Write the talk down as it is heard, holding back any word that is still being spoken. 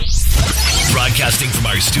Broadcasting from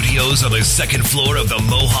our studios on the second floor of the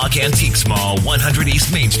Mohawk Antiques Mall, 100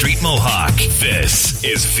 East Main Street, Mohawk. This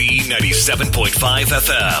is V97.5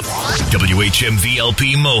 FM.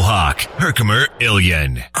 WHMVLP Mohawk. Herkimer,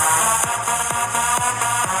 Ilion.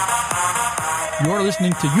 You're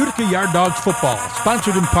listening to Utica Yard Dogs Football,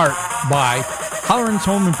 sponsored in part by Holleran's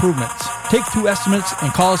Home Improvements. Take 2 estimates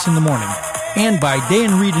and call us in the morning. And by Day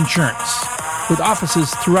 & Reed Insurance, with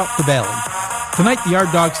offices throughout the valley. Tonight, the Yard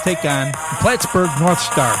Dogs take on the Plattsburgh North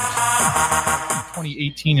Stars.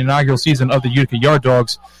 2018 inaugural season of the Utica Yard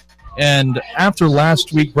Dogs. And after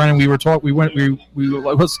last week, Brennan,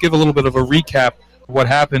 let's give a little bit of a recap of what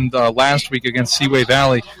happened last week against Seaway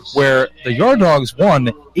Valley, where the Yard Dogs won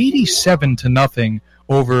 87-0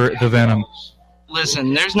 over the Venom.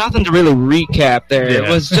 Listen, there's nothing to really recap there. Yeah. It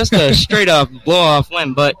was just a straight-up blow-off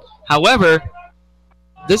win. But, however,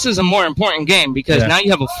 this is a more important game because now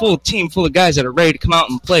you have a full team full of guys that are ready to come out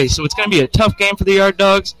and play. So it's going to be a tough game for the Yard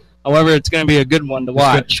Dogs. However, it's going to be a good one to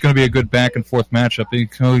watch. It's going to be a good back-and-forth matchup.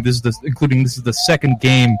 This is the second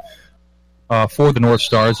game for the North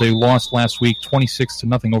Stars. They lost last week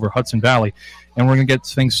 26-0 over Hudson Valley. And we're going to get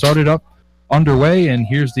things started up underway. And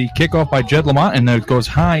here's the kickoff by Jed Lamont. And it goes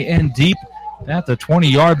high and deep at the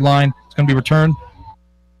 20-yard line. It's going to be returned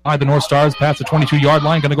by the North Stars past the 22-yard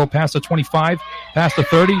line. Going to go past the 25, past the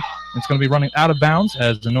 30. It's going to be running out of bounds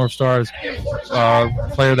as the North Stars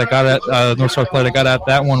player that got at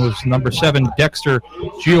that one was number 7, Dexter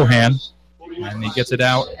Geohan. And he gets it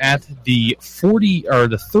out at the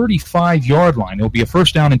 35-yard line. It'll be a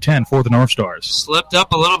first down and 10 for the North Stars. Slipped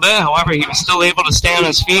up a little bit. However, he was still able to stay on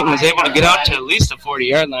his feet and was able to get out to at least the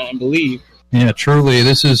 40-yard line, I believe. Yeah, truly.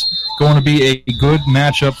 This is going to be a good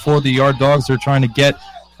matchup for the Yard Dogs. They're trying to get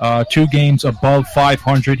 2 games above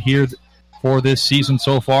 500 here for this season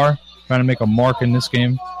so far. Trying to make a mark in this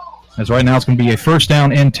game. As right now it's going to be a first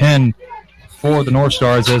down and 10 for the North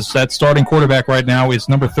Stars, as that starting quarterback right now is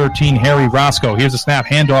number 13, Harry Roscoe. Here's a snap,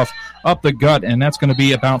 handoff up the gut, and that's going to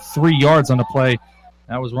be about 3 yards on the play.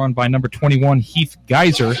 That was run by number 21, Heath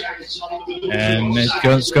Geiser. And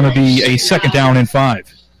it's going to be a second down and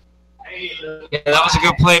 5. Yeah, that was a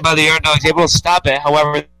good play by the Yard Dogs, able to stop it.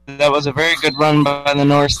 However, that was a very good run by the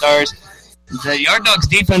North Stars. The Yard Dogs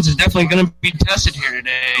defense is definitely going to be tested here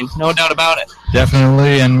today, no doubt about it.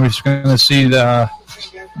 Definitely, and we're just going to see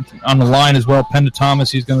on the line as well, Penda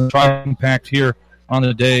Thomas. He's going to try to impact here on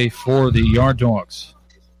the day for the Yard Dogs.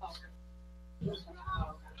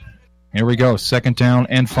 Here we go, second down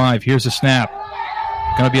and 5. Here's a snap.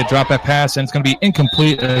 Going to be a drop-back pass, and it's going to be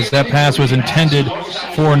incomplete as that pass was intended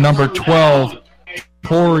for number 12,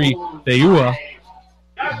 Tori Beua.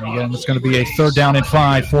 And again, it's going to be a third down and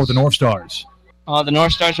 5 for the North Stars. The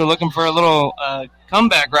North Stars were looking for a little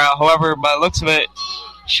comeback route. However, by the looks of it,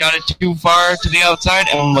 shot it too far to the outside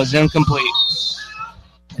and was incomplete.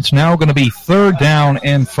 It's now going to be third down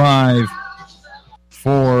and 5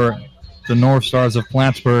 for the North Stars of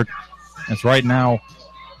Plattsburgh. As right now,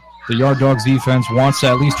 the Yard Dogs defense wants to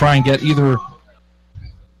at least try and get either a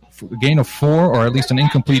gain of 4 or at least an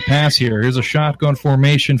incomplete pass here. Here's a shotgun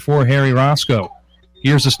formation for Harry Roscoe.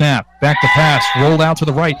 Here's the snap. Back to pass. Rolled out to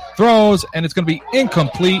the right. Throws, and it's going to be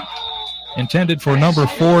incomplete. Intended for number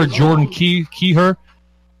 4, Jordan Keher.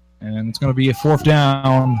 And it's going to be a fourth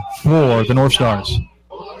down for the North Stars.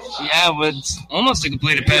 Yeah, it was almost a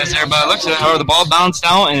completed pass there, but it looks like the ball bounced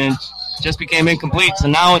out and just became incomplete. So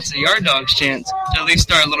now it's the Yard Dogs' chance to at least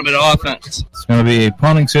start a little bit of offense. It's going to be a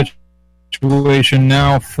punting situation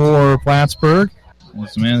now for Plattsburgh.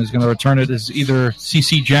 This man is going to return it as either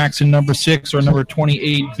C.C. Jackson, number 6, or number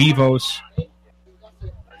 28, Vivos.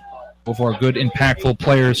 Both are good, impactful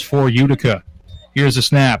players for Utica. Here's a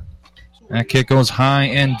snap. That kick goes high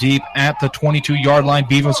and deep at the 22-yard line.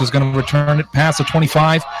 Vivos is going to return it past the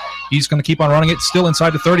 25. He's going to keep on running it, still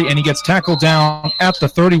inside the 30, and he gets tackled down at the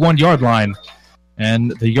 31-yard line.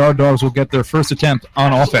 And the Yard Dogs will get their first attempt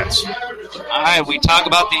on offense. All right, we talk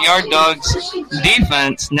about the Yard Dogs'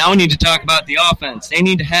 defense. Now we need to talk about the offense. They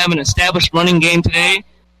need to have an established running game today.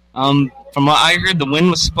 From what I heard, the wind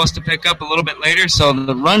was supposed to pick up a little bit later, so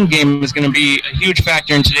the run game is going to be a huge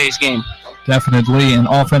factor in today's game. Definitely, and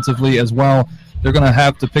offensively as well. They're going to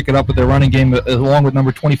have to pick it up with their running game, along with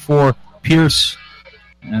number 24, Pierce,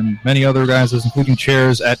 and many other guys, including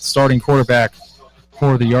Chairs, at starting quarterback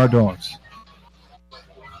for the Yard Dogs.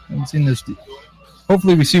 Haven't seen this.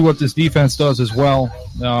 Hopefully, we see what this defense does as well.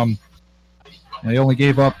 They only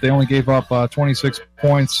gave up 26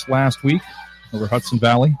 points last week over Hudson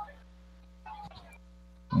Valley.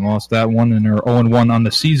 And lost that one, and they're 0-1 on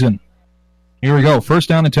the season. Here we go. First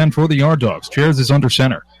down and 10 for the Yard Dogs. Chairs is under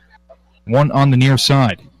center. One on the near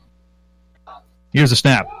side. Here's a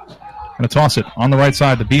snap. Going to toss it on the right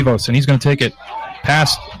side to Bivos, and he's going to take it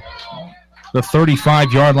past the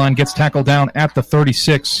 35-yard line, gets tackled down at the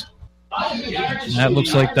 36. And that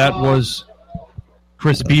looks like that was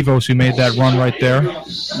Chris Bivos who made that run right there.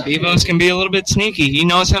 Bivos can be a little bit sneaky. He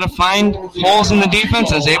knows how to find holes in the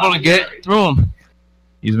defense and is able to get through them.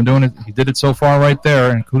 He's been doing it. He did it so far right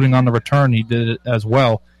there, including on the return. He did it as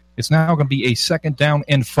well. It's now going to be a 2nd down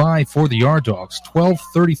and 5 for the Yard Dogs.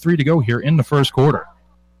 12:33 to go here in the first quarter.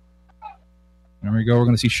 There we go. We're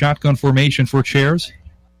going to see shotgun formation for Chairs.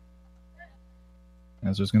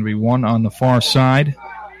 As there's going to be one on the far side.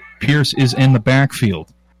 Pierce is in the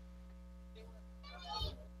backfield.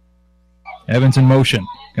 Evans in motion.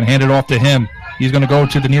 Going to hand it off to him. He's going to go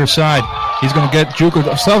to the near side. He's going to get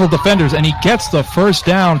Juker several defenders, and he gets the first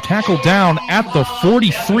down, tackled down at the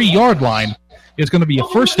 43-yard line. It's going to be a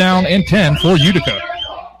 1st down and 10 for Utica.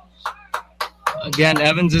 Again,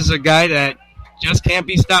 Evans is a guy that just can't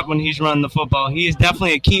be stopped when he's running the football. He is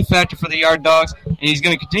definitely a key factor for the Yard Dogs, and he's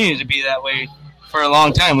going to continue to be that way for a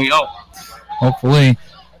long time, we hope. Hopefully.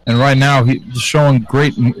 And right now, he's showing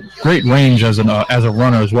great range as a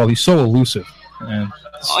runner as well. He's so elusive. And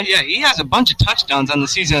yeah, he has a bunch of touchdowns on the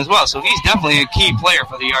season as well, so he's definitely a key player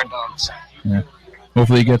for the Yard Dogs. Yeah.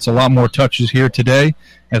 Hopefully he gets a lot more touches here today,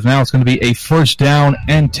 as now it's going to be a 1st down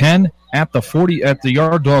and 10 at the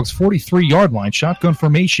Yard Dogs 43-yard line. Shotgun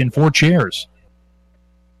formation for Chairs.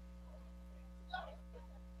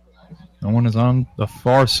 No one is on the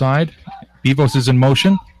far side. Bivos is in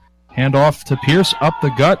motion. Handoff to Pierce up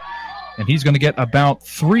the gut, and he's going to get about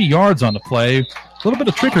 3 yards on the play. A little bit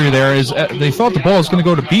of trickery there is they thought the ball was going to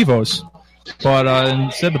go to Bivos, but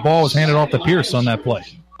instead the ball was handed off to Pierce on that play.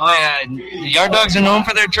 Oh, yeah. The Yard Dogs are known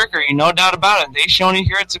for their trickery, no doubt about it. They've shown it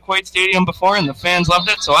here at Sequoia Stadium before, and the fans loved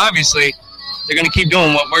it, so obviously they're going to keep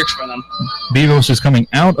doing what works for them. Bivos is coming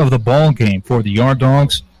out of the ball game for the Yard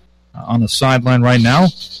Dogs on the sideline right now,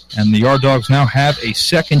 and the Yard Dogs now have a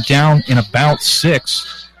 2nd down and about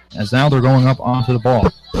 6, as now they're going up onto the ball.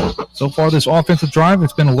 So far this offensive drive,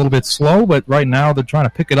 it's been a little bit slow, but right now they're trying to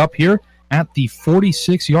pick it up here at the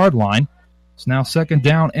 46-yard line. It's now 2nd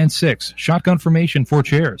down and 6. Shotgun formation for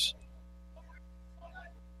Chairs.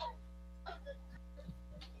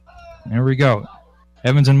 There we go.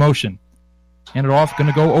 Evans in motion. Hand it off. Going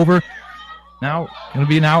to go over. Now, going to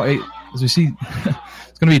be as we see,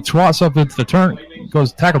 it's going to be toss up at the turn.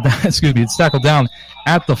 Goes tackled down. Excuse me. It's tackled down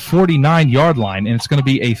at the 49-yard line, and it's going to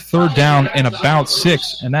be a 3rd down and about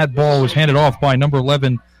 6. And that ball was handed off by number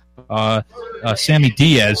 11, Sammy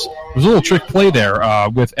Diaz. It was a little trick play there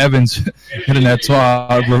with Evans hitting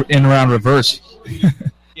that in-around reverse.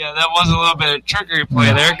 Yeah, that was a little bit of trickery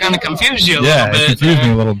play there. It kind of confused you a little bit. Yeah, it confused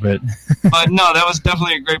me a little bit. But no, that was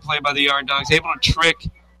definitely a great play by the Yard Dogs. Able to trick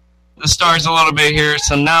the Stars a little bit here.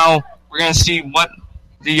 So now we're going to see what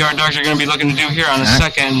the Yard Dogs are going to be looking to do here on a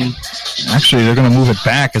second. Actually, they're going to move it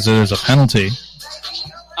back as there's a penalty.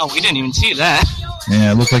 Oh, we didn't even see that.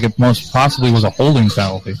 Yeah, it looked like it most possibly was a holding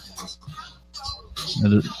penalty.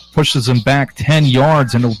 It pushes them back 10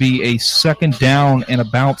 yards, and it'll be a 2nd down and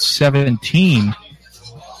about 17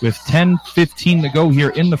 with 10:15 to go here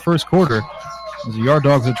in the first quarter, as the Yard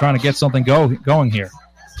Dogs are trying to get something going here.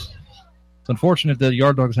 It's unfortunate that the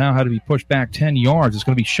Yard Dogs now had to be pushed back 10 yards. It's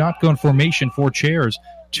going to be shotgun formation for Chairs.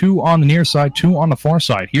 2 on the near side, 2 on the far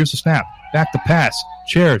side. Here's the snap. Back to pass.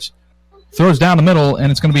 Chairs throws down the middle, and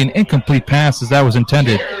it's going to be an incomplete pass as that was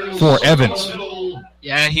intended for Evans.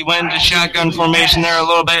 Yeah, he went into shotgun formation there a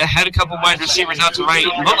little bit. Had a couple wide receivers out to right.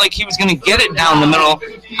 It looked like he was going to get it down the middle.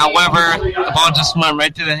 However, the ball just went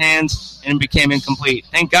right through the hands and became incomplete.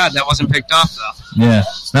 Thank God that wasn't picked off, though. Yeah,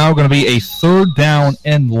 it's now going to be a 3rd down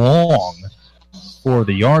and long for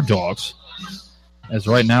the Yard Dogs, as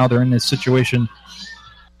right now they're in this situation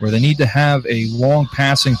where they need to have a long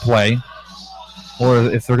passing play, or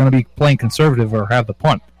if they're going to be playing conservative or have the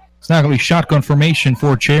punt. It's now going to be shotgun formation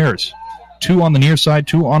for Chairs. 2 on the near side,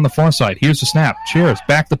 2 on the far side. Here's the snap. Chairs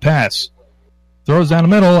back the pass. Throws down the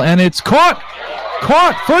middle, and it's caught.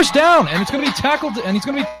 Caught. 1st down, and it's going to be tackled, and he's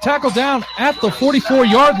going to be tackled down at the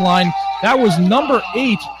 44-yard line. That was number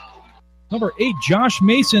 8. Number 8, Josh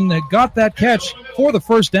Mason, that got that catch for the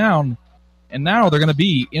 1st down, and now they're going to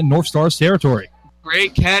be in North Stars territory.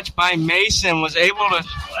 Great catch by Mason. Was able to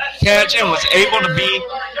catch him, was able to be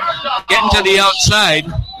getting to the outside,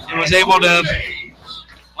 and was able to...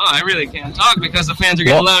 Well, I really can't talk because the fans are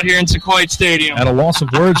getting loud here in Sequoia Stadium. At a loss of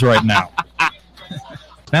words right now.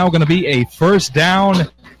 Now going to be a 1st down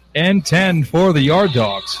and 10 for the Yard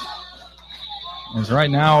Dogs. As right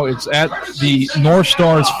now it's at the North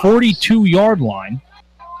Stars 42-yard line.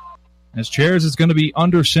 As Chairs is going to be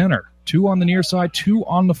under center. 2 on the near side, 2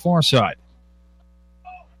 on the far side.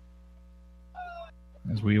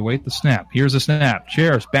 as we await the snap. Here's the snap.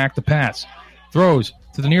 Chairs back to pass. Throws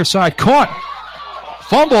to the near side. Caught.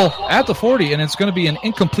 Fumble at the 40, and it's going to be an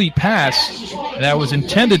incomplete pass that was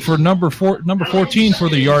intended for number 14 for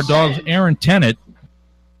the Yard Dogs, Aaron Tennant.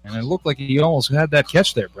 And it looked like he almost had that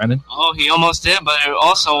catch there, Brendan. Oh, he almost did, but it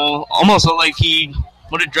also almost looked like he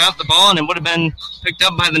would have dropped the ball and it would have been picked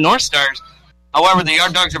up by the North Stars. However, the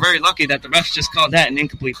Yard Dogs are very lucky that the refs just called that an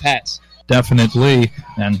incomplete pass. Definitely,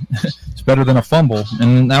 and it's better than a fumble.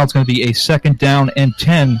 And now it's going to be a 2nd down and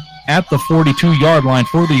 10 at the 42-yard line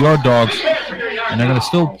for the Yard Dogs. And they're going to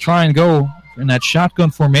still try and go in that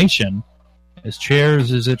shotgun formation. As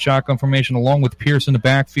Chairs is at shotgun formation along with Pierce in the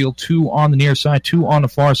backfield. 2 on the near side, 2 on the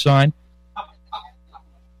far side.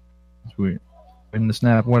 We're in the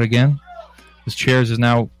snap. What again? As Chairs is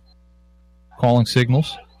now calling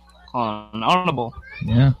signals. Calling audible.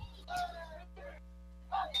 Yeah.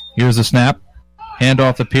 Here's the snap. Hand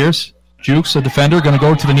off to Pierce. Jukes, a defender, going to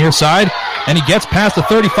go to the near side. And he gets past the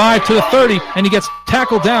 35 to the 30. And he gets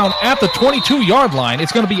tackled down at the 22-yard line.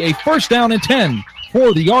 It's going to be a 1st down and 10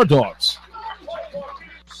 for the Yard Dogs.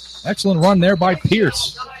 Excellent run there by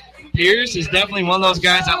Pierce. Pierce is definitely one of those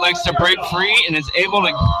guys that likes to break free and is able to.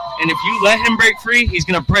 And if you let him break free, he's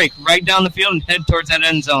going to break right down the field and head towards that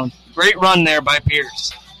end zone. Great run there by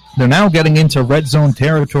Pierce. They're now getting into red zone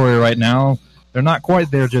territory right now. They're not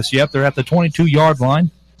quite there just yet. They're at the 22-yard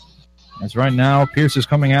line. As right now, Pierce is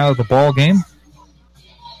coming out of the ball game.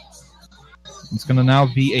 It's going to now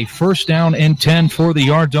be a 1st down and 10 for the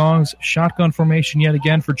Yard Dogs. Shotgun formation yet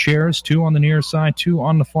again for Chairs. 2 on the near side, 2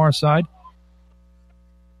 on the far side.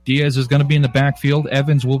 Diaz is going to be in the backfield.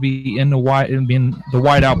 Evans will be in the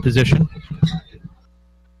wide out position.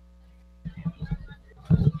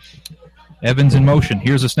 Evans in motion.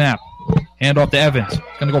 Here's a snap. Hand off to Evans.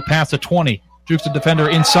 Going to go past the 20. Jukes the defender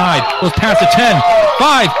inside. Goes past the 10.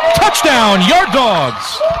 5. Touchdown, Yard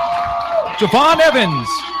Dogs. Javon Evans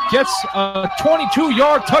gets a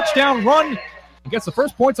 22-yard touchdown run and gets the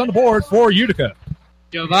first points on the board for Utica.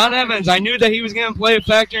 Javon Evans, I knew that he was going to play a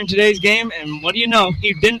factor in today's game, and what do you know?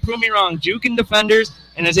 He didn't prove me wrong. Juking defenders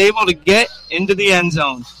and is able to get into the end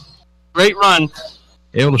zone. Great run.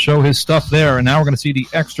 Able to show his stuff there, and now we're going to see the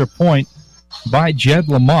extra point by Jed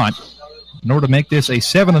Lamont in order to make this a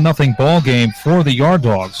 7-0 ball game for the Yard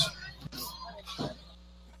Dogs.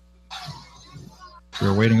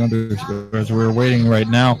 We're waiting right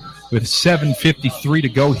now with 7:53 to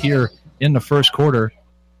go here in the first quarter.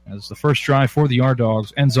 As the first drive for the Yard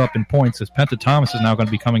Dogs ends up in points, as Penta Thomas is now going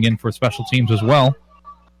to be coming in for special teams as well.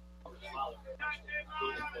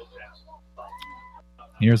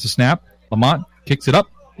 Here's the snap. Lamont kicks it up,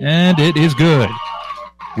 and it is good.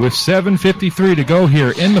 With 7:53 to go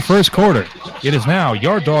here in the first quarter, it is now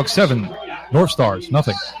Yard Dogs 7, North Stars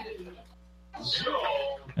nothing.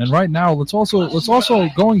 And right now, let's also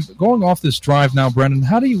going off this drive now, Brendan.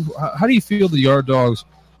 How do you feel the Yard Dogs?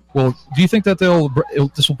 Well, do you think that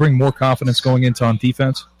this will bring more confidence going into on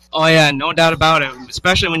defense? Oh yeah, no doubt about it.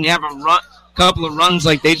 Especially when you have a couple of runs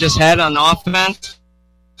like they just had on offense.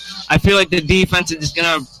 I feel like the defense is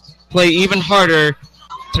going to play even harder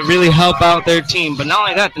to really help out their team. But not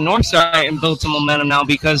only that, the North Star can build some momentum now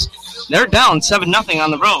because they're down 7-0 on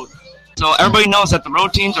the road. So everybody knows that the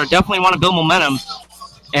road teams are definitely want to build momentum.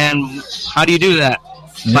 And how do you do that?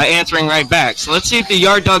 Yeah. By answering right back. So let's see if the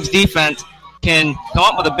Yard Dogs defense can come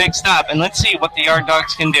up with a big stop, and let's see what the Yard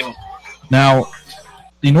Dogs can do. Now,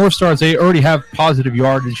 the North Stars, they already have positive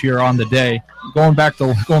yardage here on the day. Going back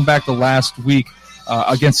to last week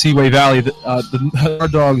against Seaway Valley, the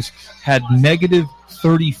Yard Dogs had negative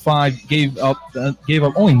 35, gave up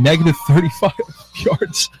only negative 35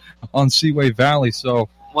 yards on Seaway Valley. So.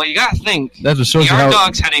 Well, you got to think, the Yard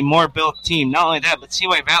Dogs had a more built team. Not only that, but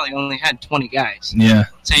Seaway Valley only had 20 guys. Yeah.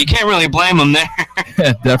 So you can't really blame them there.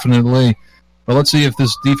 Yeah, definitely. But let's see if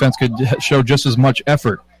this defense could show just as much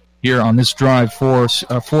effort here on this drive for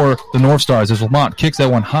the North Stars as Lamont kicks that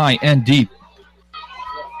one high and deep.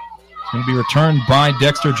 It's going to be returned by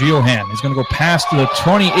Dexter Geohan. He's going to go past the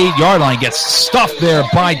 28-yard line, gets stuffed there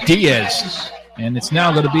by Diaz. And it's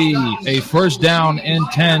now going to be a 1st down and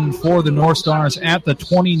 10 for the North Stars at the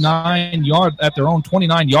at their own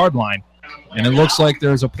 29-yard line. And it looks like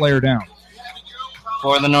there's a player down.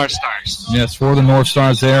 For the North Stars. Yes, for the North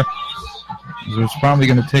Stars there. There's probably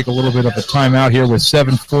going to take a little bit of a timeout here with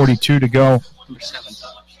 7:42 to go. Number 7.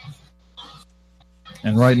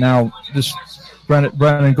 And right now,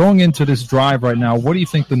 Brandon, going into this drive right now, what do you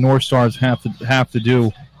think the North Stars have to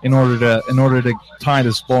do in order to tie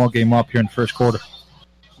this ball game up here in the first quarter?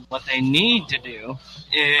 What they need to do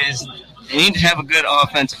is they need to have a good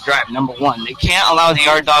offensive drive, number one. They can't allow the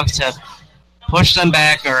Yard Dogs to push them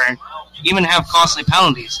back or even have costly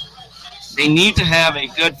penalties. They need to have a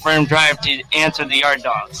good, firm drive to answer the Yard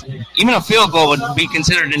Dogs. Even a field goal would be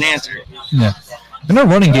considered an answer. Yeah, and their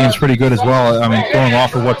running game's pretty good as well. I mean, going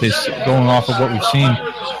off of what we've seen,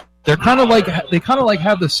 they kind of like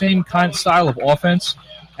have the same kind of style of offense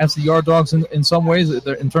as the Yard Dogs in some ways,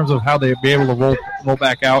 in terms of how they'd be able to roll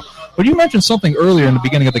back out. But you mentioned something earlier in the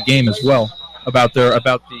beginning of the game as well about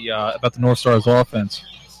the North Stars offense.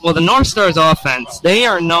 Well, the North Stars offense, they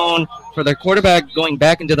are known for their quarterback going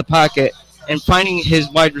back into the pocket and finding his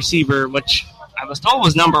wide receiver, which I was told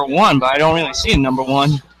was number 1, but I don't really see a number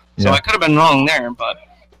 1. So I could have been wrong there. But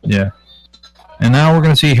yeah. And now we're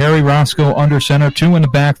going to see Harry Roscoe under center, 2 in the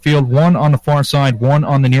backfield, 1 on the far side, 1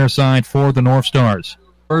 on the near side for the North Stars.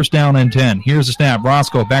 First down and 10. Here's the snap.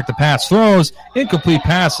 Roscoe back to pass, throws, incomplete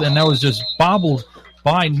pass, and that was just bobbled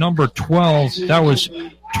by number 12. That was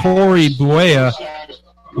Tori Buea,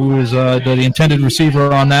 who is the intended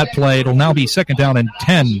receiver on that play. It'll now be second down and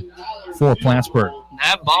 10 for Plattsburgh.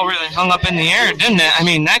 That ball really hung up in the air, didn't it? I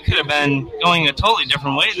mean, that could have been going a totally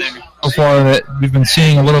different way there. So far, we've been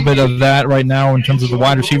seeing a little bit of that right now in terms of the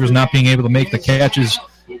wide receivers not being able to make the catches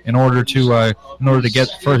in order to get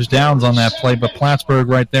first downs on that play. But Plattsburgh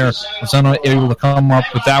right there was unable to come up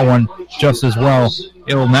with that one just as well.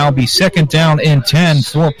 It will now be second down and 10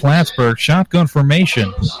 for Plattsburgh. Shotgun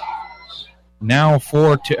formation now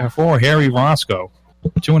for Harry Roscoe.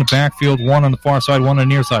 2 in the backfield, 1 on the far side, 1 on the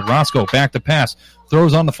near side. Roscoe back to pass.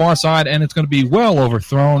 Throws on the far side, and it's going to be well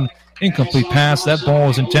overthrown. Incomplete pass. That ball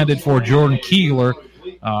was intended for Jordan Keeler.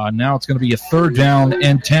 Now it's going to be a third down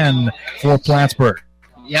and 10 for Plattsburgh.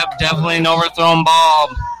 Yep, definitely an overthrown ball.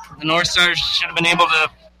 The North Stars should have been able to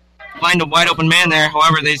find a wide open man there.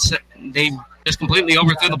 However, they just completely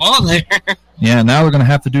overthrew the ball there. Yeah, now they're going to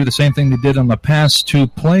have to do the same thing they did on the past 2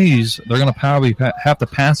 plays. They're going to probably have to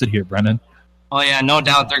pass it here, Brendan. Oh, yeah, no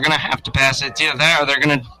doubt they're going to have to pass it. It's either that or they're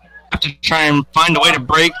going to have to try and find a way to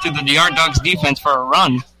break through the Yard Dogs defense for a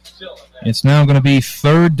run. It's now going to be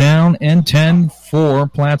third down and 10 for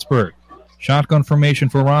Plattsburgh. Shotgun formation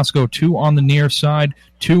for Roscoe. 2 on the near side,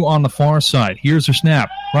 2 on the far side. Here's the snap.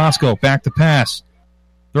 Roscoe back to pass.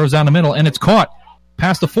 Throws down the middle, and it's caught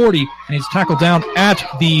past the 40, and he's tackled down at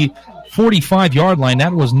the 45-yard line.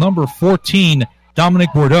 That was number 14,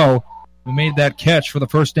 Dominic Bordeaux, who made that catch for the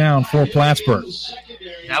first down for Plattsburgh.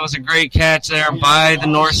 That was a great catch there by the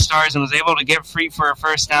North Stars and was able to get free for a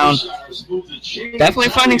first down. Definitely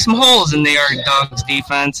finding some holes in the Yard Dogs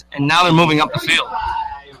defense, and now they're moving up the field.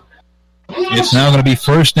 It's now going to be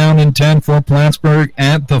first down and 10 for Plattsburgh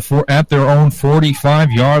at their own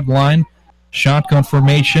 45-yard line. Shotgun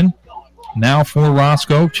formation. Now for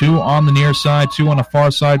Roscoe. 2 on the near side, 2 on the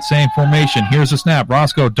far side, same formation. Here's the snap.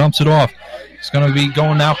 Roscoe dumps it off. It's going to be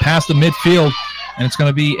going now past the midfield, and it's going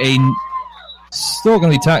to be it's going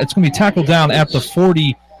to be tackled down at the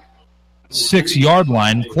 46-yard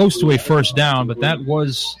line, close to a first down, but that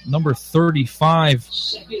was number 35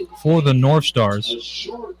 for the North Stars.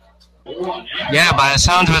 Yeah, by the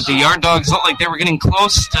sounds of it, the Yard Dogs looked like they were getting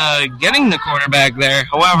close to getting the quarterback there.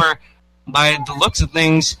 However, by the looks of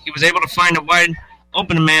things, he was able to find a wide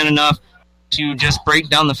open man enough to just break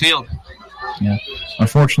down the field. Yeah.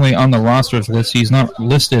 Unfortunately, on the rosters list, he's not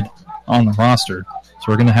listed on the roster, so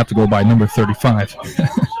we're going to have to go by number 35.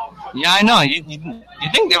 Yeah, I know. You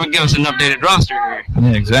think they would give us an updated roster here.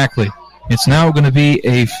 Yeah, exactly. It's now going to be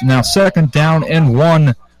now second down and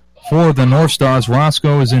 1 for the North Stars.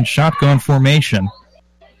 Roscoe is in shotgun formation.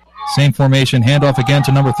 Same formation, handoff again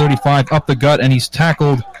to number 35, up the gut, and he's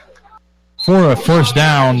tackled for a first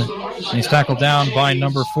down. And he's tackled down by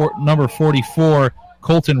number 44,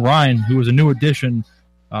 Colton Ryan, who was a new addition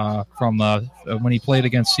from when he played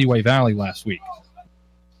against Seaway Valley last week.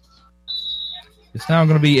 It's now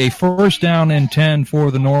going to be a first down and 10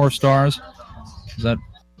 for the North Stars.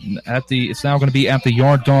 It's now going to be at the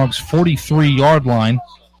Yard Dogs 43-yard line.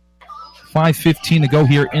 5:15 to go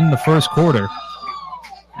here in the first quarter.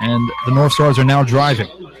 And the North Stars are now driving.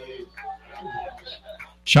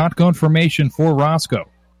 Shotgun formation for Roscoe.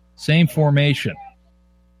 Same formation.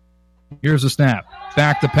 Here's the snap.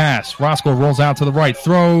 Back to pass. Roscoe rolls out to the right.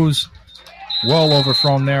 Throws well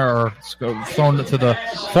overthrown there, or thrown to the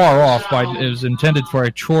far off. It was intended for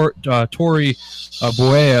a Tori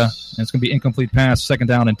Buea, and it's going to be incomplete pass, second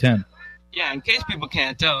down and 10. Yeah, in case people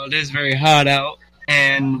can't tell, it is very hot out,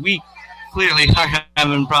 and we clearly are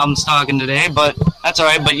having problems talking today, but that's all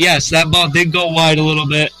right. But yes, that ball did go wide a little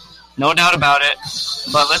bit, no doubt about it.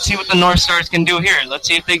 But let's see what the North Stars can do here. Let's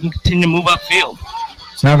see if they can continue to move upfield.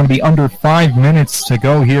 It's now going to be under 5 minutes to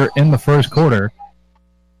go here in the first quarter,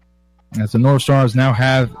 as the North Stars now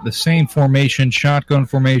have the same formation, shotgun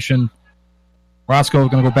formation. Roscoe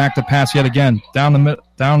going to go back to pass yet again. Down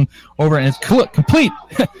over, and it's complete.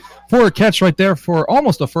 For a catch right there for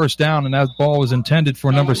almost a first down, and that ball was intended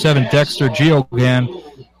for number 7, Dexter Geoghan.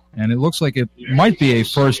 And it looks like it might be a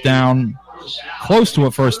first down, close to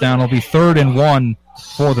a first down. It'll be 3rd and 1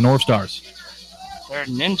 for the North Stars. 3rd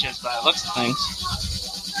and inches by the looks of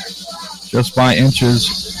things. Just by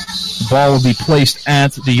inches. The ball will be placed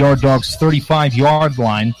at the Yard Dogs' 35-yard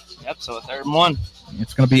line. Yep, so a 3rd and 1.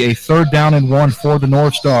 It's going to be a 3rd down and 1 for the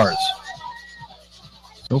North Stars.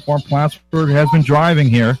 So far, Plattsburgh has been driving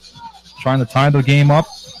here, trying to tie the game up.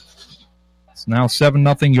 It's now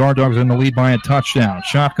 7-0. Yard Dogs are in the lead by a touchdown.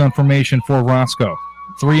 Shotgun formation for Roscoe.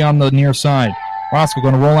 3 on the near side. Roscoe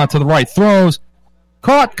going to roll out to the right. Throws.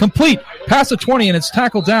 Caught. Complete. Past the 20, and it's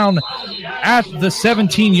tackled down at the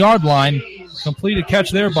 17-yard line. Completed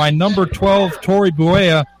catch there by number 12, Tori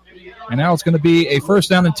Buea. And now it's going to be a 1st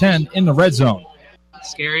down and 10 in the red zone.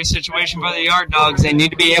 Scary situation for the Yard Dogs. They need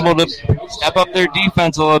to be able to step up their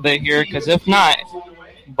defense a little bit here, because if not,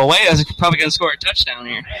 Buea is probably going to score a touchdown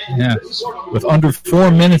here. Yeah, with under 4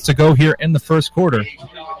 minutes to go here in the first quarter.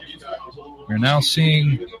 We're now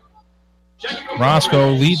seeing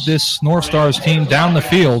Roscoe lead this North Stars team down the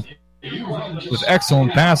field with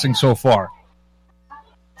excellent passing so far.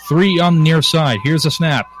 3 on the near side. Here's a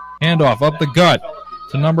snap. Handoff up the gut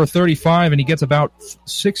to number 35, and he gets about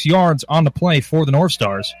 6 yards on the play for the North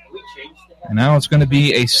Stars. And now it's going to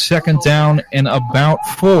be a 2nd down and about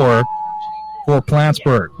 4 for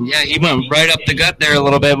Plattsburgh. Yeah, he went right up the gut there a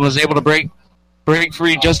little bit and was able to break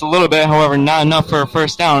free just a little bit, however, not enough for a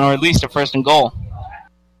 1st down, or at least a 1st and goal.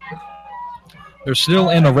 They're still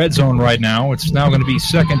in the red zone right now. It's now going to be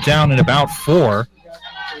 2nd down and about 4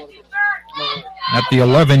 at the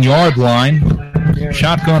 11-yard line.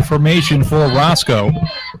 Shotgun formation for Roscoe.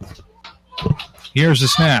 Here's the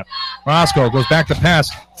snap. Roscoe goes back to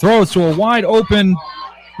pass. Throws to a wide-open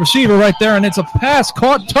receiver right there, and it's a pass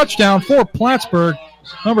caught touchdown for Plattsburgh.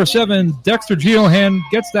 Number 7, Dexter Geoghan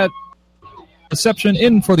gets that reception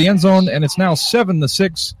in for the end zone, and it's now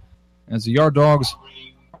 7-6 as the Yard Dogs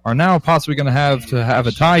are now possibly going to have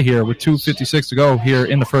a tie here with 2:56 to go here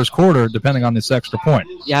in the first quarter, depending on this extra point.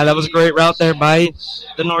 Yeah, that was a great route there by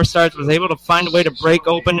the North Stars. Was able to find a way to break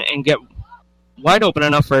open and get wide open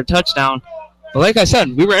enough for a touchdown. But like I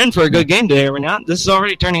said, we were in for a good game today, are we not? This is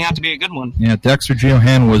already turning out to be a good one. Yeah, Dexter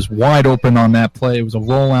Geoghan was wide open on that play. It was a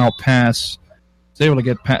rollout pass. He was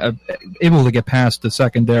able to get past the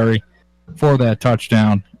secondary for that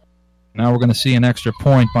touchdown. Now we're going to see an extra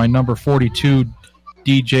point by number 42,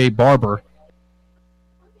 DJ Barber.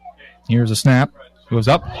 Here's a snap. Goes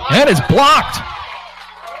up. And it's blocked.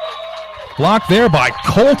 Blocked there by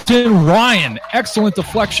Colton Ryan. Excellent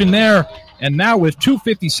deflection there. And now with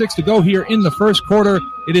 2:56 to go here in the first quarter,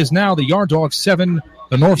 it is now the Yard Dogs 7,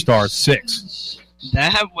 the North Stars 6.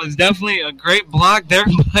 That was definitely a great block there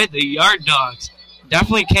by the Yard Dogs.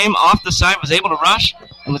 Definitely came off the side, was able to rush,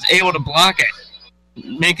 and was able to block it,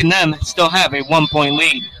 making them still have a 1-point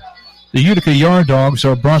lead. The Utica Yard Dogs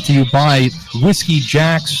are brought to you by Whiskey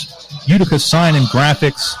Jack's, Utica Sign and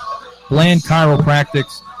Graphics, Bland Chiropractic,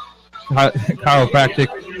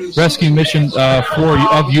 Rescue Mission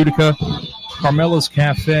of Utica, Carmela's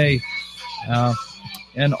Cafe,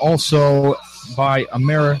 and also by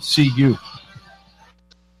AmeriCU.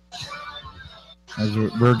 As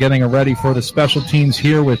we're getting ready for the special teams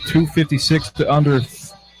here with 2:56 to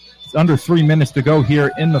under 3 minutes to go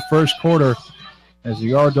here in the first quarter, as the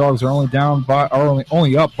Yard Dogs are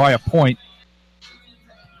only up by a point.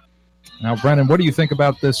 Now, Brendan, what do you think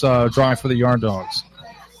about this drive for the Yard Dogs?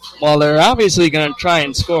 Well, they're obviously going to try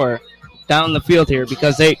and score down the field here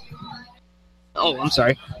because they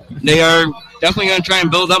are definitely going to try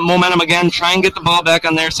and build up momentum again, try and get the ball back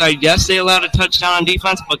on their side. Yes, they allowed a touchdown on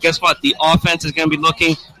defense, but guess what? The offense is going to be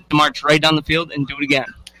looking to march right down the field and do it again.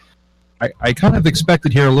 I kind of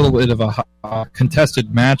expected here a little bit of a contested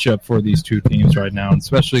matchup for these two teams right now,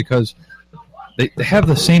 especially because they have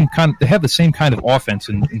the same kind of offense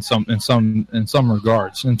in some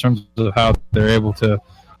regards in terms of how they're able to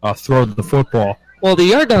throw the football. Well, the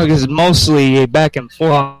Yard Dog is mostly a back and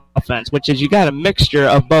forth offense, which is you got a mixture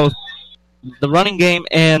of both the running game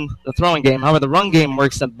and the throwing game. However, the run game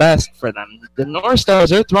works the best for them. The North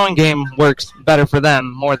Stars, their throwing game works better for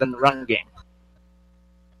them more than the run game.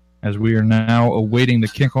 As we are now awaiting the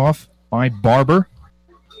kickoff by Barber.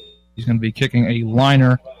 He's going to be kicking a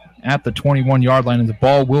liner at the 21-yard line, and the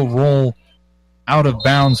ball will roll out of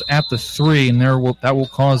bounds at the 3, and that will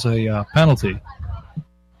cause a penalty.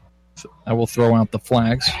 So that will throw out the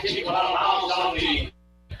flags.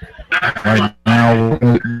 Right now,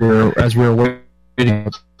 as we're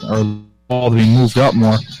waiting our ball to be moved up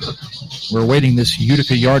more. We're awaiting this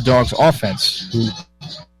Utica Yard Dogs offense, who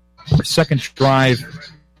their second drive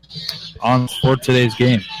on for today's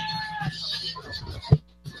game.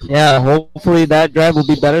 Yeah, hopefully that drive will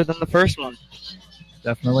be better than the first one.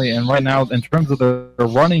 Definitely, and right now, in terms of their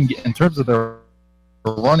running game,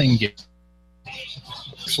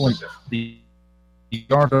 excellent. The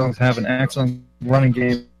Yard Dogs have an excellent running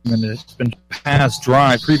game, and it's been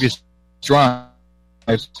previous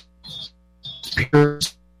drives.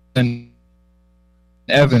 Pierce and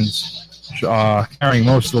Evans carrying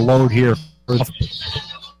most of the load here.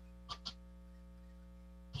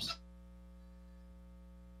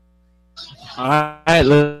 All right,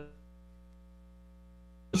 let's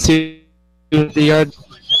see the yard.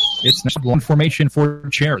 It's now one formation for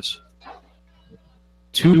chairs.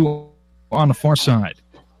 2 on the far side.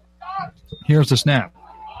 Here's the snap.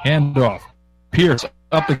 Handoff. Pierce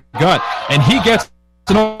up the gut, and he gets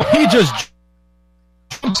he just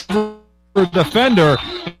jumps for the defender.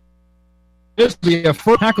 This will be a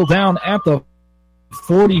foot tackle down at the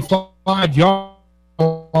 45-yard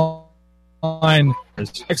line.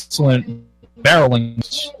 It's excellent barreling.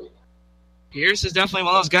 Pierce is definitely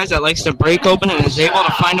one of those guys that likes to break open and is able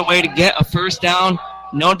to find a way to get a first down.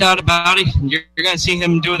 No doubt about it. You're going to see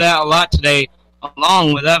him do that a lot today,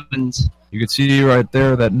 along with Evans. You can see right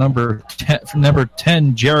there that number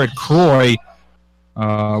 10, Jared Croy,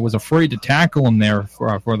 was afraid to tackle him there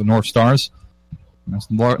for the North Stars. And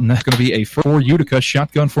that's going to be a for Utica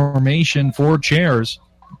shotgun formation for chairs.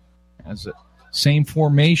 As the same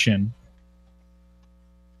formation.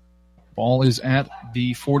 Ball is at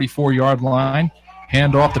the 44-yard line.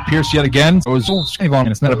 Hand off to Pierce yet again. It was and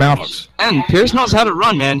it's not about. And Pierce knows how to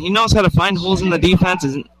run, man. He knows how to find holes in the defense.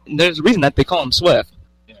 And there's a reason that they call him Swift.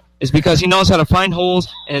 It's because he knows how to find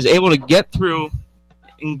holes and is able to get through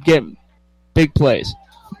and get big plays.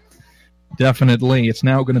 Definitely. It's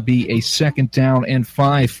now going to be a 2nd down and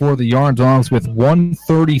 5 for the Yard Dogs with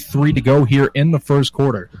 1:33 to go here in the first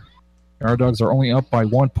quarter. Yard Dogs are only up by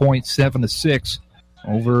 1.7 to 6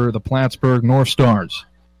 over the Plattsburgh North Stars.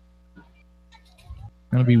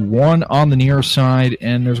 Going to be 1 on the near side,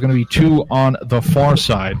 and there's going to be 2 on the far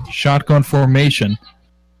side. Shotgun formation.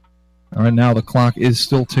 All right, now the clock is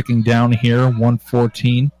still ticking down here,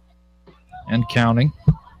 1:14 and counting.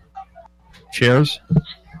 Chairs.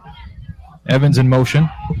 Evans in motion.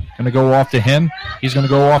 Going to go off to him. He's going to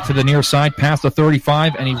go off to the near side, past the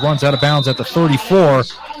 35, and he runs out of bounds at the 34.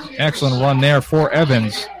 Excellent run there for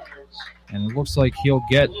Evans. And it looks like he'll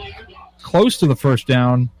get close to the first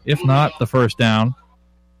down, if not the first down.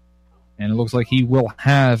 And it looks like he will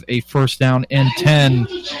have a first down and 10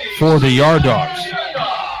 for the Yard Dogs.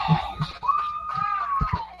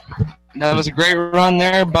 That was a great run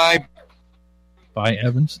there by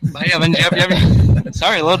Evans. By Evans. Yep.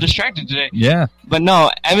 Sorry, a little distracted today. Yeah. But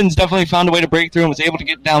no, Evans definitely found a way to break through and was able to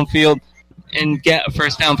get downfield and get a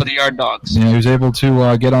first down for the Yard Dogs. Yeah, he was able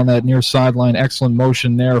to get on that near sideline. Excellent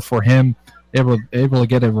motion there for him. Able to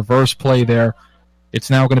get a reverse play there.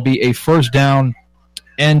 It's now going to be a first down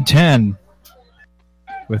and 10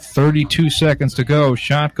 with 32 seconds to go.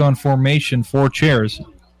 Shotgun formation for chairs.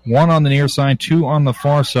 1 on the near side, 2 on the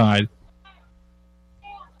far side.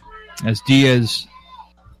 As Diaz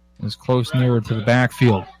is close nearer to the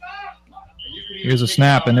backfield. Here's a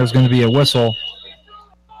snap, and there's going to be a whistle.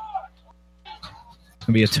 It's going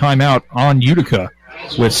to be a timeout on Utica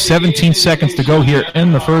with 17 seconds to go here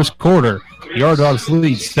in the first quarter. The Yard Dogs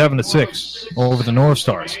lead 7-6 over the North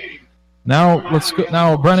Stars. Now let's go.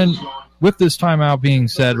 Now, Brennan, with this timeout being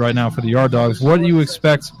said right now for the Yard Dogs, what do you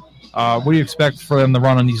expect? What do you expect for them to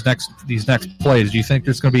run on these next plays? Do you think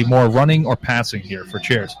there's going to be more running or passing here for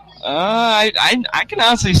chairs? I can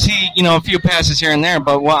honestly see a few passes here and there,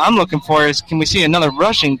 but what I'm looking for is can we see another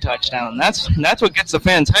rushing touchdown? That's what gets the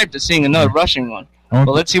fans hyped, to seeing another rushing one. But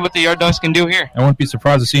let's see what the Yard Dogs can do here. I wouldn't be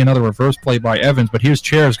surprised to see another reverse play by Evans, but here's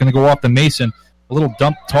Chairs going to go off to Mason. A little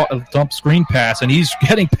dump screen pass, and he's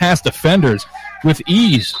getting past defenders with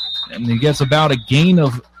ease. And he gets about a gain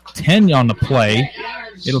of 10 on the play.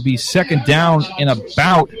 It'll be 2nd down in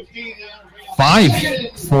about 5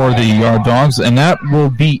 for the Yard Dogs, and that will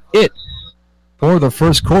be it for the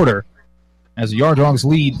first quarter as the Yard Dogs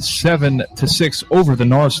lead 7-6 over the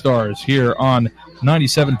North Stars here on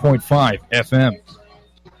 97.5 FM.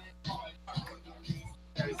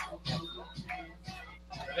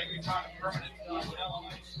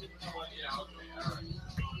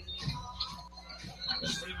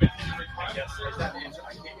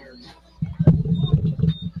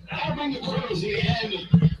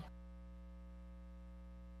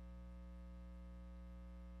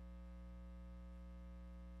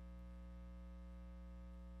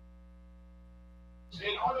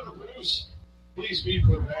 Please be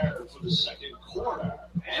prepared for the second quarter.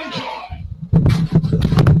 Enjoy.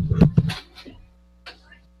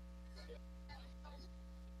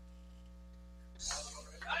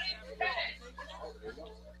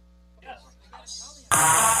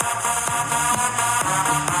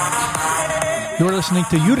 You're listening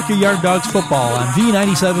to Utica Yard Dogs football on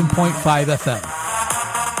V97.5 FM.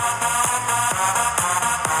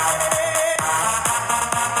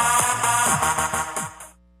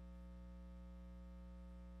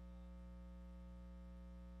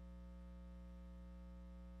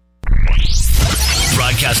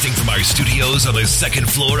 Broadcasting from our studios on the second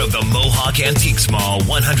floor of the Mohawk Antiques Mall,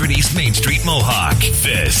 100 East Main Street, Mohawk.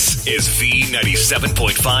 This is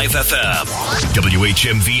V97.5 FM.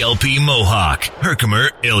 WHMVLP Mohawk,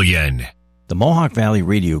 Herkimer, Ilion. The Mohawk Valley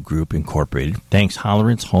Radio Group, Incorporated, thanks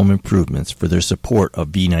Hollerant's Home Improvements for their support of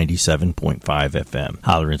V97.5 FM.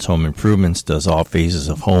 Hollerant's Home Improvements does all phases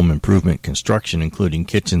of home improvement construction, including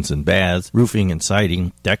kitchens and baths, roofing and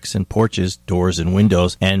siding, decks and porches, doors and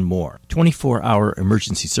windows, and more. 24-hour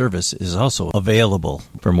emergency service is also available.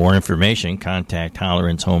 For more information, contact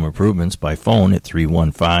Hollerant's Home Improvements by phone at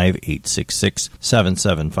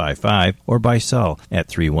 315-866-7755 or by cell at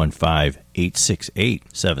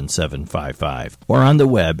 315-868-7755 or on the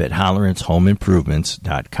web at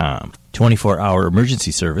hollerantsHomeImprovements.com. 24-hour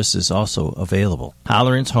emergency service is also available.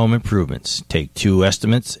 Hollerant's Home Improvements. Take 2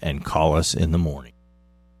 estimates and call us in the morning.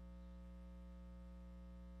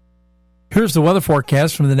 Here's the weather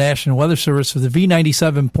forecast from the National Weather Service for the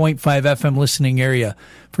V97.5 FM listening area.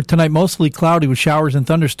 For tonight, mostly cloudy with showers and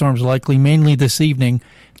thunderstorms likely, mainly this evening.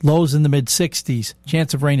 Lows in the mid-60s.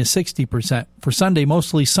 Chance of rain is 60%. For Sunday,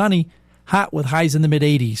 mostly sunny, hot with highs in the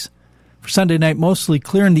mid-80s. For Sunday night, mostly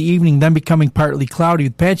clear in the evening, then becoming partly cloudy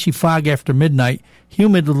with patchy fog after midnight,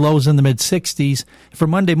 humid with lows in the mid-60s. For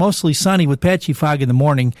Monday, mostly sunny with patchy fog in the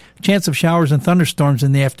morning, chance of showers and thunderstorms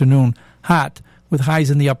in the afternoon, hot with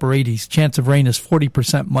highs in the upper 80s. Chance of rain is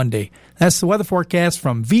 40% Monday. That's the weather forecast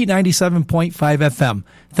from V97.5 FM.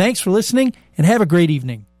 Thanks for listening, and have a great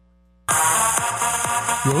evening.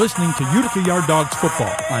 You're listening to Utica Yard Dogs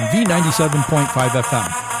football on V97.5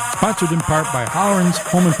 FM. Sponsored in part by Hollerant's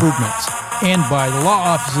Home Improvements and by the law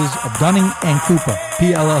offices of Dunning and Krupa,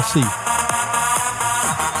 PLLC.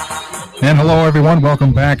 And hello, everyone.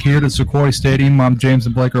 Welcome back here to Sequoia Stadium. I'm James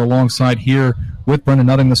and Blaker alongside here with Brendan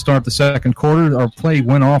Nutting to start the second quarter. Our play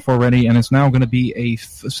went off already, and it's now going to be a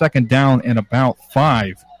second down and about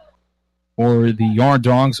 5 for the Yard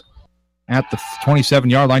Dogs at the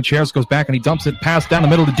 27-yard line. Chairs goes back, and he dumps it past down the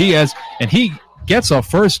middle to Diaz, and he gets a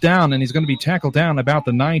first down, and he's going to be tackled down about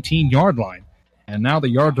the 19-yard line. And now the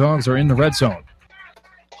Yard Dogs are in the red zone.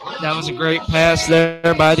 That was a great pass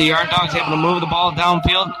there by the Yard Dogs, able to move the ball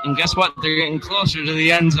downfield, and guess what? They're getting closer to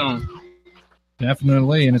the end zone.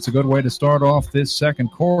 Definitely, and it's a good way to start off this second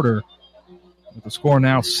quarter. With the score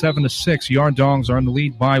now 7-6, Yard Dogs are in the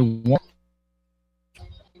lead by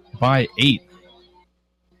 8.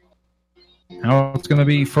 Now it's going to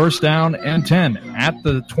be first down and 10 at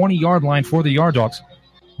the 20-yard line for the Yard Dogs.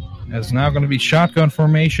 It's now going to be shotgun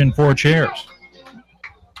formation for Chairs.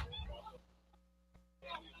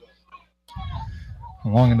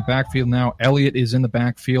 Along in the backfield now, Elliott is in the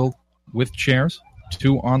backfield with Chairs.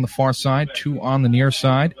 2 on the far side, 2 on the near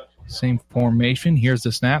side. Same formation. Here's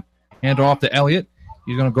the snap. Hand off to Elliott.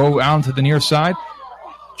 He's going to go out to the near side.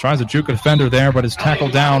 Tries to juke a defender there, but is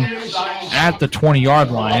tackled down at the 20-yard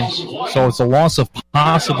line. So it's a loss of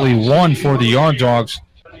possibly 1 for the Yard Dogs.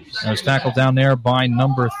 And it's tackled down there by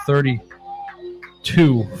number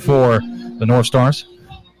 32 for the North Stars.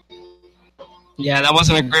 Yeah, that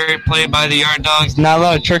wasn't a great play by the Yard Dogs. Not a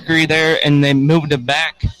lot of trickery there, and they moved it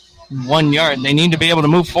back 1 yard. They need to be able to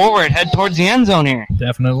move forward, head towards the end zone here.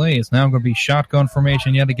 Definitely. It's now going to be shotgun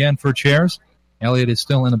formation yet again for Chairs. Elliott is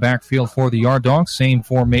still in the backfield for the Yard Dogs. Same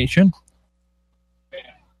formation.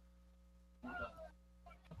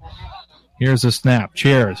 Here's a snap.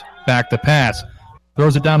 Chairs back to pass.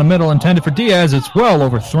 Throws it down the middle, intended for Diaz. It's well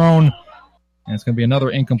overthrown. And it's going to be another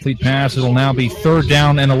incomplete pass. It'll now be third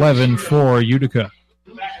down and 11 for Utica.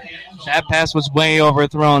 That pass was way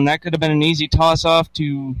overthrown. That could have been an easy toss-off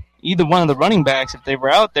to either one of the running backs if they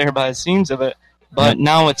were out there by the seams of it. But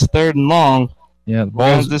now it's third and long. Yeah, the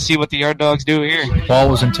ball. To see what the Yard Dogs do here. The ball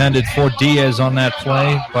was intended for Diaz on that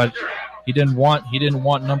play, but he didn't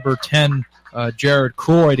want number 10 Jared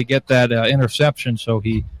Croy to get that interception, so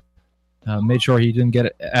he made sure he didn't get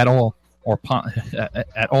it at all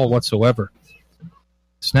at all whatsoever.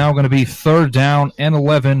 It's now going to be third down and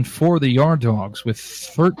 11 for the Yard Dogs with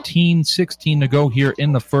 13:16 to go here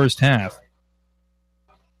in the first half.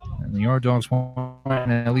 And the Yard Dogs want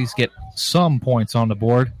to at least get some points on the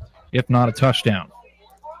board. if not a touchdown.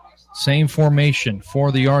 Same formation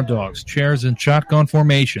for the Yard Dogs. Chairs in shotgun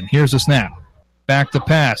formation. Here's the snap. Back to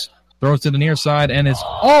pass. Throws to the near side, and it's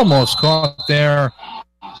almost caught there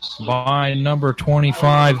by number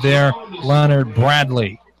 25 there, Leonard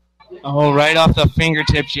Bradley. Oh, right off the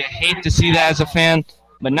fingertips. You hate to see that as a fan,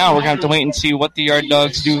 but now we're going to have to wait and see what the Yard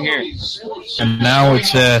Dogs do here. And now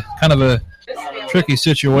it's kind of a tricky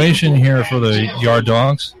situation here for the Yard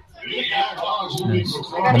Dogs.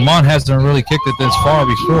 Lamont hasn't really kicked it this far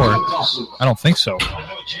before. I don't think so.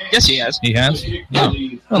 Yes, he has. He has? Yeah.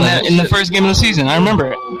 Well, in the first game of the season, I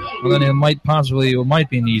remember it. Well, then it might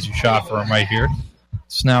be an easy shot for him right here.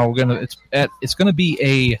 So now it's gonna be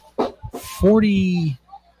a 40.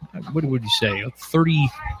 What would you say? 30.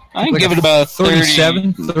 I give it about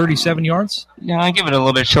 37 yards. Yeah, I give it a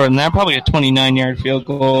little bit shorter than that. Probably a 29-yard field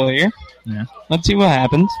goal here. Yeah. Let's see what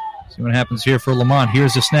happens. See what happens here for Lamont.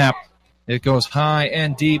 Here's the snap. It goes high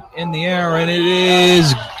and deep in the air, and it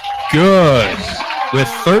is good. With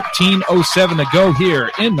 13:07 to go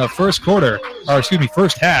here in the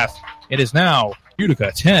first half, it is now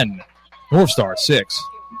Utica 10, North Star 6.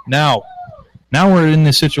 Now we're in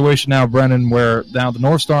this situation now, Brennan, where now the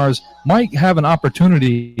North Stars might have an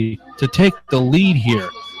opportunity to take the lead here,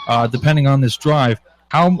 depending on this drive.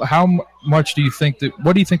 How much do you think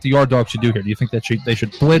what do you think the Yard Dogs should do here? Do you think that they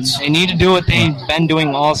should blitz? They need to do what they've been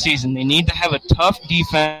doing all season. They need to have a tough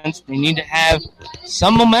defense. They need to have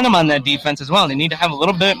some momentum on that defense as well. They need to have a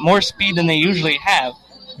little bit more speed than they usually have.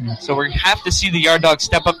 So we have to see the Yard Dogs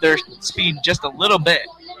step up their speed just a little bit.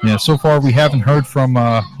 Yeah, so far we haven't heard from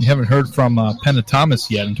Penna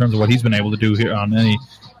Thomas yet in terms of what he's been able to do here on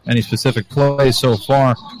any specific plays so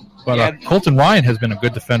far. But Colton Ryan has been a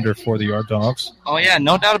good defender for the Yard Dogs. Oh, yeah,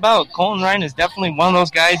 no doubt about it. Colton Ryan is definitely one of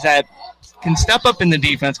those guys that can step up in the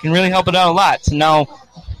defense, can really help it out a lot. So now,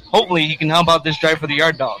 hopefully, he can help out this drive for the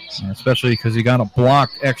Yard Dogs. Especially because he got a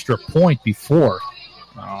blocked extra point before.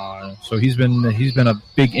 So he's been a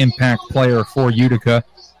big impact player for Utica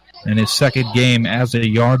in his second game as a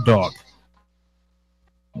Yard Dog.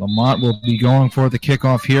 Lamont will be going for the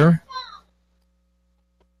kickoff here.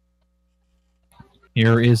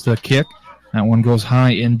 Here is the kick. That one goes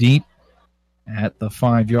high and deep at the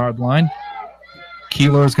 5-yard line.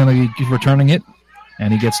 Keeler is going to be returning it,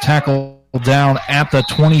 and he gets tackled down at the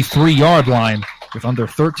 23-yard line with under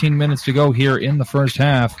 13 minutes to go here in the first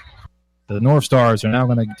half. The North Stars are now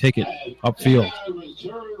going to take it upfield.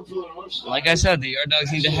 Like I said, the Yard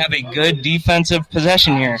Dogs need to have a good defensive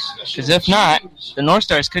possession here, because if not, the North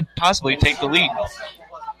Stars could possibly take the lead.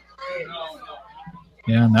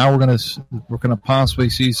 Yeah, now we're gonna possibly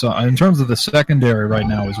see some in terms of the secondary right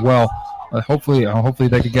now as well. Hopefully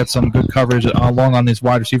they could get some good coverage along on these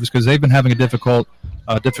wide receivers because they've been having a difficult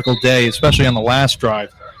day, especially on the last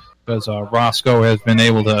drive. Because Roscoe has been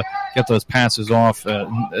able to get those passes off,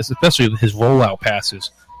 especially his rollout passes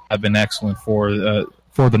have been excellent for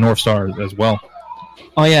the North Stars as well.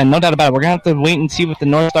 Oh yeah, no doubt about it. We're gonna have to wait and see what the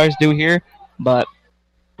North Stars do here, but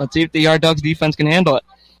let's see if the Yard Dogs defense can handle it.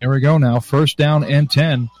 Here we go now. 1st down and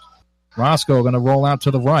 10. Roscoe going to roll out to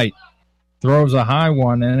the right. Throws a high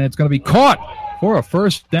one, and it's going to be caught for a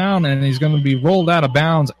 1st down, and he's going to be rolled out of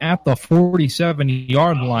bounds at the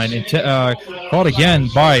 47-yard line. And caught again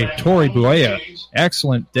by Tori Buea.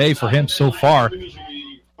 Excellent day for him so far.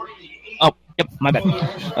 Oh, yep, my bad.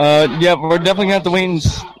 We're definitely going to have to wait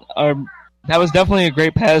and that was definitely a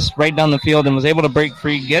great pass right down the field and was able to break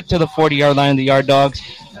free, get to the 40-yard line of the Yard Dogs.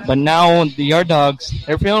 But now the Yard Dogs,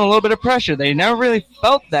 they're feeling a little bit of pressure. They never really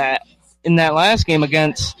felt that in that last game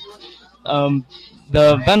against the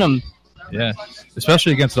Venom. Yeah,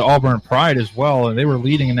 especially against the Auburn Pride as well. And they were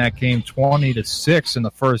leading in that game 20-6 in the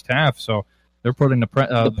first half. So they're putting the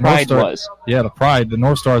Pride was. Yeah, the Pride. The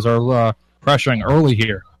North Stars are pressuring early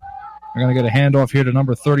here. They're going to get a handoff here to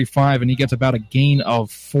number 35, and he gets about a gain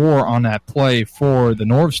of 4 on that play for the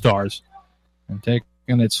North Stars. And taking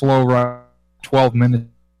it slow, right, 12 minutes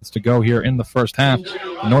to go here in the first half.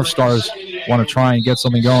 The North Stars want to try and get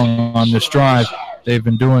something going on this drive. They've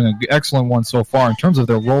been doing an excellent one so far in terms of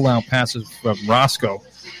their rollout passes from Roscoe.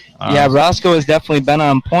 Roscoe has definitely been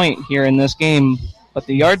on point here in this game, but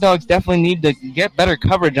the Yard Dogs definitely need to get better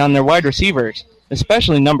coverage on their wide receivers,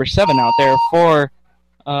 especially number 7 out there for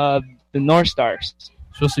the North Stars.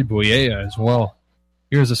 Especially Buea as well.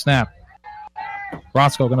 Here's a snap.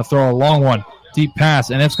 Roscoe going to throw a long one. Deep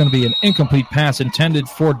pass, and it's going to be an incomplete pass intended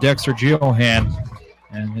for Dexter Geohan.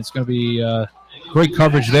 And it's going to be great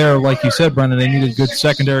coverage there. Like you said, Brendan, they needed good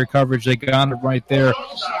secondary coverage. They got it right there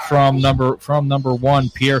from number 1,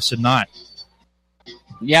 Pierre Sinat.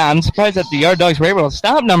 Yeah, I'm surprised that the Yard Dogs were able to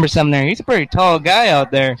stop number 7 there. He's a pretty tall guy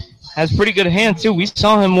out there. has pretty good hands, too. We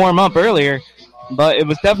saw him warm up earlier, but it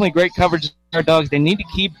was definitely great coverage of our dogs. They need to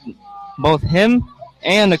keep both him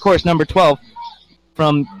and, of course, number 12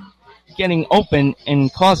 from getting open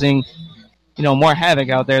and causing, more havoc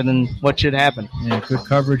out there than what should happen. Yeah, good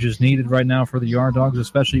coverage is needed right now for the Yard Dogs,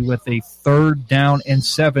 especially with a 3rd down and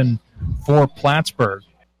 7 for Plattsburgh.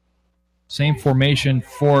 Same formation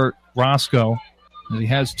for Roscoe. He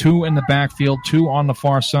has 2 in the backfield, 2 on the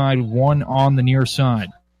far side, 1 on the near side.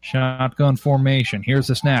 Shotgun formation. Here's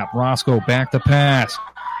the snap. Roscoe back to pass.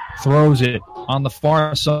 Throws it on the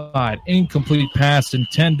far side. Incomplete pass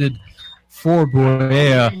intended for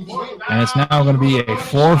Boyer. And it's now going to be a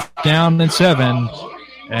 4th down and 7.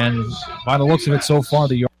 And by the looks of it so far,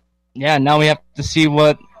 the Yard. Yeah, now we have to see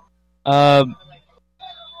what I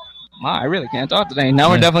really can't talk today. Now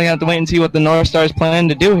we're definitely going to have to wait and see what the North Stars plan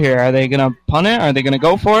to do here. Are they going to punt it? Are they going to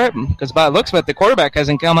go for it? Because by the looks of it, the quarterback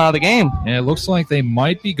hasn't come out of the game. And it looks like they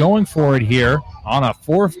might be going for it here on a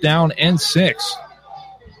 4th down and 6.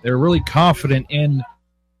 They're really confident in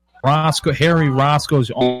Harry Roscoe's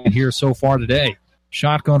on here so far today.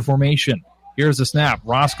 Shotgun formation. Here's the snap.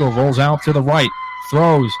 Roscoe rolls out to the right,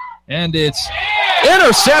 throws, and it's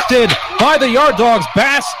intercepted by the Yard Dogs.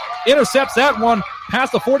 Bass intercepts that one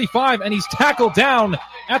past the 45, and he's tackled down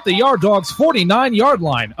at the Yard Dogs' 49-yard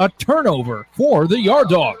line. A turnover for the Yard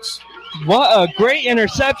Dogs. What a great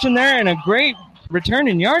interception there and a great return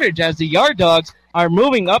in yardage as the Yard Dogs are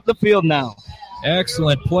moving up the field now.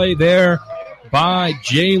 Excellent play there by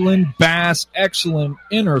Jalen Bass. Excellent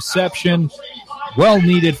interception. Well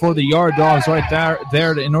needed for the Yard Dogs right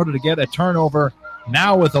there in order to get a turnover.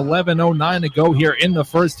 Now with 11:09 to go here in the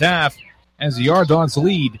first half as the Yard Dogs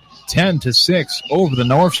lead 10-6 over the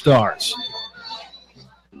North Stars.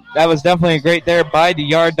 That was definitely great there by the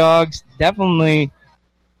Yard Dogs. Definitely,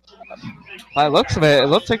 by the looks of it, it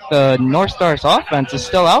looks like the North Stars offense is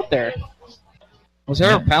still out there. Was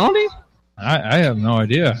there a penalty? I have no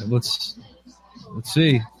idea. Let's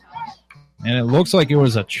see. And it looks like it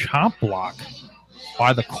was a chop block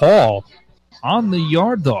by the call on the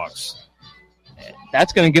Yard Dogs.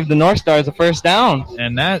 That's going to give the North Stars a first down.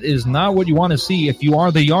 And that is not what you want to see if you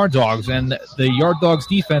are the Yard Dogs. And the Yard Dogs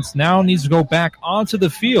defense now needs to go back onto the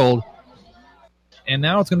field. And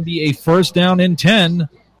now it's going to be a 1st down and 10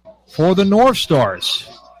 for the North Stars.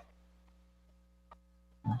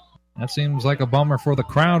 That seems like a bummer for the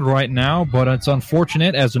crowd right now, but it's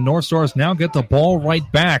unfortunate as the North Stars now get the ball right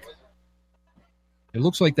back. It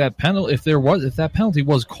looks like that penalty, if that penalty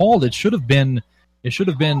was called, it should have been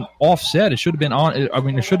offset. It should have been on. I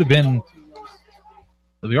mean, it should have been.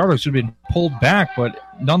 The Yard Dogs should have been pulled back, but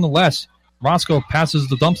nonetheless, Roscoe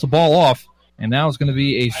dumps the ball off, and now it's going to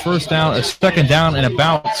be a 2nd down and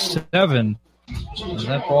about 7. And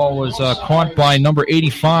that ball was caught by number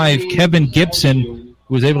 85, Kevin Gibson,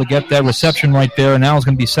 who was able to get that reception right there, and now it's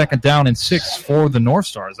going to be 2nd down and 6 for the North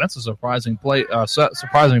Stars. That's a surprising play.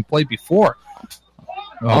 Surprising play before.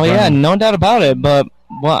 Yeah, no doubt about it. But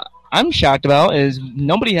what I'm shocked about is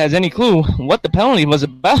nobody has any clue what the penalty was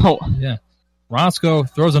about. Yeah. Roscoe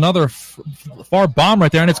throws another far bomb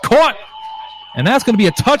right there, and it's caught. And that's going to be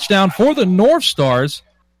a touchdown for the North Stars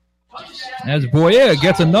as Boyer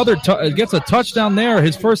gets a touchdown there,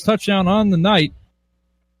 his first touchdown on the night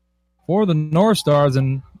for the North Stars.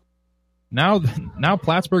 And now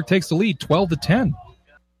Plattsburgh takes the lead 12-10.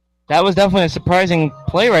 That was definitely a surprising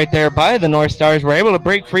play right there by the North Stars. Were able to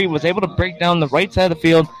break free, was able to break down the right side of the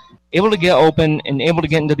field, able to get open, and able to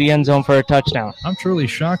get into the end zone for a touchdown. I'm truly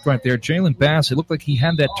shocked right there. Jalen Bass, it looked like he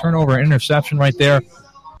had that turnover interception right there,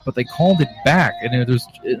 but they called it back. And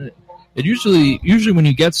it usually when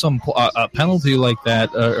you get a penalty like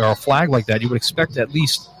that or a flag like that, you would expect at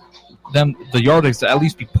least the Yard Dogs to at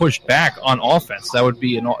least be pushed back on offense. That would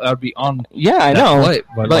be on. Yeah, I know. Play.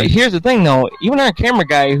 But here's the thing, though. Even our camera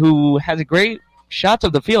guy, who has a great shots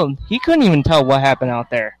of the field, he couldn't even tell what happened out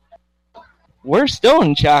there. We're still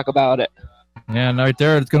in shock about it. Yeah, and right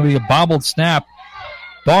there, it's going to be a bobbled snap.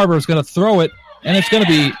 Barber's going to throw it, and it's going to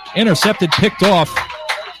be intercepted, picked off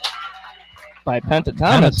by Penta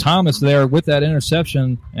Thomas. Penta Thomas there with that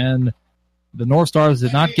interception, and the North Stars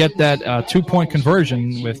did not get that 2-point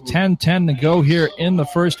conversion. With 10:10 to go here in the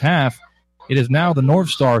first half, it is now the North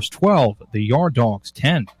Stars 12, the Yard Dogs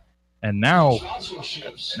 10. And now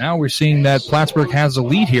we're seeing that Plattsburgh has a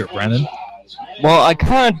lead here, Brendan. Well, I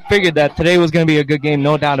kind of figured that today was going to be a good game,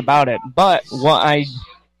 no doubt about it. But what I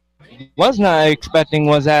was not expecting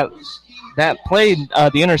was that play,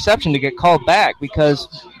 the interception, to get called back,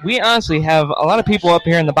 because we honestly have a lot of people up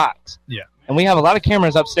here in the box. Yeah. And we have a lot of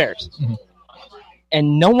cameras upstairs. Mm-hmm.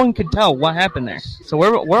 and no one could tell what happened there. So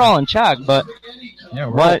we're all in shock. But yeah,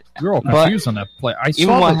 we're all confused on that play.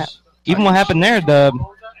 Even what happened there, the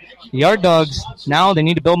Yard Dogs, now they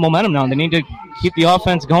need to build momentum now. They need to keep the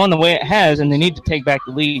offense going the way it has, and they need to take back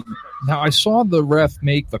the lead. Now, I saw the ref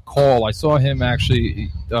make the call. I saw him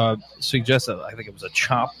actually suggest that I think it was a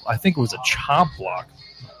chop block.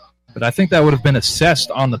 But I think that would have been assessed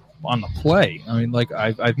on the play. I mean, like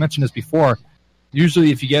I've mentioned this before,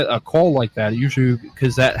 usually if you get a call like that, usually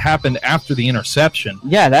because that happened after the interception.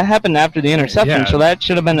 Yeah, that happened after the interception, so that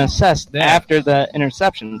should have been assessed after the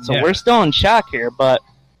interception. So we're still in shock here, but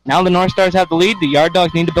now the North Stars have the lead. The Yard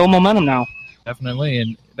Dogs need to build momentum now. Definitely,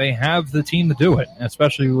 and they have the team to do it,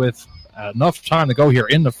 especially with enough time to go here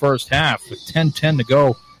in the first half. With 10:10 to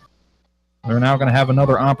go, they're now going to have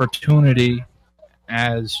another opportunity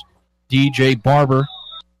as DJ Barber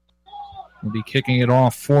will be kicking it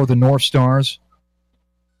off for the North Stars.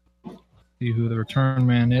 See who the return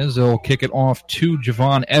man is. They'll kick it off to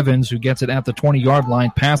Javon Evans, who gets it at the 20-yard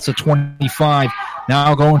line, past the 25,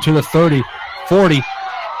 now going to the 30, 40,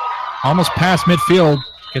 almost past midfield,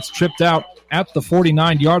 gets tripped out at the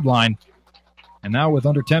 49-yard line. And now with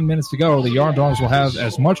under 10 minutes to go, the Yard Dogs will have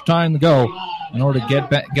as much time to go in order to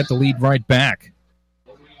get the lead right back.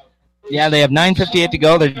 Yeah, they have 9:58 to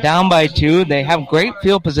go. They're down by 2. They have great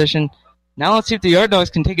field position. Now let's see if the Yard Dogs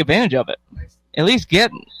can take advantage of it. At least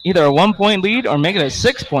get either a 1-point lead or make it a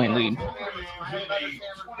 6-point lead.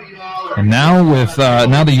 And now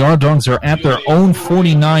now the Yard Dogs are at their own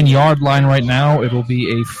 49-yard line right now. It will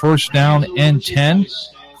be a first down and 10.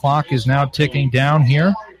 Clock is now ticking down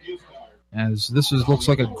here, as this looks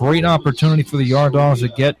like a great opportunity for the Yard Dogs to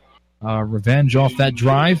get revenge off that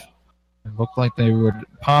drive. It looked like they would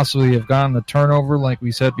possibly have gotten the turnover, like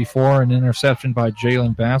we said before. An interception by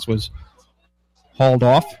Jalen Bass was hauled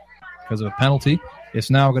off because of a penalty.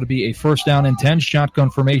 It's now going to be a first down and 10.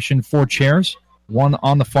 Shotgun formation for Chairs. One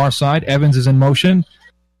on the far side. Evans is in motion.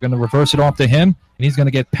 Going to reverse it off to him, and he's going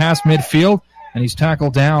to get past midfield, and he's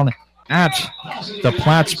tackled down at the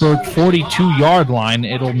Plattsburgh 42-yard line.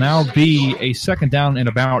 It'll now be a second down and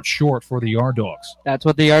about short for the Yard Dogs. That's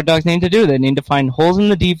what the Yard Dogs need to do. They need to find holes in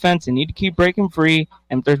the defense. They need to keep breaking free.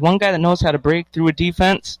 And if there's one guy that knows how to break through a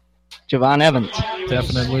defense, Javon Evans.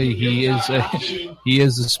 Definitely, he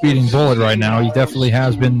is a speeding bullet right now. He definitely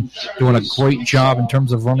has been doing a great job in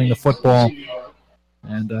terms of running the football.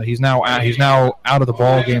 And he's now out of the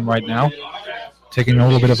ball game right now, taking a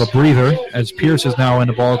little bit of a breather as Pierce is now in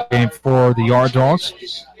the ball game for the Yard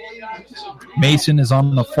Dogs. Mason is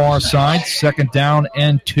on the far side, second down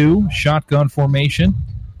and 2, shotgun formation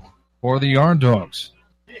for the Yard Dogs.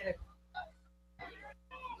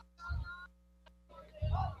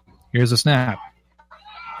 Here's a snap.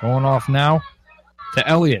 Going off now to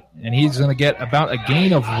Elliott, and he's going to get about a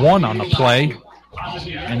gain of 1 on the play.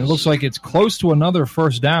 And it looks like it's close to another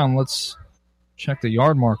first down. Let's check the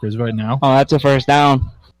yard markers right now. Oh, that's a first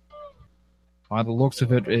down. By the looks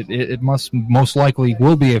of it, it most likely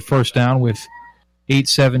will be a first down with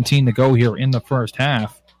 8:17 to go here in the first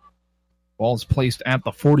half. Ball is placed at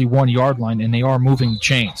the 41-yard line, and they are moving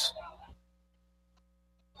chains.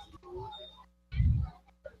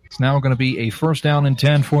 It's now going to be a first down and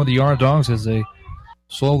 10 for the Yard Dogs as they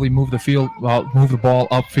slowly move the ball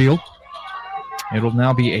upfield. It'll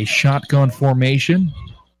now be a shotgun formation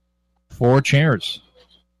for Chairs.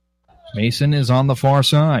 Mason is on the far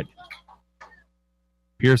side.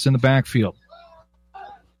 Pierce in the backfield.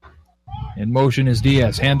 In motion is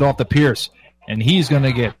Diaz. Hand off to Pierce, and he's going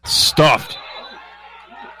to get stuffed.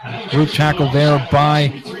 Group tackle there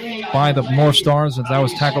by the North Stars, and that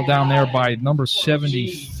was tackled down there by number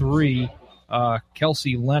 73,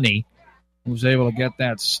 Kelsey Lenny, who was able to get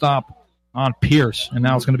that stop on Pierce, and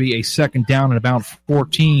now it's going to be a second down and about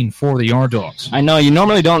 14 for the Yard Dogs. I know you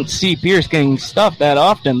normally don't see Pierce getting stuffed that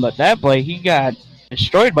often, but that play he got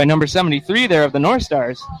destroyed by number 73 there of the North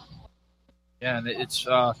Stars. Yeah, and it's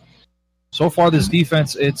so far this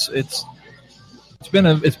defense it's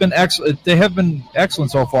been excellent. They have been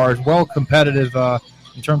excellent so far. It's well competitive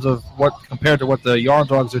in terms of compared to what the Yard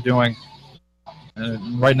Dogs are doing.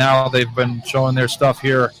 Right now they've been showing their stuff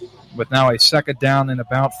here. With now a second down and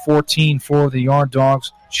about 14 for the Yard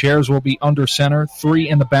Dogs. Chairs will be under center. 3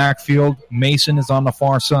 in the backfield. Mason is on the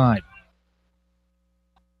far side.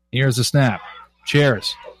 Here's the snap.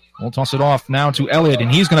 Chairs. We'll toss it off now to Elliott, and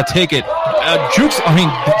he's going to take it. Jumps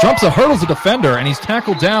the hurdles the defender, and he's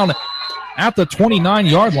tackled down at the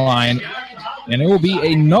 29-yard line. And it will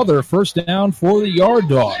be another first down for the Yard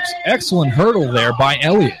Dogs. Excellent hurdle there by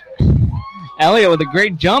Elliott. Elliott with a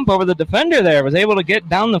great jump over the defender there, was able to get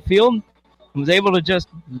down the field was able to just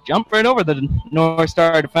jump right over the North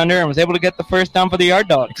Star defender and was able to get the first down for the Yard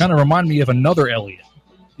Dogs. It kind of reminded me of another Elliott,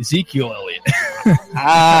 Ezekiel Elliott. No.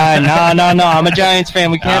 I'm a Giants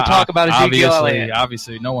fan. We can't talk about Ezekiel Elliott.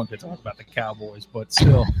 Obviously, no one can talk about the Cowboys, but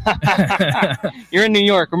still. You're in New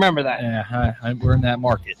York. Remember that. Yeah, we're in that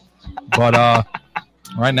market. But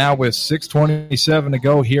right now with 6:27 to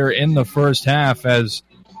go here in the first half, as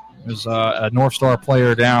there's a North Star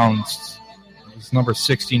player down. It's number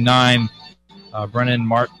 69, Brennan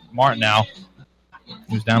Martinow,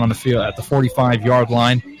 who's down on the field at the 45-yard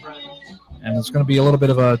line. And it's going to be a little bit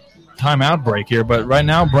of a timeout break here. But right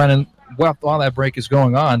now, Brennan, while that break is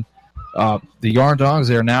going on, the Yard Dogs,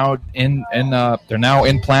 they're now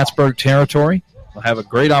in Plattsburgh territory. They'll have a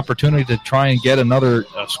great opportunity to try and get another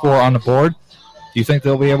score on the board. Do you think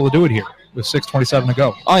they'll be able to do it here with 6:27 to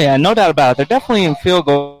go? Oh, yeah, no doubt about it. They're definitely in field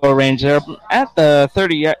goal range. They're at the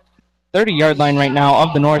 30-yard line right now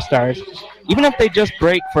of the North Stars. Even if they just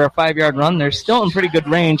break for a 5-yard run, they're still in pretty good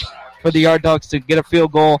range for the Yard Dogs to get a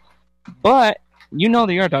field goal. But you know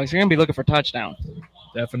the Yard Dogs, they're going to be looking for a touchdown.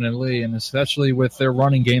 Definitely, and especially with their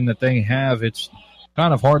running game that they have, it's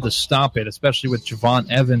kind of hard to stop it, especially with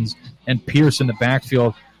Javon Evans and Pierce in the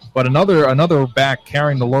backfield. But another back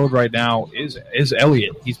carrying the load right now is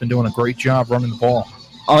Elliott. He's been doing a great job running the ball.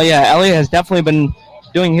 Oh, yeah, Elliott has definitely been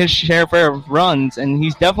doing his share of runs, and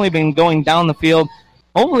he's definitely been going down the field.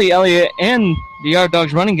 Hopefully Elliott and the Yard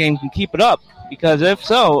Dogs running game can keep it up, because if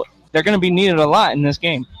so, they're going to be needed a lot in this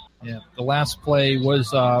game. Yeah, the last play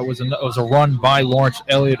was a run by Lawrence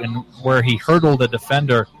Elliott, and where he hurdled a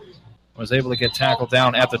defender, was able to get tackled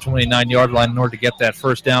down at the 29-yard line in order to get that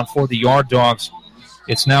first down for the Yard Dogs.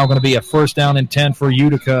 It's now going to be a 1st down and 10 for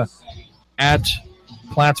Utica at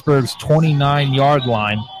Plattsburgh's 29-yard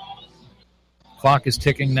line. Clock is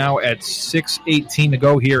ticking now at 6:18 to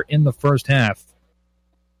go here in the first half.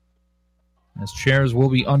 As chairs will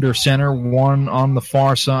be under center, 1 on the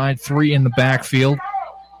far side, 3 in the backfield.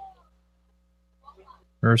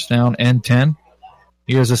 1st down and 10.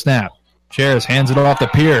 Here's a snap. Chairs hands it off to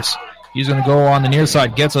Pierce. He's going to go on the near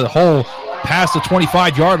side, gets a hole past the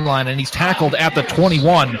 25-yard line, and he's tackled at the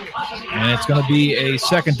 21. And it's going to be a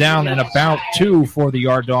 2nd down and about 2 for the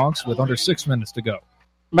Yard Dogs with under 6 minutes to go.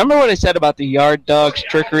 Remember what I said about the Yard Dogs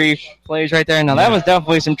trickery plays right there? Now, that was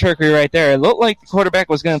definitely some trickery right there. It looked like the quarterback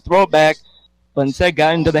was going to throw it back, but instead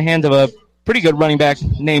got into the hands of a pretty good running back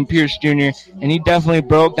named Pierce Jr., and he definitely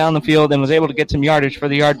broke down the field and was able to get some yardage for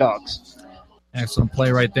the Yard Dogs. Excellent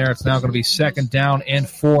play right there. It's now going to be 2nd down and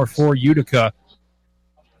 4 for Utica.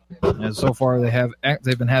 And so far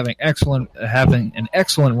they've been having an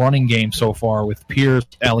excellent running game so far with Pierce,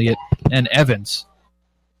 Elliott, and Evans.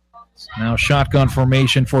 Now shotgun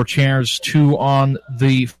formation for chairs, 2 on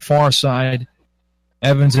the far side.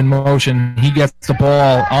 Evans in motion. He gets the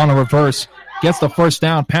ball on a reverse, gets the 1st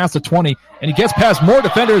down past the 20, and he gets past more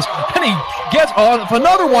defenders, and he gets on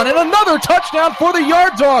another one, and another touchdown for the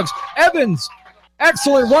Yard Dogs. Evans,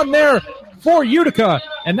 excellent run there for Utica,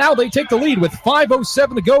 and now they take the lead with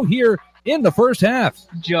 5:07 to go here in the first half.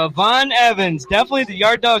 Javon Evans, definitely the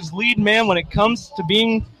Yard Dogs' lead man when it comes to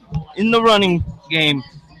being in the running game.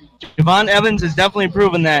 Javon Evans has definitely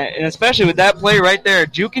proven that, and especially with that play right there,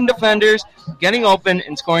 juking defenders, getting open,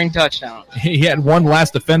 and scoring touchdown. He had one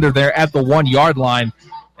last defender there at the 1-yard line,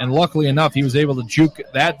 and luckily enough, he was able to juke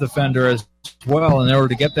that defender as well in order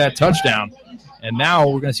to get that touchdown. And now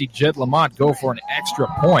we're going to see Jed Lamont go for an extra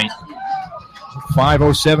point.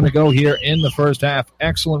 5:07 to go here in the first half.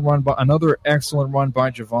 Another excellent run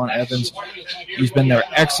by Javon Evans. He's been their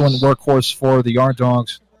excellent workhorse for the Yard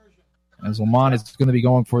Dogs, as Lamont is going to be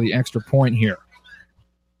going for the extra point here.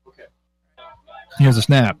 Here's a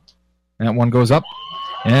snap. That one goes up,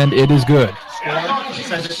 and it is good. All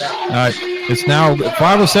right, it's now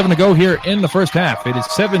 5:07 to go here in the first half. It is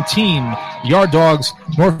 17 Yard Dogs,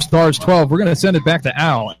 North Stars 12. We're going to send it back to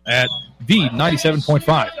Al at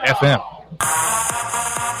V97.5 FM.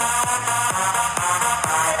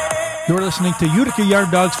 You're listening to Utica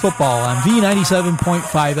Yard Dogs football on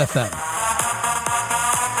V97.5 FM.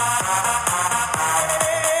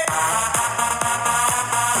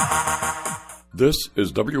 This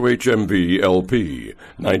is WHMV LP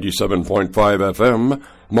 97.5 FM,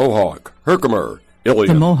 Mohawk, Herkimer,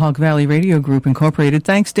 Ilion. The Mohawk Valley Radio Group Incorporated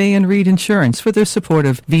thanks Day & Reed Insurance for their support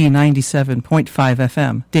of V97.5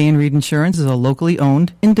 FM. Day & Reed Insurance is a locally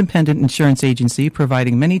owned, independent insurance agency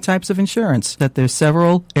providing many types of insurance at their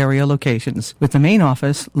several area locations, with the main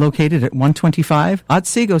office located at 125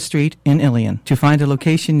 Otsego Street in Ilion. To find a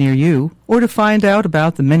location near you, or to find out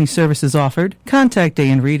about the many services offered, contact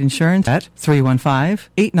Day & Reed Insurance at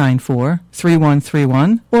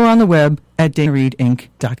 315-894-3131 or on the web at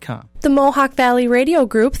DaneReedInc.com. The Mohawk Valley Radio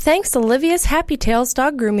Group thanks Olivia's Happy Tales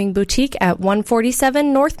Dog Grooming Boutique at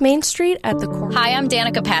 147 North Main Street at the corner. Hi, I'm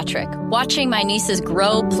Danica Patrick. Watching my nieces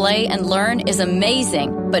grow, play, and learn is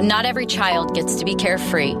amazing, but not every child gets to be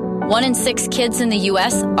carefree. 1 in 6 kids in the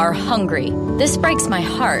U.S. are hungry. This breaks my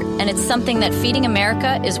heart, and it's something that Feeding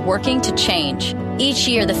America is working to change. Each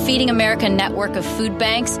year, the Feeding America network of food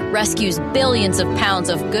banks rescues billions of pounds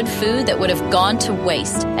of good food that would have gone to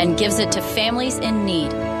waste and gives it to families in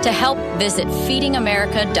need. To help, visit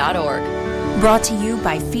feedingamerica.org. Brought to you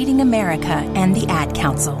by Feeding America and the Ad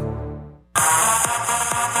Council.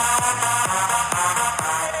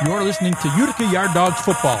 You're listening to Utica Yard Dogs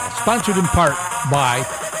Football, sponsored in part by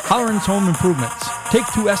Holleran's Home Improvements. Take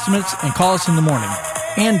 2 estimates and call us in the morning.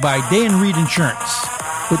 And by Day and Reed Insurance,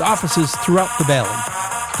 with offices throughout the valley.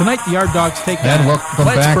 Tonight, the Yard Dogs take and welcome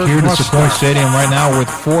back here to Sequoia Stadium right now with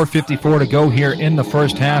 4:54 to go here in the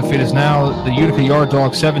first half. It is now the Utica Yard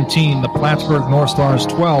Dogs 17, the Plattsburgh North Stars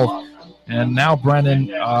 12. And now, Brendan,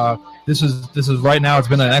 this is right now. It's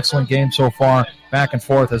been an excellent game so far, back and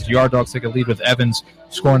forth as the Yard Dogs take a lead with Evans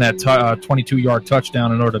scoring that 22-yard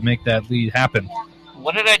touchdown in order to make that lead happen.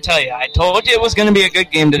 What did I tell you? I told you it was going to be a good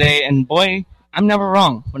game today, and boy, I'm never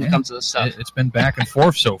wrong when it comes to this stuff. It's been back and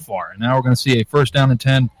forth so far. And now we're going to see a 1st down and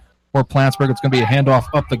 10 for Plattsburgh. It's going to be a handoff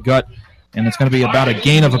up the gut, and it's going to be about a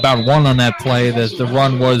gain of about 1 on that play. The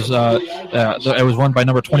run was it was run by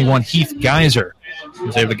number 21, Heath Geyser. He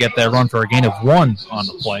was able to get that run for a gain of 1 on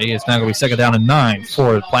the play. It's now going to be 2nd down and 9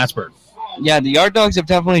 for Plattsburgh. Yeah, the Yard Dogs have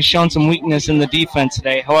definitely shown some weakness in the defense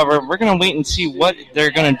today. However, we're going to wait and see what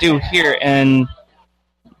they're going to do here. And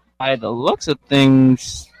by the looks of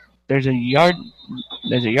things, there's a yard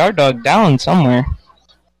dog down somewhere.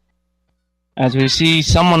 As we see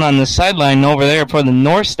someone on the sideline over there for the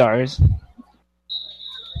North Stars.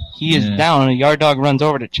 He is down. A yard dog runs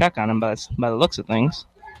over to check on him by the looks of things.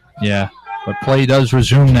 Yeah, but play does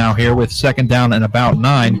resume now here with 2nd down and about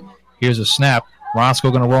 9. Here's a snap.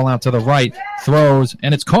 Roscoe going to roll out to the right, throws,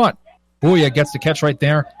 and it's caught. Booyah gets the catch right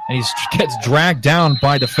there, and he gets dragged down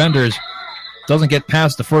by defenders. Doesn't get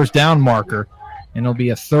past the 1st down marker, and it'll be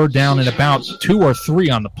a 3rd down and about 2 or 3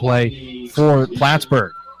 on the play for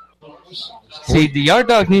Plattsburgh. See, the Yard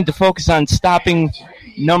Dogs need to focus on stopping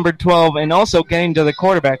number 12 and also getting to the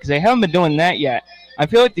quarterback because they haven't been doing that yet. I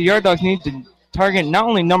feel like the Yard Dogs need to target not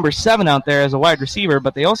only number 7 out there as a wide receiver,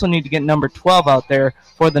 but they also need to get number 12 out there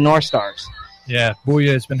for the North Stars. Yeah,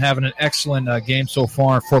 Booyah has been having an excellent game so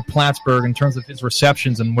far for Plattsburgh in terms of his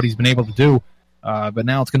receptions and what he's been able to do. But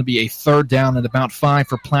now it's going to be a 3rd down and about 5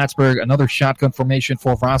 for Plattsburgh. Another shotgun formation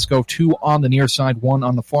for Roscoe. 2 on the near side, 1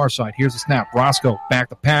 on the far side. Here's the snap. Roscoe back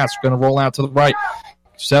to pass. Going to roll out to the right.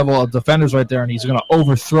 Several defenders right there, and he's going to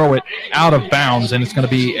overthrow it out of bounds, and it's going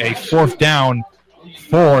to be a 4th down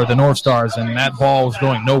for the North Stars, and that ball is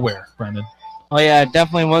going nowhere, Brendan. Oh, yeah, it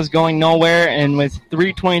definitely was going nowhere, and with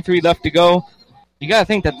 3:23 left to go, you got to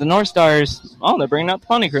think that the North Stars, they're bringing out the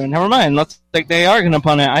punting crew. Never mind. Looks like they are going to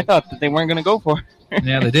punt it. I thought that they weren't going to go for it.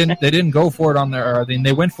 Yeah, they didn't go for it on their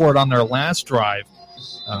they went for it on their last drive.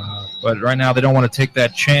 But right now they don't want to take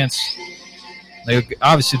that chance. They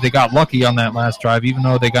got lucky on that last drive, even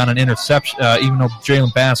though they got an interception. Even though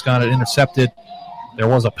Jalen Bass got it intercepted, there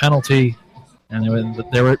was a penalty, and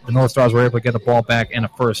the North Stars were able to get the ball back and a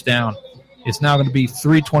 1st down. It's now going to be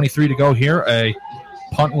 3:23 to go here. A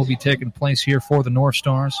punt will be taking place here for the North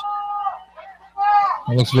Stars.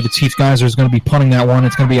 It looks like the Heath Geyser is going to be punting that one.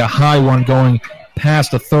 It's going to be a high one going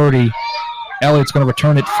past the 30. Elliott's going to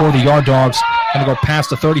return it for the Yard Dogs. Going to go past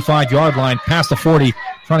the 35-yard line, past the 40,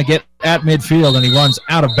 trying to get at midfield, and he runs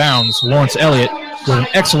out of bounds. Lawrence Elliott with an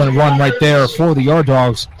excellent run right there for the Yard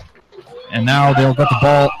Dogs. And now they'll get the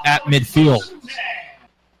ball at midfield.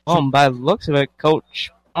 By the looks of it,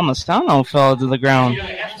 Coach Amastano fell to the ground.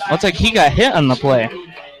 Looks like he got hit on the play.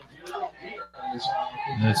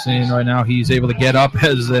 And seeing right now he's able to get up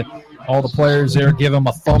as all the players there give him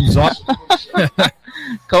a thumbs up.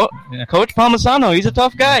 Coach Palmisano, he's a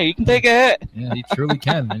tough guy. He can take a hit. Yeah, he truly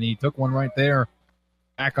can. And he took one right there.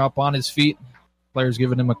 Back up on his feet. Players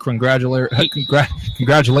giving him a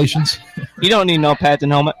congratulations. You don't need no pads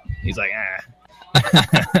and helmet. He's like,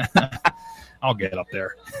 I'll get up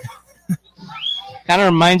there. Kind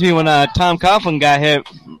of reminds me when Tom Coughlin got hit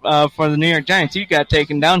for the New York Giants. He got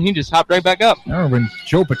taken down. He just hopped right back up. I remember when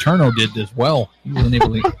Joe Paterno did as well. He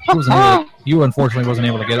unfortunately wasn't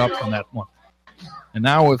able to get up from that one. And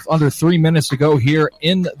now with under 3 minutes to go here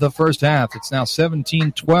in the first half, it's now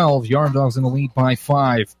 17-12. Yard Dogs in the lead by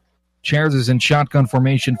 5. Chairs is in shotgun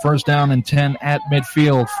formation. 1st down and 10 at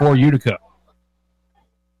midfield for Utica.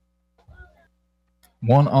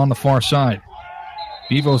 1 on the far side.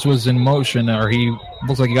 Vivos was in motion, or he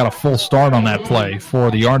looks like he got a full start on that play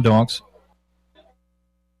for the Yard Dogs.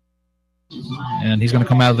 And he's going to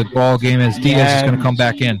come out of the ball game as Diaz is going to come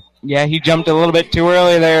back in. Yeah, he jumped a little bit too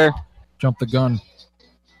early there. Jumped the gun.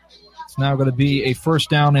 It's now going to be a first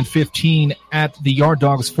down and 15 at the Yard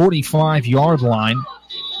Dogs 45-yard line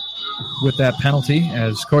with that penalty,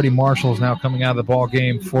 as Cody Marshall is now coming out of the ball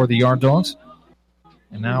game for the Yard Dogs.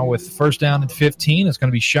 And now with first down and 15, it's going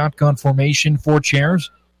to be shotgun formation, 4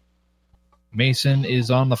 chairs. Mason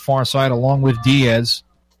is on the far side along with Diaz.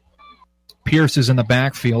 Pierce is in the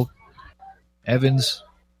backfield. Evans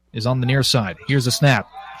is on the near side. Here's a snap.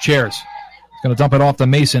 Chairs. He's going to dump it off to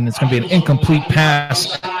Mason. It's going to be an incomplete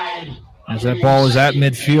pass as that ball is at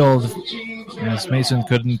midfield. As Mason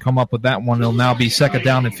couldn't come up with that one, it'll now be second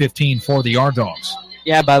down and 15 for the Yard Dogs.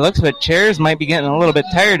 Yeah, by the looks of it, Chairs might be getting a little bit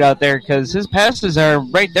tired out there because his passes are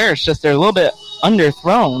right there. It's just they're a little bit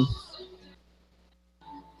underthrown.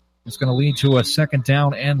 It's going to lead to a second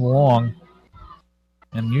down and long.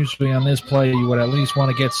 And usually on this play, you would at least want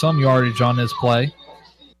to get some yardage on this play.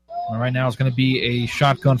 And right now it's going to be a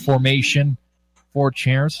shotgun formation, 4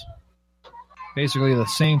 chairs. Basically the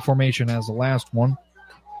same formation as the last one.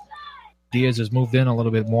 Diaz has moved in a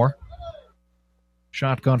little bit more.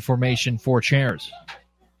 Shotgun formation, 4 chairs.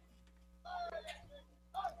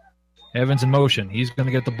 Evans in motion. He's going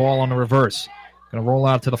to get the ball on the reverse. Going to roll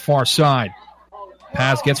out to the far side.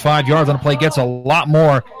 Pass gets 5 yards on the play, gets a lot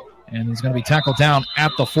more, and he's going to be tackled down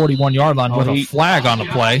at the 41-yard line with a flag on the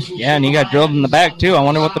play. Yeah, and he got drilled in the back, too. I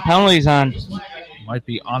wonder what the penalty's on. Might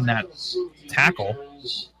be on that tackle.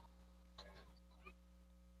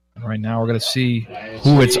 And right now we're going to see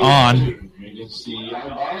who it's on.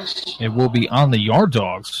 It will be on the Yard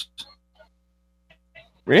Dogs.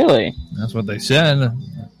 Really? That's what they said.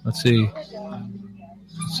 Let's see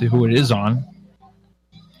who it is on.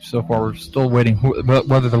 So far, we're still waiting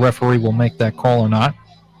whether the referee will make that call or not,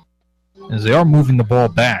 as they are moving the ball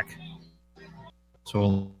back.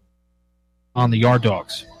 So, on the Yard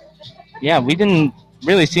Dogs. Yeah, we didn't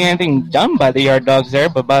really see anything done by the Yard Dogs there,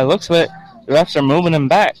 but by the looks of it, the refs are moving them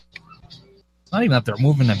back. It's not even that they're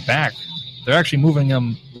moving them back. They're actually moving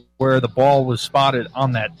them where the ball was spotted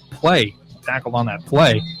on that play, tackled on that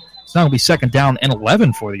play. It's now going to be second down and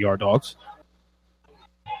 11 for the Yard Dogs.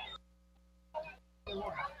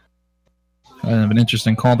 Kind of an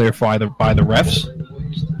interesting call there by the refs.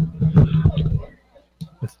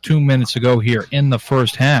 With 2 minutes to go here in the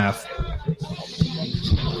first half.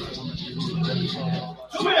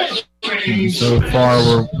 And so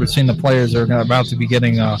far, we're seeing the players are about to be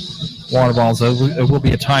getting water balls. It will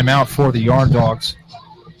be a timeout for the Yard Dogs,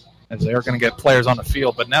 as they're going to get players on the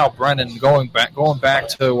field. But now, Brendan, going back to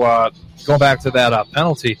that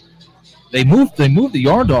penalty. They moved the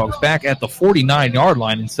Yard Dogs back at the 49-yard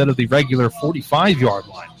line instead of the regular 45-yard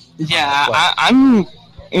line. Yeah, I'm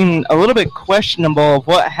in a little bit questionable of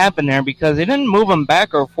what happened there, because they didn't move them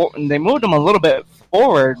back they moved them a little bit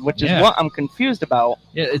forward, which is what I'm confused about.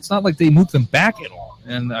 Yeah, it's not like they moved them back at all,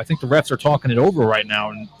 and I think the refs are talking it over right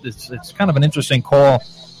now, and it's kind of an interesting call.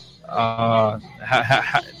 So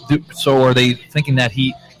are they thinking that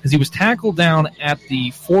because he was tackled down at the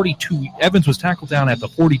 42. Evans was tackled down at the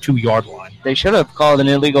 42-yard line. They should have called an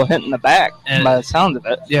illegal hit in the back, by the sounds of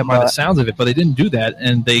it. Yeah, by the sounds of it, but they didn't do that,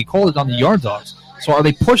 and they called it on the Yard Dogs. So are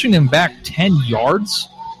they pushing him back 10 yards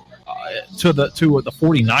to the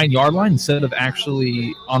 49-yard line instead of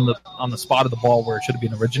actually on the spot of the ball where it should have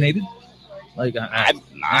been originated? Like I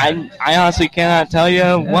honestly cannot tell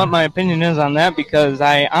you what my opinion is on that, because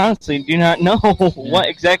I honestly do not know what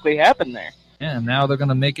exactly happened there. And now they're going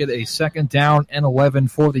to make it a second down and 11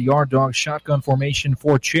 for the Yard Dogs. Shotgun formation,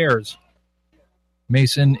 4 chairs.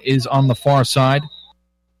 Mason is on the far side.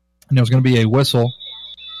 And there's going to be a whistle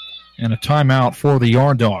and a timeout for the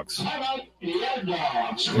Yard Dogs.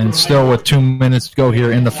 And still with 2 minutes to go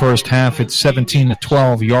here in the first half, it's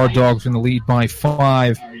 17-12. Yard Dogs in the lead by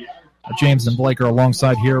 5. James and Blake are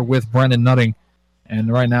alongside here with Brendan Nutting.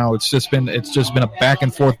 And right now it's just been a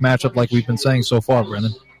back-and-forth matchup like we've been saying so far,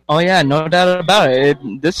 Brendan. Oh, yeah, no doubt about it.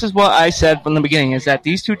 This is what I said from the beginning, is that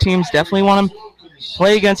these two teams definitely want to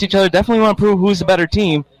play against each other, definitely want to prove who's the better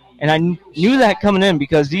team. And I knew that coming in,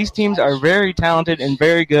 because these teams are very talented and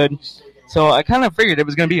very good. So I kind of figured it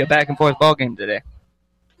was going to be a back-and-forth ball game today.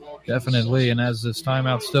 Definitely, and as this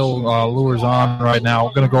timeout still lures on right now,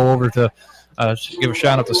 we're going to go over to give a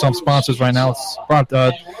shout-out to some sponsors right now.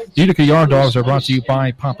 The Utica Yard Dogs are brought to you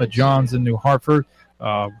by Papa John's in New Hartford.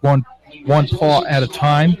 One paw at a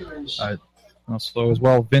time. Also, as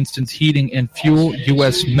well, Vincent's Heating and Fuel,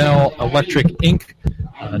 U.S. Mel Electric Inc.,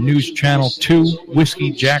 News Channel 2,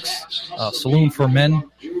 Whiskey Jack's Saloon for Men,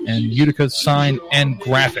 and Utica Sign and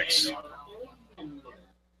Graphics.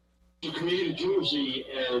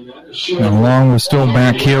 And Long, we're still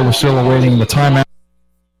back here. We're still awaiting the timeout.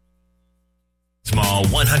 Small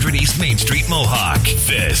 100 East Main Street, Mohawk.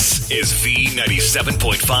 This is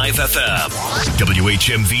V97.5 FM.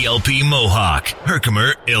 WHMVLP Mohawk.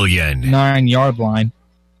 Herkimer, Ilion. 9-yard line.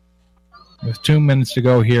 With 2 minutes to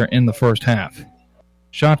go here in the first half.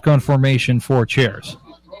 Shotgun formation for Chairs.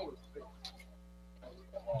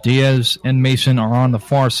 Diaz and Mason are on the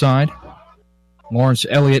far side. Lawrence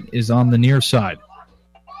Elliott is on the near side.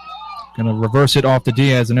 Going to reverse it off to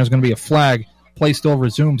Diaz, and there's going to be a flag. Play still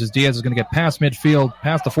resumes as Diaz is going to get past midfield,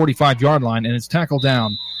 past the 45-yard line, and it's tackled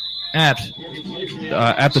down at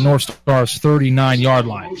the North Stars' 39-yard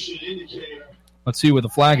line. Let's see what the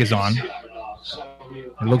flag is on.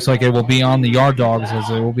 It looks like it will be on the Yard Dogs, as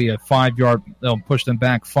it will be a 5-yard. They'll push them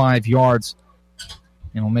back 5 yards,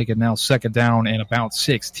 and will make it now second down and about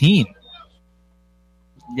 16.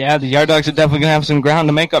 Yeah, the Yard Dogs are definitely going to have some ground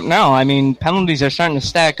to make up now. I mean, penalties are starting to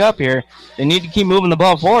stack up here. They need to keep moving the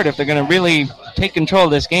ball forward if they're going to really take control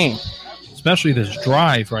of this game. Especially this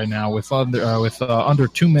drive right now with under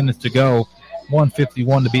 2 minutes to go,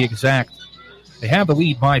 1:51 to be exact. They have the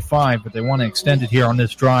lead by 5, but they want to extend it here on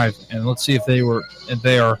this drive, and let's see if they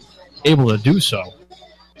are able to do so.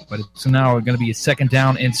 But it's now going to be a second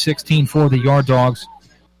down and 16 for the Yard Dogs.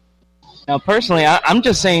 Now, personally, I'm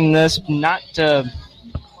just saying this not to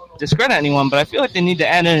discredit anyone, but I feel like they need to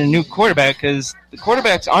add in a new quarterback because the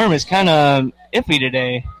quarterback's arm is kind of iffy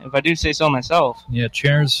today, if I do say so myself. Yeah,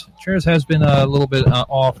 Chairs has been a little bit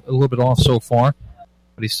off so far,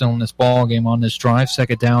 but he's still in this ball game on this drive.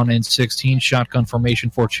 Second down and 16, shotgun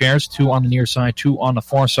formation for Chairs. 2 on the near side, 2 on the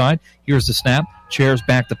far side. Here's the snap. Chairs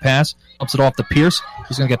back to pass, ups it off to Pierce.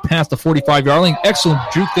 He's going to get past the 45-yard line. Excellent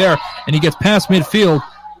juke there, and he gets past midfield,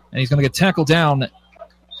 and he's going to get tackled down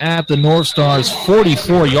at the North Stars'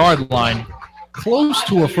 44-yard line. Close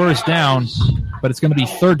to a first down, but it's going to be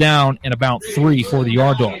third down and about 3 for the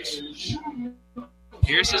Yard Dogs.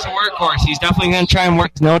 Pierce is a workhorse. He's definitely going to try and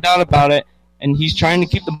work, no doubt about it, and he's trying to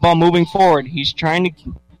keep the ball moving forward. He's trying to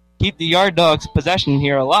keep the Yard Dogs' possession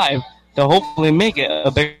here alive to hopefully make it a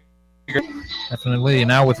bigger. Definitely.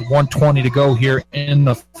 Now with 1:20 to go here in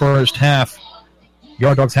the first half,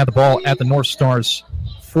 Yard Dogs had the ball at the North Stars'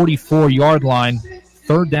 44-yard line.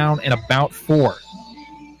 Third down and about 4.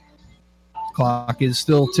 Clock is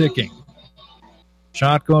still ticking.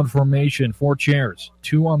 Shotgun formation for Chairs.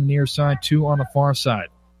 2 on the near side, 2 on the far side.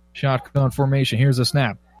 Shotgun formation. Here's a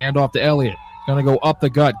snap. Hand off to Elliott. Going to go up the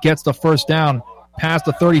gut. Gets the first down. Past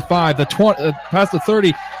the 35, past the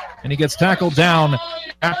 30, and he gets tackled down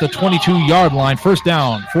at the 22-yard line. First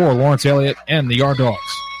down for Lawrence Elliott and the Yard Dogs.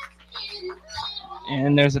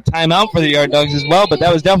 And there's a timeout for the Yard Dogs as well, but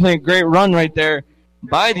that was definitely a great run right there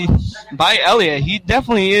by Elliott. He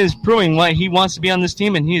definitely is proving why he wants to be on this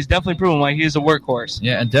team, and he is definitely proving why he is a workhorse.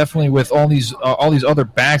 Yeah, and definitely with all these other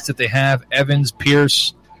backs that they have, Evans,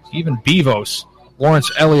 Pierce, even Bevos,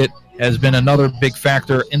 Lawrence Elliott has been another big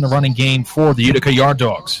factor in the running game for the Utica Yard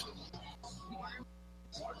Dogs.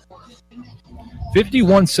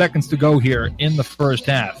 51 seconds to go here in the first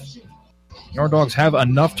half. Yard Dogs have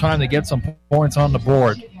enough time to get some points on the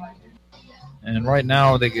board. And right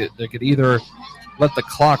now they could either let the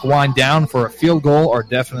clock wind down for a field goal or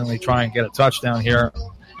definitely try and get a touchdown here.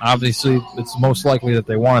 Obviously, it's most likely that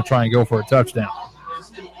they want to try and go for a touchdown.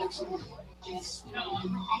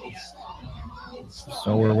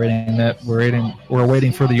 So we're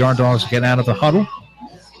waiting for the Yard Dogs to get out of the huddle.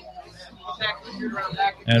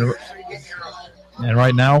 And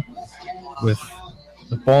right now, with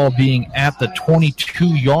the ball being at the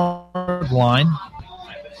 22-yard line,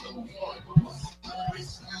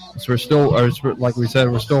 so we're still, like we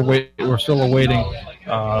said, we're still awaiting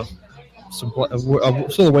for some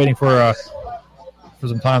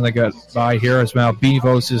time that got by here. As now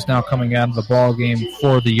Bevos is now coming out of the ball game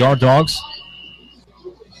for the Yard Dogs.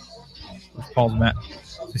 You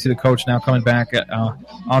see the coach now coming back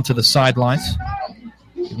onto the sidelines,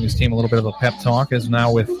 giving his team a little bit of a pep talk. As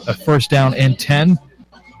now with a first down and 10.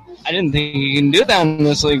 I didn't think you can do that in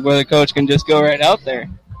this league where the coach can just go right out there.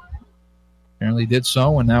 Apparently did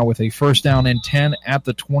so, and now with a first down and 10 at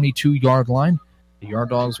the 22-yard line, the Yard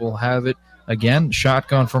Dogs will have it again.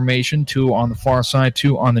 Shotgun formation, 2 on the far side,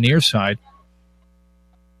 2 on the near side.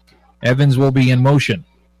 Evans will be in motion.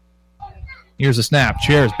 Here's a snap.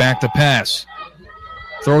 Chairs back to pass.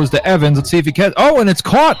 Throws to Evans. Let's see if he catches. Oh, and it's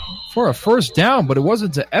caught for a first down, but it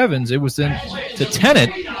wasn't to Evans. It was to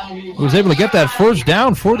Tennant, who was able to get that first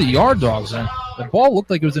down for the Yard Dogs. And the ball looked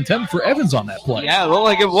like it was intended for Evans on that play. Yeah, it looked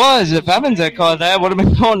like it was. If Evans had caught that, it would have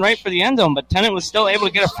been going right for the end zone. But Tennant was still able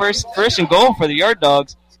to get a first and goal for the Yard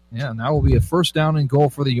Dogs. Yeah, now will be a first down and goal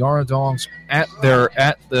for the Yard Dogs at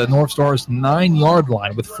the North Stars 9-yard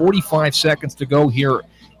line with 45 seconds to go here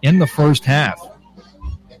in the first half.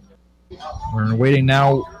 We're waiting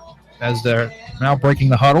now as they're now breaking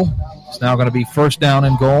the huddle. It's now going to be first down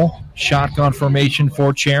and goal. Shotgun formation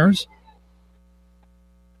for Chairs.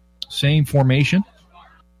 Same formation.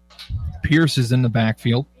 Pierce is in the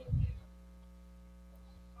backfield.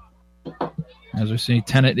 As we see,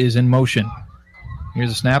 Tennant is in motion.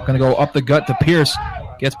 Here's a snap, going to go up the gut to Pierce.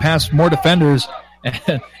 Gets past more defenders,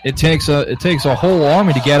 and it takes a whole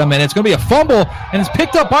army to get him, and it's going to be a fumble, and it's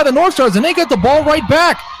picked up by the North Stars, and they get the ball right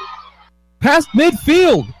back. Past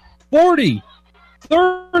midfield, 40,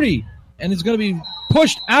 30, and it's going to be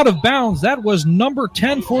pushed out of bounds. That was number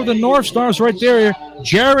 10 for the North Stars right there,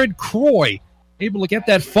 Jared Croy, able to get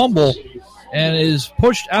that fumble, and is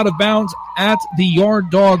pushed out of bounds at the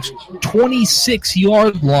Yard Dogs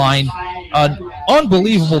 26-yard line. An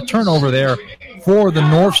unbelievable turnover there for the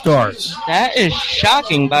North Stars. That is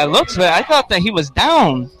shocking by the looks of it. I thought that he was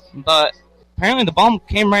down, but apparently the ball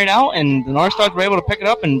came right out, and the North Stars were able to pick it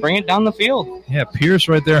up and bring it down the field. Yeah, Pierce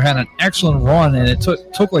right there had an excellent run, and it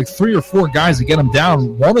took like 3 or 4 guys to get him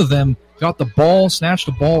down. One of them got the ball, snatched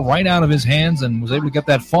the ball right out of his hands, and was able to get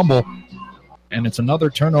that fumble. And it's another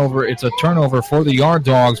turnover. It's a turnover for the Yard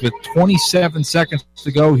Dogs with 27 seconds to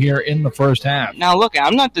go here in the first half. Now, look,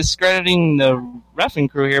 I'm not discrediting the reffing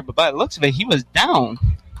crew here, but by the looks of it, he was down.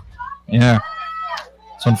 Yeah.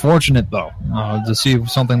 It's unfortunate, though, to see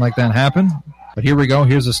something like that happen. But here we go.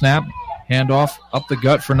 Here's a snap. Handoff up the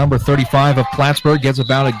gut for number 35 of Plattsburgh. Gets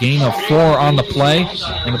about a gain of 4 on the play.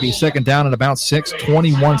 Going to be second down at about 6.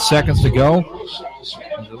 21 seconds to go.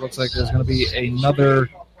 It looks like there's going to be another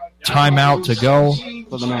timeout to go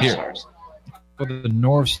for the North Stars. For the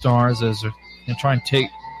North Stars, as they're trying to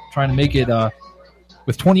make it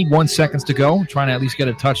with 21 seconds to go, trying to at least get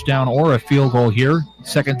a touchdown or a field goal here.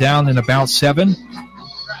 Second down in about 7.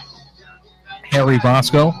 Harry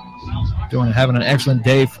Roscoe having an excellent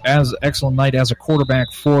day, excellent night as a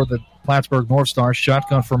quarterback for the Plattsburgh North Stars.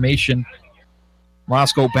 Shotgun formation.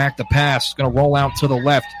 Roscoe back to pass, going to roll out to the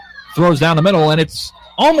left, throws down the middle, and it's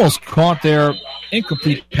almost caught there.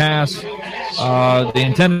 Incomplete pass. The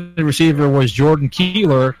intended receiver was Jordan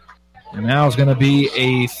Keeler. And now it's going to be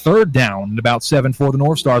a third down at about 7 for the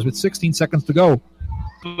North Stars with 16 seconds to go.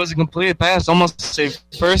 It was a completed pass, almost a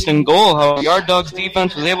first and goal. How Yard Dogs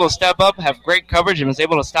defense was able to step up, have great coverage, and was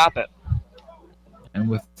able to stop it. And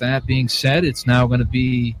with that being said, it's now going to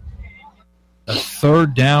be a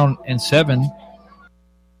third down and 7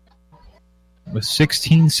 with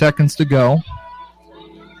 16 seconds to go.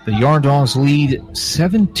 The Yard Dogs lead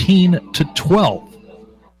 17-12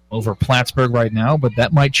 over Plattsburgh right now, but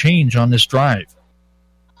that might change on this drive.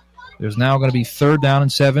 There's now going to be third down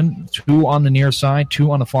and 7, 2 on the near side,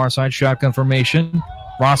 2 on the far side, shotgun formation.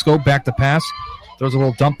 Roscoe back to pass, throws a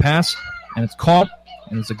little dump pass, and it's caught,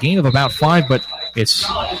 and it's a gain of about 5, but it's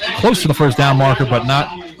close to the first down marker, but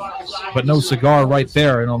no cigar right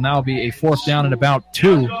there. It'll now be a fourth down and about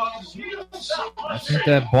 2. I think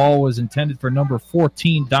that ball was intended for number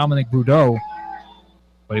 14, Dominic Boudreau,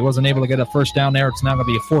 but he wasn't able to get a first down there. It's now going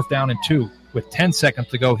to be a fourth down and 2 with 10 seconds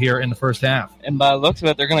to go here in the first half. And by the looks of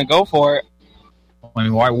it, they're going to go for it. I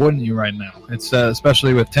mean, why wouldn't you right now? It's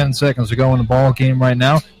especially with 10 seconds to go in the ball game right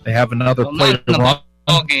now. They have another play to run.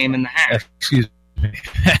 Ball game in the half. Excuse me.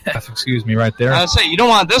 Excuse me right there. I would say you don't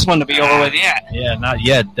want this one to be over with yet. Yeah, not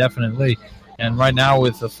yet, definitely. And right now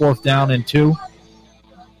with the fourth down and 2,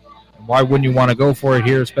 why wouldn't you want to go for it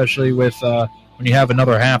here, especially with when you have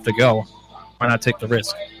another half to go? Why not take the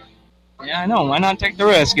risk? Yeah, I know. Why not take the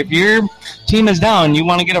risk? If your team is down, you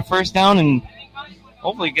want to get a first down and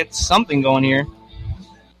hopefully get something going here.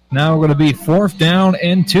 Now we're going to be fourth down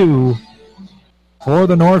and 2 for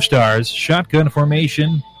the North Stars. Shotgun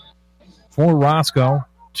formation for Roscoe.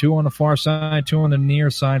 2 on the far side, 2 on the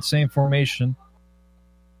near side. Same formation.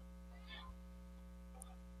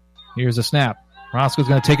 Here's a snap. Roscoe's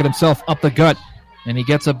going to take it himself up the gut, and he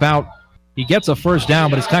gets a first down,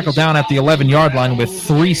 but it's tackled down at the 11-yard line with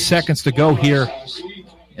 3 seconds to go here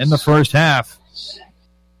in the first half.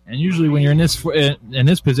 And usually when you're in this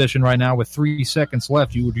position right now with 3 seconds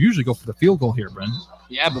left, you would usually go for the field goal here, Brendan.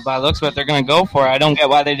 Yeah, but by the looks of it, they're going to go for it. I don't get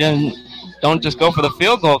why they don't just go for the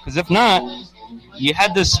field goal, because if not, you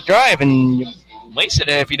had this drive and you wasted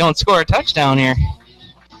it if you don't score a touchdown here.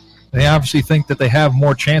 They obviously think that they have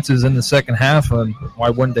more chances in the second half, and why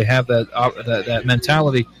wouldn't they have that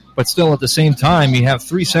mentality? But still, at the same time, you have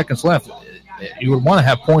 3 seconds left. You would want to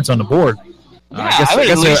have points on the board.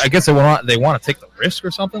 I guess they want to take the risk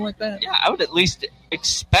or something like that. Yeah, I would at least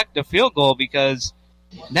expect a field goal because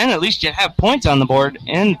then at least you have points on the board.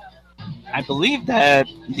 And I believe that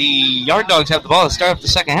the Yard Dogs have the ball to start off the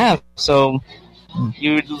second half. So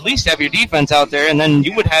you would at least have your defense out there, and then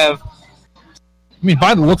you would have... I mean,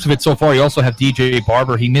 by the looks of it so far, you also have DJ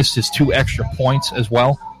Barber. He missed his 2 extra points as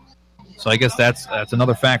well. So I guess that's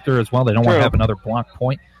another factor as well. They don't want to have another block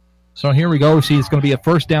point. So here we go. See, it's going to be a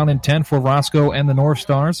 1st down and 10 for Roscoe and the North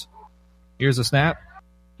Stars. Here's a snap.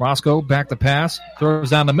 Roscoe back to pass.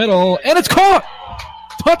 Throws down the middle, and it's caught!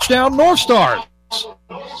 Touchdown, North Stars!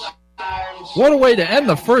 What a way to end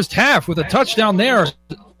the first half with a touchdown there.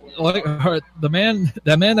 Like the man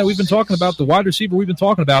that we've been talking about, the wide receiver we've been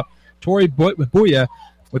talking about, Torrey Bouya,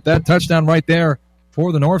 with that touchdown right there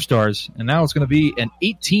for the North Stars. And now it's going to be an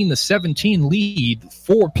 18-17 lead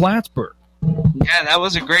for Plattsburgh. Yeah, that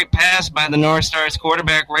was a great pass by the North Stars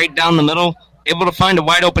quarterback right down the middle, able to find a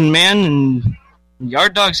wide open man, and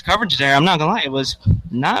Yard Dogs coverage there, I'm not going to lie, it was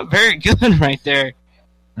not very good right there.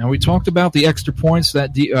 Now, we talked about the extra points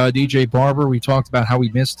that DJ Barber, we talked about how he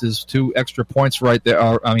missed his 2 extra points right there,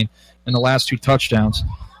 in the last 2 touchdowns.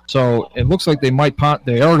 So it looks like they are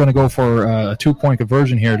going to go for a 2-point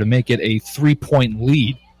conversion here to make it a 3-point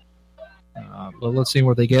lead. But let's see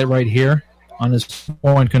what they get right here on this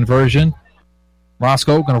point conversion.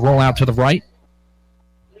 Roscoe going to roll out to the right.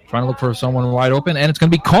 Trying to look for someone wide open, and it's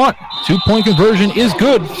going to be caught. 2-point conversion is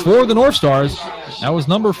good for the North Stars. That was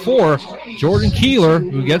number 4, Jordan Keeler,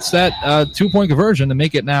 who gets that 2-point conversion to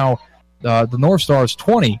make it now the North Stars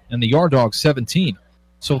 20 and the Yard Dogs 17.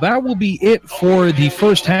 So that will be it for the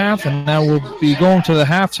first half, and now we'll be going to the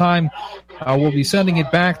halftime. We'll be sending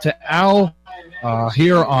it back to Al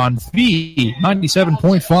here on V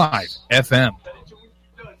 97.5 FM.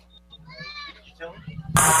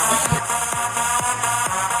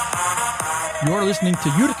 You're listening to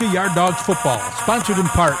Utica Yard Dogs Football, sponsored in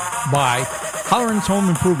part by Holleran's Home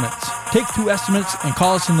Improvements. Take 2 estimates and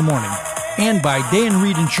call us in the morning. And by Day and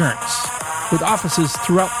Reed Insurance, with offices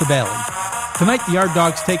throughout the valley. Tonight, the Yard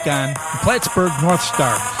Dogs take on the Plattsburgh North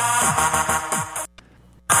Stars.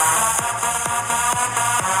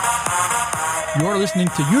 You're listening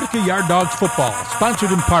to Utica Yard Dogs Football,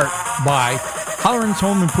 sponsored in part by Holleran's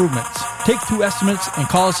Home Improvements. Take 2 estimates and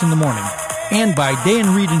call us in the morning. And by Day and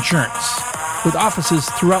Reed Insurance, with offices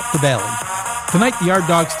throughout the valley. Tonight, the Yard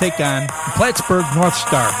Dogs take on the Plattsburgh North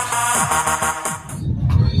Stars.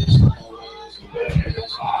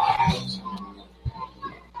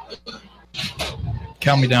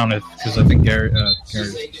 Count me down because I think Gary.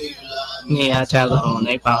 Yeah, telephone.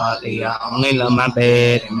 They probably only love my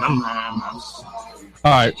bed and my mom.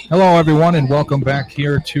 All right. Hello, everyone, and welcome back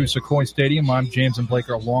here to Sequoia Stadium. I'm James and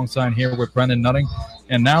Blaker alongside here with Brendan Nutting.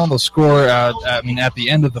 And now the score, at the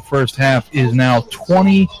end of the first half, is now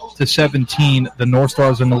 20-17. The North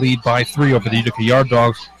Stars in the lead by 3 over the Utica Yard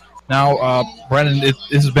Dogs. Now, Brendan, this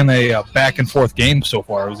has been a back-and-forth game so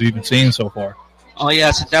far, as we've been seeing so far. Oh,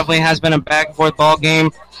 yes, it definitely has been a back-and-forth ball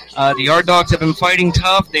game. The Yard Dogs have been fighting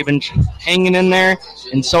tough. They've been hanging in there,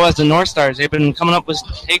 and so has the North Stars. They've been coming up with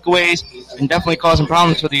takeaways and definitely causing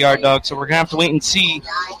problems for the Yard Dogs. So we're going to have to wait and see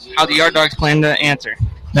how the Yard Dogs plan to answer.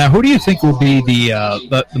 Now, who do you think will be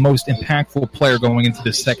the most impactful player going into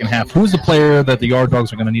this second half? Who's the player that the Yard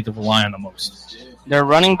Dogs are going to need to rely on the most? Their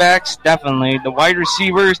running backs, definitely. The wide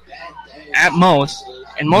receivers, at most.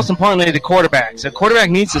 And most importantly, the quarterbacks. The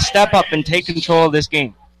quarterback needs to step up and take control of this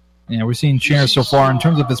game. Yeah, we're seeing shares so far. In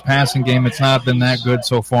terms of this passing game, it's not been that good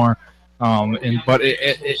so far. But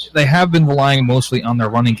they have been relying mostly on their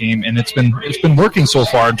running game, and it's been working so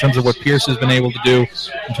far in terms of what Pierce has been able to do,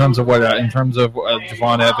 in terms of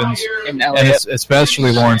Javon Evans, and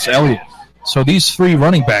especially Lawrence Elliott. So these 3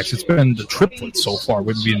 running backs, it's been the triplets so far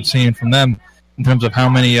we've been seeing from them in terms of how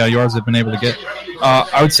many yards they've been able to get.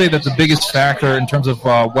 I would say that the biggest factor in terms of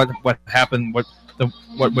what happened, what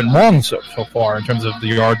went wrong so far in terms of the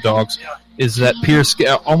Yard Dogs, is that Pierce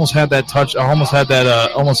almost had that touch,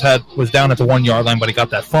 was down at the 1-yard line, but he got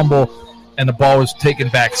that fumble, and the ball was taken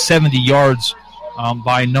back 70 yards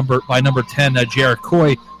by number 10, Jarrett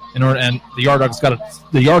Coy, and the Yard Dogs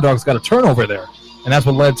got a turnover there, and that's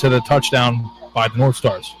what led to the touchdown by the North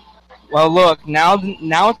Stars. Well, look, now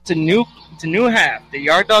it's a new half. The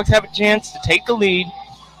Yard Dogs have a chance to take the lead.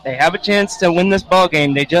 They have a chance to win this ball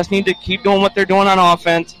game. They just need to keep doing what they're doing on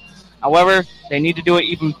offense. However, they need to do it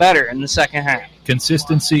even better in the second half.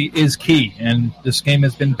 Consistency is key, and this game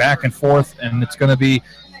has been back and forth, and it's going to be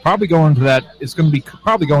probably going to that. It's going to be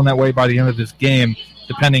probably going that way by the end of this game,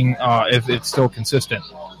 depending if it's still consistent.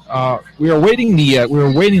 We are waiting the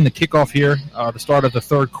kickoff here, the start of the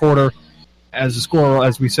third quarter. as the score,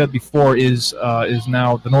 as we said before, is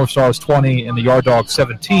now the North Stars 20 and the Yard Dogs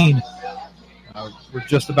 17. We're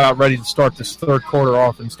just about ready to start this third quarter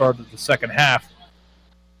off and start the second half.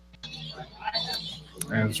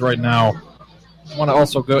 And right now, I want to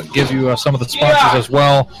also give you some of the sponsors as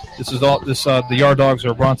well. The Yard Dogs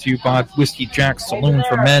are brought to you by Whiskey Jack Saloon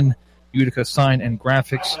for Men, Utica Sign and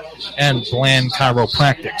Graphics, and Bland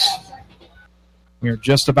Chiropractics. We are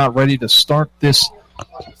just about ready to start this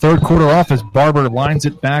third quarter off as Barber lines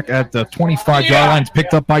it back at the 25-yard line. It's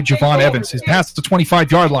picked up by Javon Evans. He's past the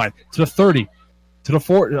 25-yard line to the 30, to the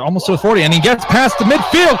 40, almost to the 40, and he gets past the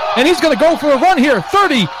midfield, and he's going to go for a run here.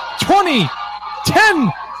 30, 20,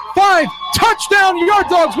 10, 5, touchdown Yard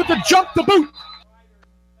Dogs with the jump to boot.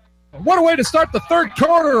 What a way to start the third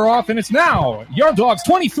quarter off, and it's now Yard Dogs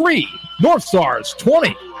 23, North Stars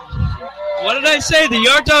 20. What did I say? The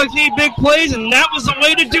Yard Dogs need big plays, and that was the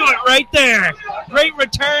way to do it right there. Great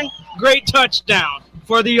return, great touchdown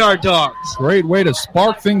for the Yard Dogs. Great way to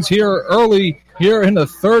spark things here early here in the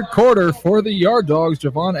third quarter for the Yard Dogs.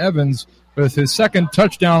 Javon Evans with his second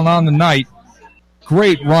touchdown on the night.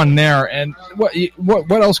 Great run there. And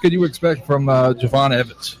what else could you expect from Javon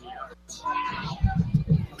Evans?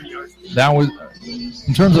 That was,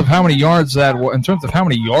 in terms of how many yards that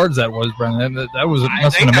was, Brendan, that was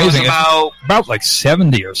must have been amazing. About like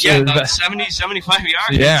 70 or so. Yeah, about 70, 75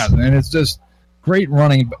 yards. Yeah, and it's just great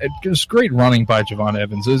running. Just great running by Javon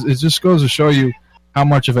Evans. It just goes to show you how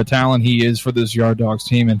much of a talent he is for this Yard Dogs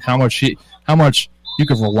team, and how much you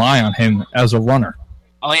could rely on him as a runner.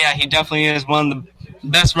 Oh yeah, he definitely is one of the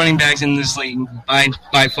best running backs in this league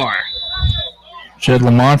by far. Jed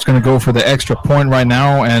Lamont's going to go for the extra point right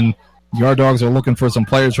now, and Yard Dogs are looking for some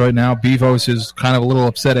players right now. Beavos is kind of a little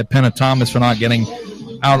upset at Penna Thomas for not getting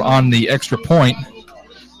out on the extra point,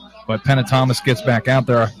 but Penna Thomas gets back out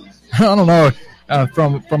there. I don't know.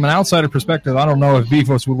 From an outsider perspective, I don't know if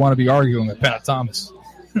Beavos would want to be arguing with Penna Thomas.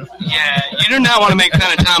 Yeah, you do not want to make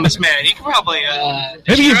Penna Thomas mad. He could probably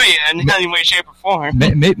destroy you in any way, shape, or form.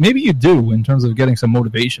 Maybe you do in terms of getting some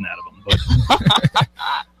motivation out of him. But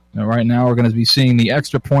now, right now, we're going to be seeing the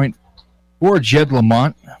extra point for Jed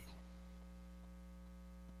Lamont.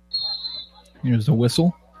 Here's the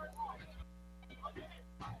whistle.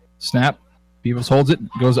 Snap. Beavos holds it.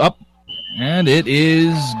 Goes up. And it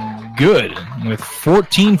is good. With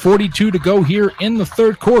 14:42 to go here in the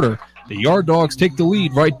third quarter, the Yard Dogs take the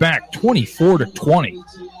lead right back, 24-20.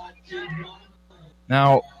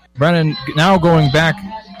 Now, Brennan, going back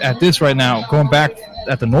at this right now, going back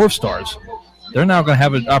at the North Stars, they're now going to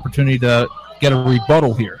have an opportunity to get a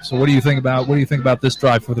rebuttal here. So what do you think about this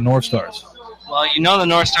drive for the North Stars? Well, you know the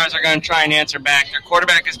North Stars are going to try and answer back. Their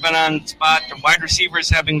quarterback has been on the spot. Their wide receivers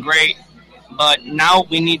have been great. But now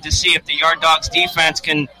we need to see if the Yard Dogs defense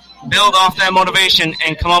can build off that motivation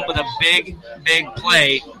and come up with a big, big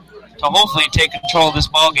play to hopefully take control of this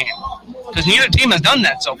ball game. Because neither team has done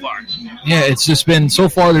that so far. Yeah, it's just been so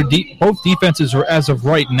far. Both defenses are, as of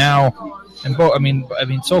right now, and both. I mean,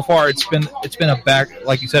 so far it's been a back,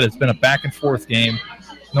 like you said, it's been a back and forth game.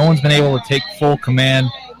 No one's been able to take full command.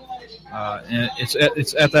 And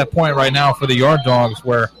it's at that point right now for the Yard Dogs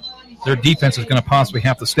where their defense is going to possibly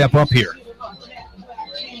have to step up here.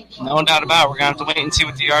 No doubt about it. We're going to have to wait and see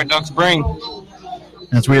what the Yard Dogs bring.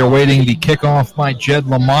 As we are waiting the kickoff by Jed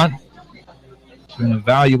Lamont. He's been a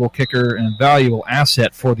valuable kicker and a valuable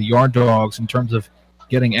asset for the Yard Dogs in terms of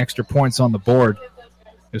getting extra points on the board.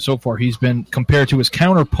 And so far, he's been, compared to his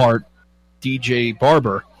counterpart, DJ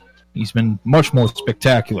Barber, he's been much more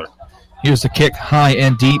spectacular. Here's the kick, high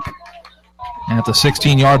and deep. And at the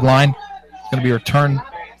 16-yard line, it's going to be returned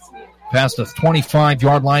past the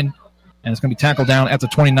 25-yard line. And it's going to be tackled down at the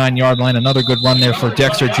 29-yard line. Another good run there for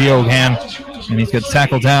Dexter Geoghan. And he's going to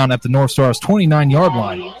tackle down at the North Stars 29-yard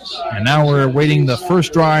line. And now we're awaiting the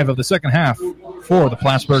first drive of the second half for the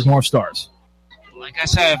Plattsburgh North Stars. Like I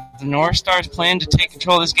said, if the North Stars plan to take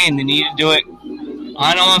control of this game, they need to do it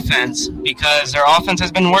on offense because their offense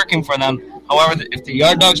has been working for them. However, if the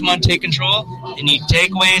Yard Dogs want to take control, they need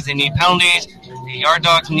takeaways, they need penalties. The Yard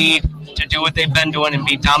Dogs need to do what they've been doing and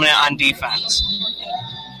be dominant on defense.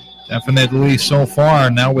 Definitely so far.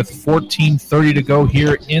 Now with 14:30 to go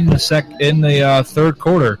here in the third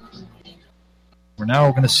quarter, we're now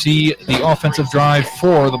going to see the offensive drive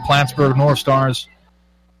for the Plattsburgh North Stars,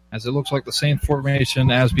 as it looks like the same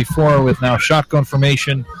formation as before, with now shotgun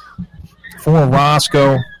formation for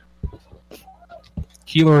Roscoe.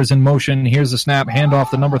 Keeler is in motion. Here's the snap.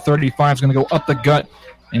 Handoff. The number 35 is going to go up the gut,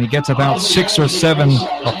 and he gets about 6 or 7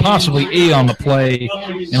 or possibly 8 on the play,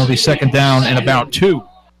 and it'll be second down and about 2.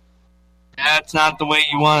 That's not the way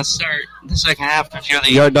you want to start the second half if you're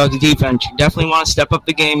the Yard Dogs defense. You definitely want to step up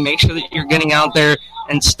the game, make sure that you're getting out there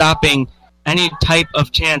and stopping any type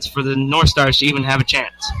of chance for the North Stars to even have a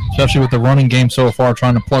chance. Especially with the running game so far,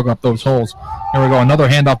 trying to plug up those holes. Here we go, another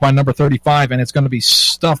handoff by number 35, and it's going to be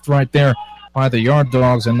stuffed right there by the Yard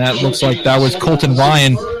Dogs, and that looks like that was Colton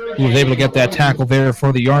Ryan who was able to get that tackle there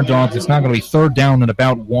for the Yard Dogs. It's now going to be third down and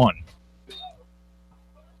about 1.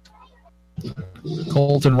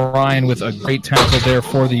 Colton Ryan with a great tackle there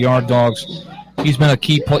for the Yard Dogs. He's been a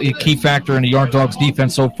key factor in the Yard Dogs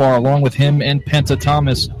defense so far, along with him and Penta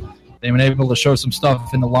Thomas. They've been able to show some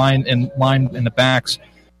stuff in the line in the backs.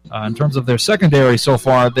 In terms of their secondary so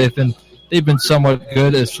far, they've been somewhat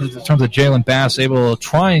good in terms of Jalen Bass, able to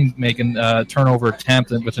try and make a turnover attempt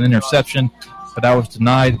with an interception, but that was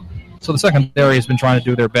denied. So the secondary has been trying to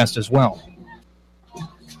do their best as well.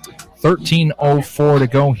 13:04 to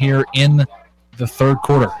go here in the third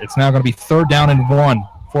quarter. It's now going to be third down and 1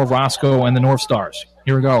 for Roscoe and the North Stars.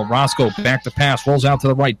 Here we go. Roscoe back to pass, rolls out to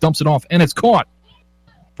the right, dumps it off, and it's caught.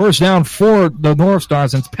 First down for the North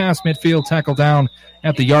Stars, and it's past midfield, tackle down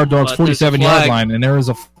at the Yard Dogs' 47-yard line. And there is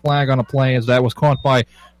a flag on a play as that was caught by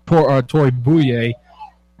Tori Bouye.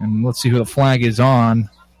 And let's see who the flag is on.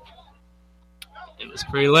 It was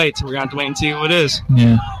pretty late, so we're going to have to wait and see who it is.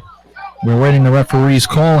 Yeah. We're waiting the referee's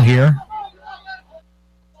call here.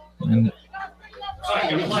 And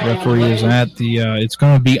the referee is at the it's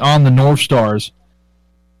going to be on the North Stars.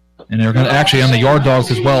 And they're going to actually on the Yard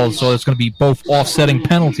Dogs as well, so it's going to be both offsetting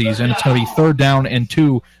penalties, and it's going to be third down and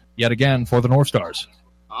 2 yet again for the North Stars.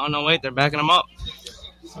 Oh, no, wait, they're backing them up.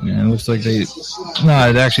 Yeah, it looks like they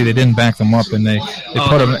didn't back them up, and they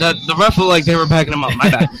put them. The ref looked like they were backing them up. My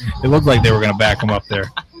bad. It looked like they were going to back them up there.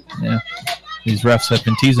 Yeah, these refs have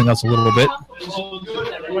been teasing us a little bit.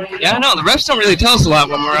 Yeah, I know. The refs don't really tell us a lot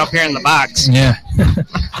when we're up here in the box. Yeah.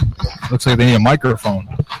 Looks like they need a microphone.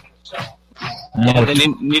 Yeah, they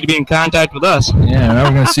need to be in contact with us. Yeah, now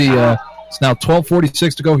we're going to see it's now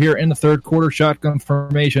 12:46 to go here in the third quarter. Shotgun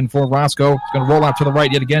formation for Roscoe. It's going to roll out to the right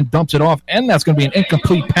yet again, dumps it off, and that's going to be an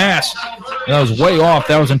incomplete pass. That was way off.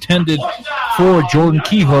 That was intended for Jordan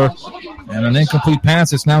Keehler. And an incomplete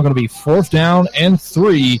pass. It's now going to be fourth down and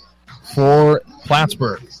 3 for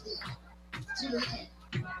Plattsburgh.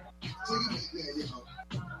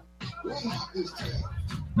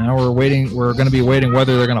 Now we're waiting. We're going to be waiting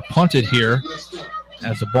whether they're going to punt it here,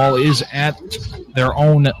 as the ball is at their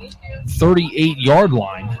own 38-yard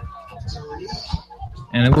line.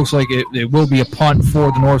 And it looks like it will be a punt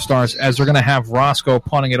for the North Stars, as they're going to have Roscoe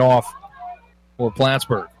punting it off for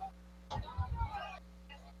Plattsburgh.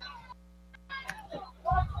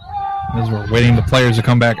 As we're waiting the players to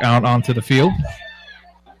come back out onto the field.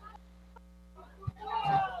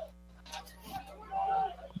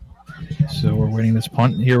 So we're waiting this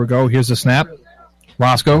punt. Here we go. Here's the snap.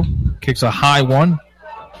 Roscoe kicks a high one.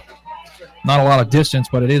 Not a lot of distance,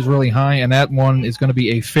 but it is really high, and that one is going to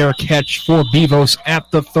be a fair catch for Beavos at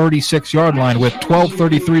the 36-yard line with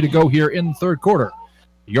 12:33 to go here in the third quarter.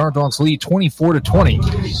 The Yard Dogs lead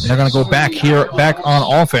 24-20. They're going to go back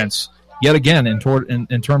on offense yet again in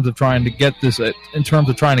terms of trying to get this, in terms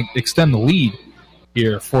of trying to extend the lead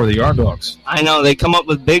here for the Yard Dogs. I know they come up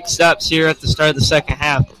with big steps here at the start of the second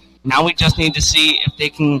half. Now we just need to see if they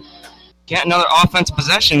can get another offensive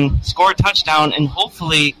possession, score a touchdown, and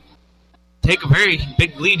hopefully take a very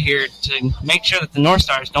big lead here to make sure that the North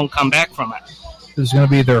Stars don't come back from it. This is going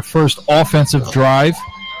to be their first offensive drive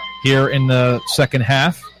here in the second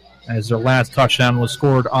half, as their last touchdown was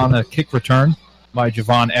scored on a kick return by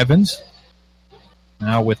Javon Evans.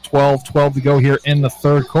 Now with 12 to go here in the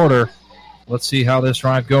third quarter, let's see how this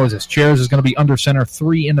drive goes. As Chairs is going to be under center,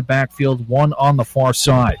 3 in the backfield, 1 on the far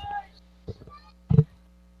side.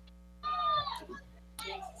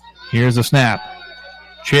 Here's the snap.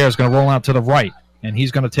 Chairs going to roll out to the right, and he's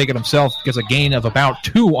going to take it himself. Gets a gain of about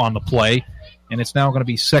 2 on the play, and it's now going to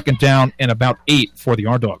be second down and about 8 for the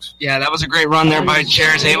Yard Dogs. Yeah, that was a great run there by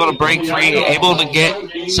Chairs, able to break free, able to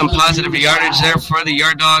get some positive yardage there for the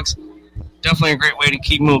Yard Dogs. Definitely a great way to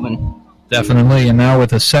keep moving. Definitely, and now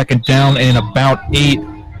with a second down and about 8,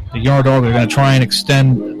 the Yard Dogs are going to try and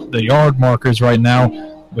extend the yard markers right now.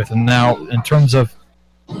 With now, in terms of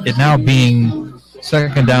it now being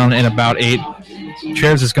second down and about 8,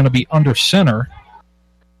 Chairs is going to be under center.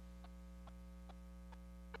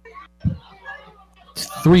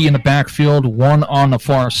 3 in the backfield, 1 on the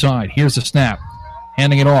far side. Here's the snap.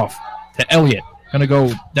 Handing it off to Elliott. Going to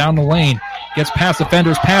go down the lane. Gets past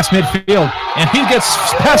defenders, past midfield. And he gets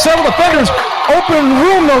past several defenders. Open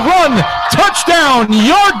room to run. Touchdown,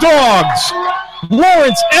 Yard Dogs.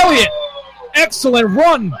 Lawrence Elliott. Excellent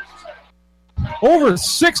run over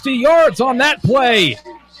 60 yards on that play.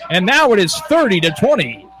 And now it is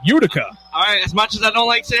 30-20, Utica. All right, as much as I don't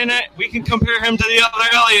like saying it, we can compare him to the other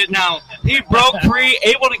Elliott now. He broke free,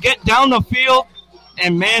 able to get down the field,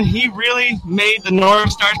 and, man, he really made the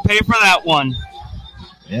North Stars pay for that one.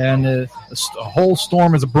 And a whole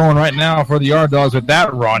storm is brewing right now for the Yard Dogs with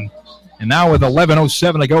that run. And now with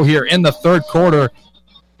 11:07 to go here in the third quarter,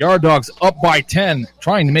 Yard Dogs up by 10,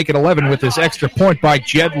 trying to make it 11 with this extra point by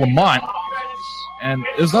Jed Lamont. And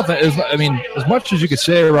there's nothing, as much as you could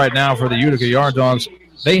say right now for the Utica Yard Dogs,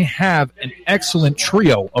 they have an excellent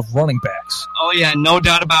trio of running backs. Oh, yeah, no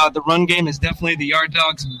doubt about it. The run game is definitely the Yard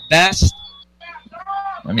Dogs' best.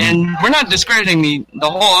 And we're not discrediting the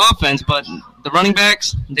whole offense, but the running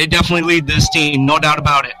backs, they definitely lead this team, no doubt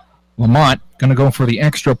about it. Lamont going to go for the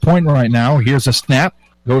extra point right now. Here's a snap.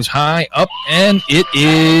 Goes high, up, and it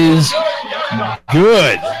is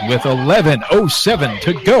good with 11:07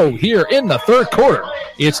 to go here in the third quarter.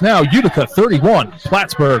 It's now Utica 31,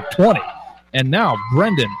 Plattsburgh 20. And now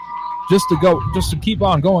Brendan, just to keep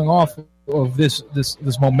on going off of this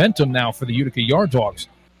momentum now for the Utica Yard Dogs.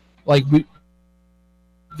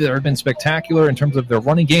 They've been spectacular in terms of their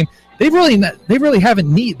running game. They really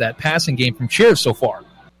haven't needed that passing game from Chairs so far.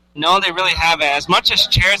 No, they really haven't. As much as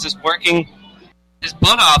Chairs is working his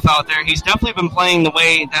butt off out there, he's definitely been playing the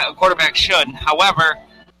way that a quarterback should. However,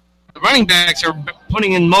 the running backs are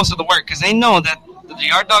putting in most of the work because they know that the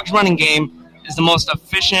Yard Dogs running game is the most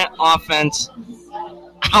efficient offense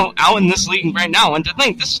out in this league right now. And to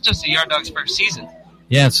think, this is just the Yard Dogs' first season.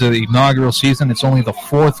 Yeah, it's the inaugural season. It's only the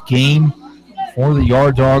fourth game for the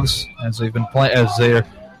Yard Dogs as they've been playing, as they're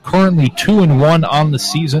currently 2-1 on the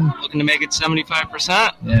season. Looking to make it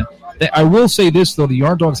 75%. Yeah. I will say this, though. The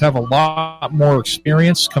Yard Dogs have a lot more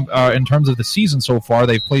experience in terms of the season so far.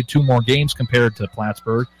 They've played 2 more games compared to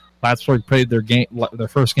Plattsburgh. Plattsburgh played their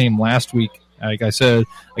first game last week, like I said,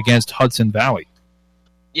 against Hudson Valley.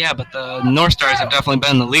 Yeah, but the North Stars have definitely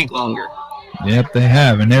been in the league longer. Yep, they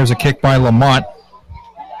have. And there's a kick by Lamont.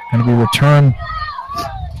 Going to be returned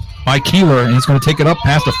by Keeler, and he's going to take it up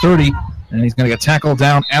past the 30, and he's going to get tackled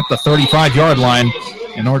down at the 35-yard line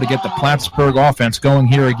in order to get the Plattsburgh offense going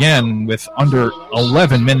here again with under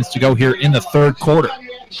 11 minutes to go here in the third quarter.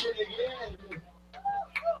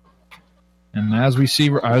 And as you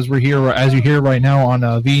hear right now on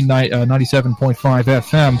V97.5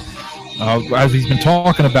 FM, as he's been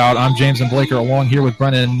talking about, I'm James and Blaker along here with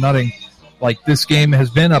Brennan Nutting. This game has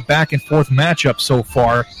been a back-and-forth matchup so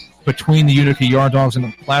far between the Utica Yard Dogs and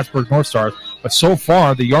the Plattsburgh North Stars. But so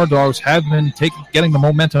far, the Yard Dogs have been getting the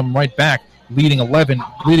momentum right back, leading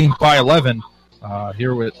by 11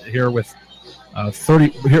 here by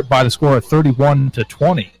the score of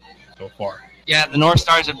 31-20 so far. Yeah, the North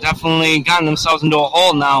Stars have definitely gotten themselves into a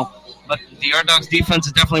hole now, but the Yard Dogs defense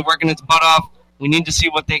is definitely working its butt off. We need to see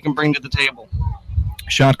what they can bring to the table.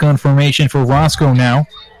 Shotgun formation for Roscoe now.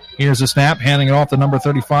 Here's a snap, handing it off to number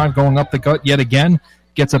 35, going up the gut yet again.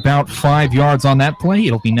 Gets about 5 yards on that play.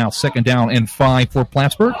 It'll be now 2nd down and 5 for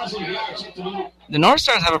Plattsburgh. The North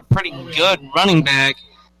Stars have a pretty good running back,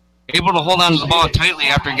 able to hold on to the ball tightly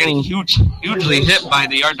after getting hugely hit by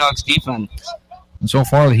the Yard Dogs defense. And so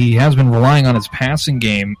far, he has been relying on his passing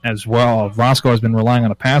game as well. Roscoe has been relying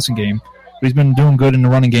on a passing game, but he's been doing good in the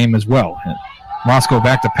running game as well. Roscoe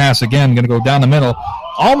back to pass again, going to go down the middle.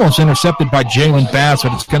 Almost intercepted by Jalen Bass,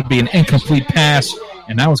 but it's going to be an incomplete pass.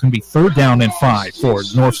 And now it's going to be 3rd down and 5 for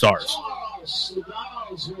North Stars.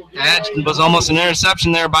 That was almost an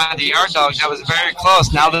interception there by the Yard Dogs. That was very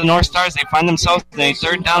close. Now the North Stars, they find themselves in a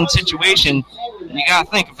 3rd down situation. And you got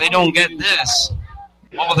to think, if they don't get this,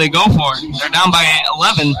 what will they go for? They're down by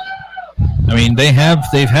 11. I mean, they've had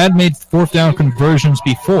made 4th down conversions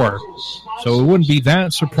before, so it wouldn't be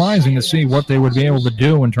that surprising to see what they would be able to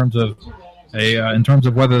do in terms of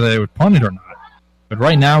whether they would punt it or not. But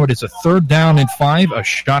right now it is a 3rd down and 5, a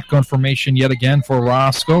shotgun formation yet again for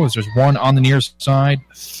Roscoe, as there's 1 on the near side,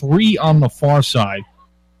 3 on the far side.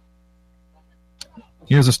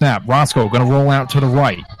 Here's a snap. Roscoe going to roll out to the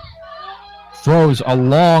right. Throws a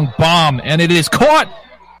long bomb, and it is caught!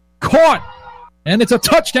 And it's a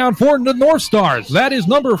touchdown for the North Stars. That is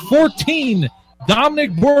number 14,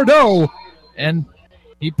 Dominic Bordeaux, and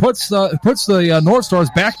he puts the North Stars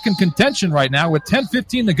back in contention right now with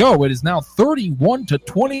 10:15 to go. It is now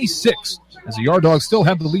 31-26 as the Yard Dogs still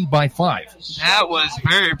have the lead by 5. That was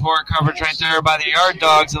very poor coverage right there by the Yard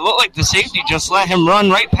Dogs. It looked like the safety just let him run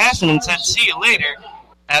right past him and said, "See you later,"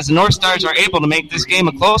 as the North Stars are able to make this game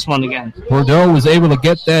a close one again. Bordeaux was able to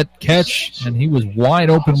get that catch, and he was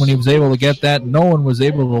wide open when he was able to get that. No one was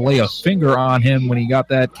able to lay a finger on him when he got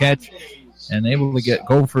that catch, and able to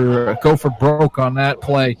go for broke on that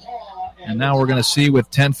play. And now we're going to see with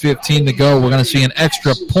 10:15 to go, we're going to see an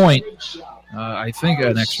extra point. I think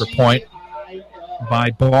an extra point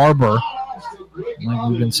by Barber. Like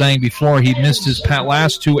we've been saying before, he missed his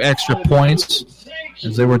last 2 extra points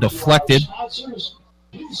as they were deflected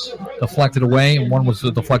away, and one was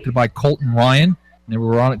deflected by Colton Ryan. They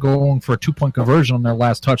were on it going for a 2-point conversion on their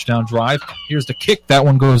last touchdown drive. Here's the kick. That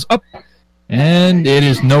one goes up, and it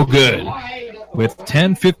is no good. With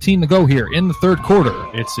 10:15 to go here in the third quarter,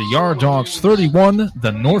 it's the Yard Dogs 31,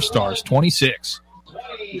 the North Stars 26.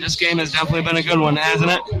 This game has definitely been a good one,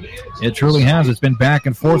 hasn't it? It truly has. It's been back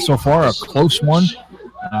and forth so far, a close one.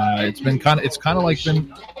 It's kind of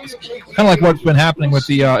like what's been happening with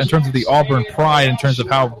the in terms of the Auburn Pride, in terms of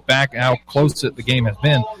how close the game has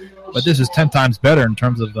been. But this is 10 times better in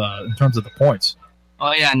terms of the points.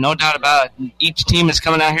 Oh, yeah, no doubt about it. Each team is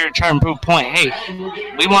coming out here to try and prove a point. Hey,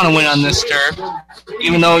 we want to win on this turf.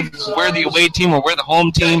 Even though we're the away team or we're the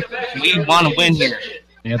home team, we want to win here.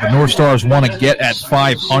 Yeah, the North Stars want to get at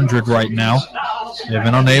 500 right now. They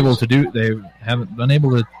haven't been able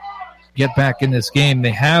to get back in this game.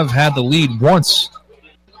 They have had the lead once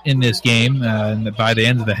in this game, and by the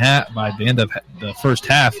end of the first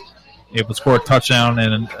half, able to score a touchdown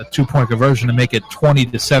and a 2-point conversion to make it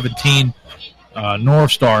 20-17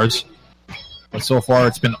 North Stars. But so far,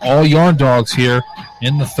 it's been all Yard Dogs here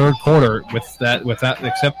in the third quarter, with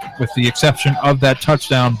the exception of that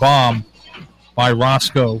touchdown bomb by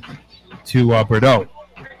Roscoe to Bordeaux.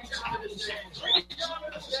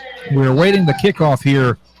 We're awaiting the kickoff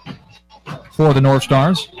here for the North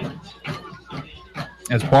Stars,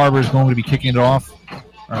 as Barber is going to be kicking it off.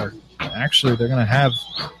 Or actually, they're going to have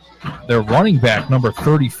their running back, number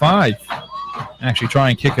 35, actually try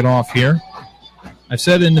and kick it off here. I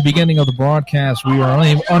said in the beginning of the broadcast we were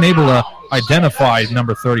unable to identify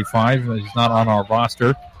number 35. He's not on our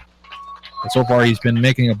roster. But so far he's been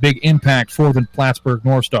making a big impact for the Plattsburgh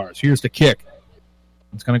North Stars. Here's the kick.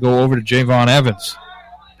 It's going to go over to Javon Evans.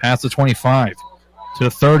 Past the 25 to the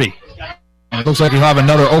 30. And it looks like he'll have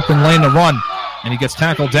another open lane to run. And he gets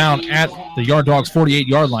tackled down at the Yard Dogs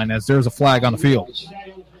 48-yard line as there's a flag on the field.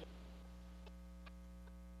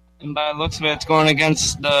 And by the looks of it, it's going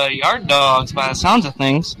against the Yard Dogs by the sounds of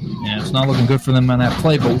things. Yeah, it's not looking good for them on that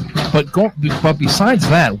play. But besides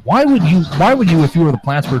that, why would you, if you were the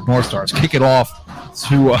Plattsburgh North Stars, kick it off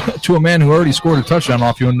to a man who already scored a touchdown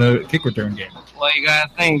off you in the kick return game? Well, you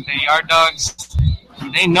got to think, the Yard Dogs,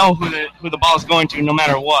 they know who the ball is going to no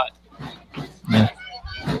matter what. Yeah.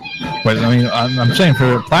 But, I mean, I'm saying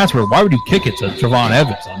for Plattsburgh, why would you kick it to Javon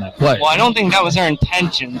Evans on that play? Well, I don't think that was their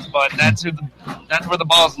intentions, but that's where the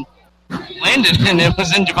ball landed, and it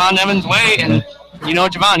was in Javon Evans' way, and you know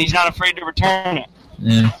Javon, he's not afraid to return it.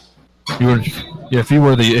 Yeah. If you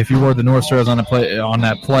were the North Stars on that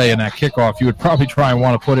play and that kickoff, you would probably try and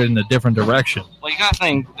want to put it in a different direction. Well, you got to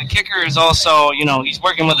think, the kicker is also, he's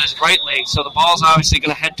working with his right leg, so the ball's obviously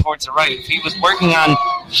going to head towards the right. If he was working on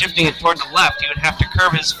shifting it towards the left, he would have to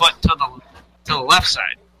curve his foot to the left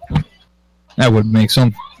side. That would make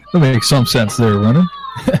some sense there, Leonard.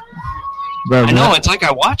 I know, it's like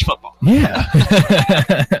I watch football. Yeah.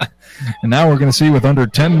 And now we're going to see, with under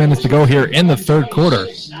 10 minutes to go here in the third quarter,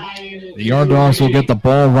 the Yard Dogs will get the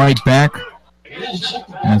ball right back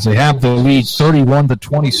as they have the lead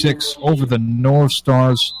 31-26 over the North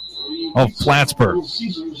Stars of Plattsburgh.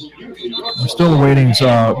 We're still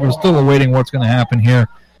awaiting what's going to happen here,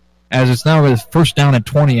 as it's now first down and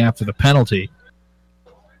 20 after the penalty.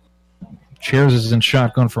 Chairs is in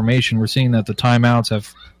shotgun formation. We're seeing that the refs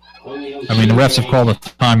have called a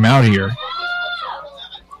timeout here.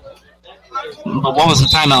 But what was the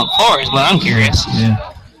timeout for is what I'm curious.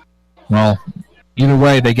 Yeah. Well, either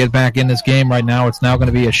way, they get back in this game right now. It's now going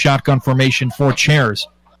to be a shotgun formation for Chairs,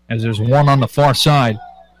 as there's one on the far side,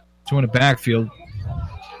 two in the backfield.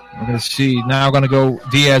 We're going to see now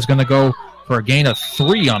Diaz going to go for a gain of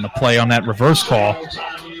 3 on the play on that reverse call.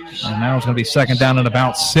 And now it's going to be second down and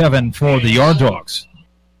about 7 for the Yard Dogs.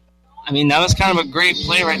 I mean, that was kind of a great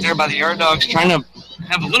play right there by the Yard Dogs, trying to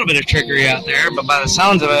have a little bit of trickery out there, but by the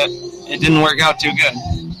sounds of it, it didn't work out too good.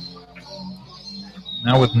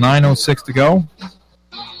 Now with 9:06 to go,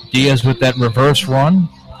 Diaz with that reverse run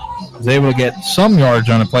is able to get some yards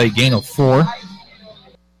on the play, gain of 4.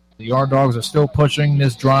 The Yard Dogs are still pushing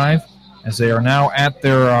this drive as they are now at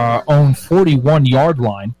their own 41-yard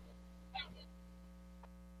line.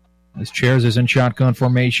 As Chairs is in shotgun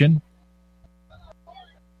formation.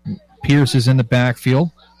 Pierce is in the backfield.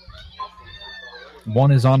 One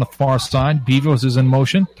is on the far side. Beavos is in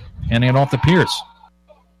motion, handing it off to Pierce.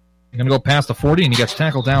 He's going to go past the 40, and he gets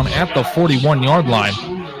tackled down at the 41-yard line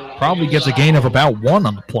probably gets a gain of about 1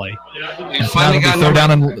 on the play. It's now going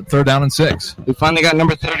to be third down and 6. We finally got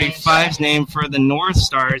number 35's name for the North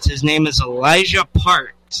Stars. His name is Elijah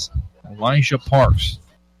Parks. Elijah Parks.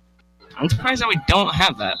 I'm surprised that we don't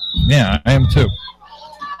have that. Yeah, I am too.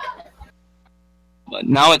 But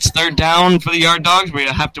now it's third down for the Yard Dogs. We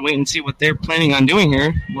have to wait and see what they're planning on doing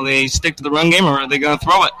here. Will they stick to the run game, or are they going to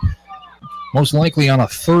throw it? Most likely on a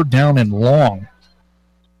third down and long.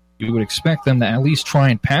 You would expect them to at least try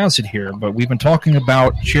and pass it here, but we've been talking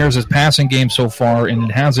about Shares' passing game so far, and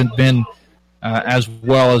it hasn't been as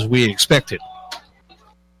well as we expected.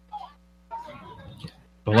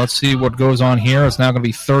 But let's see what goes on here. It's now going to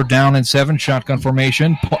be third down and 7, shotgun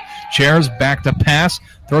formation. Shares back to pass,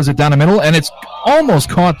 throws it down the middle, and it's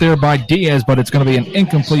almost caught there by Diaz, but it's going to be an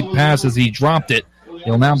incomplete pass as he dropped it.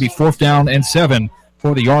 It'll now be fourth down and 7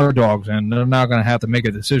 for the Yard Dogs, and they're now going to have to make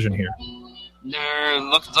a decision here. It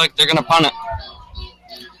looks like they're going to punt it.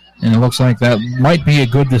 And it looks like that might be a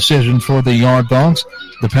good decision for the Yard Dogs,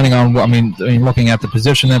 depending on, looking at the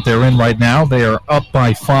position that they're in right now. They are up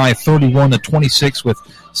by 5, 31-26, with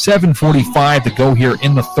 7:45 to go here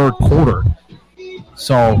in the third quarter.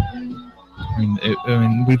 So,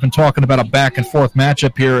 we've been talking about a back-and-forth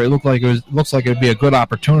matchup here. It looks like it would be a good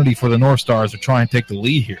opportunity for the North Stars to try and take the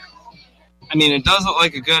lead here. It does look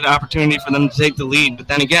like a good opportunity for them to take the lead, but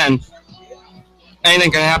then again,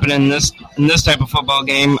 anything can happen in this type of football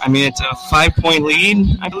game. It's a 5-point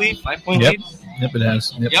lead, I believe. 5-point lead? Yep, it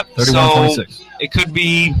has. Yep. 31-26. So it could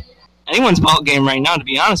be anyone's ball game right now, to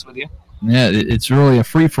be honest with you. Yeah, it's really a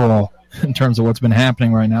free-for-all in terms of what's been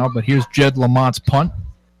happening right now. But here's Jed Lamont's punt.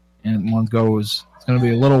 And one goes, it's going to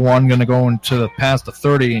be a little one, going to go into past the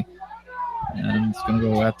 30. And it's going to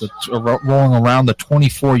go rolling around the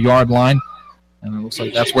 24-yard line. And it looks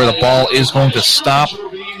like that's where the ball is going to stop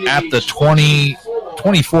at the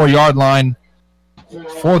 24-yard line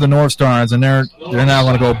for the North Stars, and they're now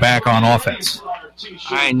going to go back on offense.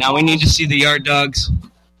 All right, now we need to see the Yard Dogs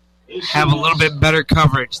have a little bit better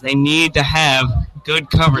coverage. They need to have good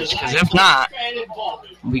coverage, because if not,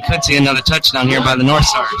 we could see another touchdown here by the North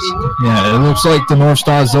Stars. Yeah, it looks like the North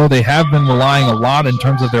Stars, though, they have been relying a lot in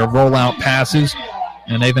terms of their rollout passes.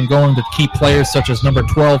 And they've been going to key players such as number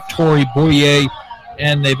 12, Tori Bouye,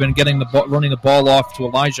 and they've been running the ball off to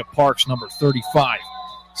Elijah Parks, number 35.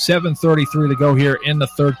 7:33 to go here in the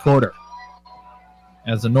third quarter.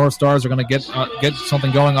 As the North Stars are going to get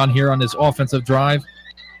something going on here on this offensive drive.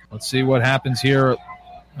 Let's see what happens here,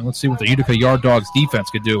 and let's see what the Utica Yard Dogs defense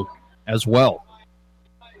could do as well.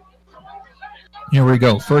 Here we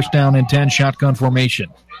go. First down and 10, shotgun formation.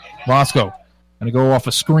 Roscoe going to go off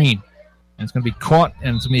a screen. And it's going to be caught,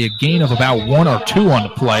 and it's going to be a gain of about 1 or 2 on the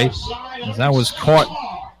play, as that was caught,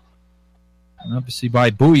 obviously, by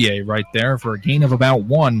Bouye right there for a gain of about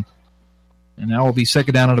 1. And that will be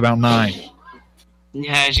second down at about 9.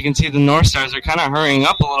 Yeah, as you can see, the North Stars are kind of hurrying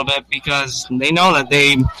up a little bit because they know that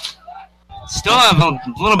they still have a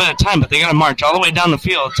little bit of time, but they got to march all the way down the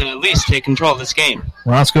field to at least take control of this game.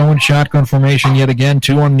 Roscoe in shotgun formation yet again,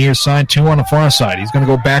 2 on the near side, 2 on the far side. He's going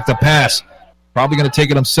to go back to pass. Probably going to take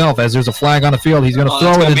it himself as there's a flag on the field. He's going to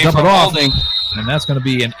throw it and dump it off. And that's going to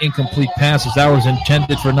be an incomplete pass as that was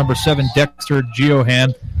intended for number 7, Dexter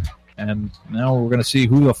Geohan. And now we're going to see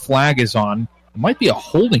who the flag is on. It might be a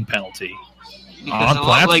holding penalty. Because it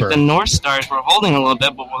looked like the North Stars were holding a little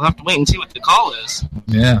bit, but we'll have to wait and see what the call is.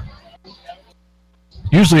 Yeah.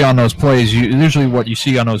 Usually on those plays, what you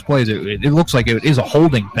see on those plays, it looks like it is a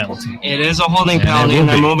holding penalty. It is a holding penalty, and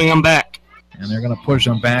they're moving them back. And they're going to push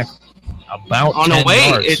them back about 10 no, wait,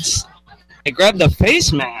 yards. It grabbed the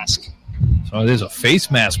face mask. So it is a face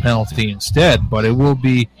mask penalty instead, but it will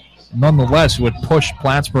be, nonetheless, it would push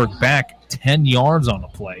Plattsburgh back 10 yards on the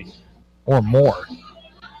play or more.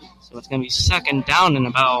 So it's going to be second down in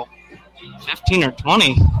about 15 or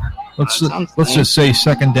 20. Let's just say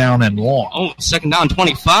second down and long. Oh, second down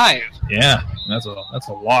 25. Yeah, that's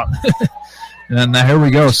a lot. And here we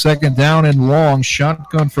go, second down and long,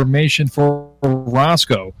 shotgun formation for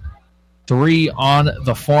Roscoe. 3 on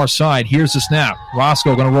the far side. Here's the snap.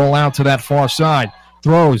 Roscoe going to roll out to that far side.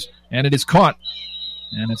 Throws, and it is caught.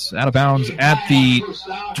 And it's out of bounds at the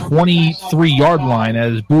 23-yard line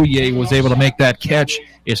as Bouye was able to make that catch.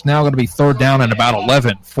 It's now going to be third down and about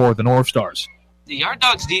 11 for the North Stars. The Yard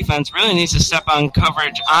Dogs defense really needs to step on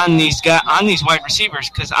coverage on these wide receivers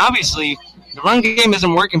because obviously the run game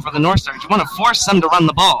isn't working for the North Stars. You want to force them to run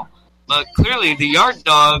the ball. But clearly the Yard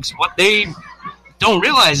Dogs, what they don't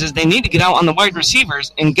realize is they need to get out on the wide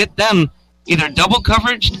receivers and get them either double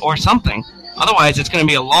coveraged or something. Otherwise, it's going to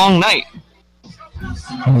be a long night.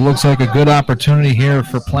 It looks like a good opportunity here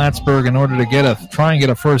for Plattsburgh in order to try and get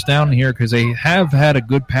a first down here because they have had a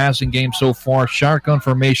good passing game so far. Shotgun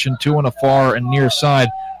formation, 2 on the far and near side.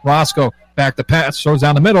 Roscoe back to pass, throws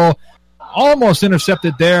down the middle. Almost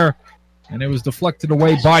intercepted there, and it was deflected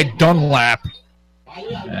away by Dunlap.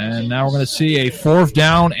 And now we're going to see a 4th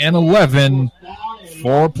down and 11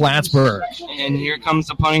 for Plattsburgh. And here comes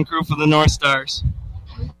the punting crew for the North Stars.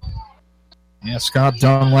 Yeah, Scott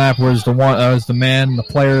Dunlap was the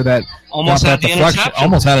player that almost had the interception.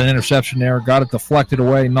 Almost had an interception there, got it deflected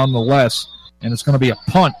away nonetheless, and it's going to be a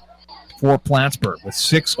punt for Plattsburgh with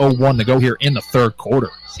 6:01 to go here in the third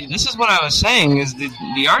quarter. See, this is what I was saying, is the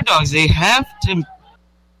Yard Dogs, they have to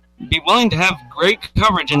be willing to have great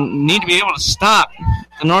coverage and need to be able to stop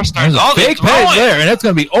the North Stars. There's a fake pass there, and it's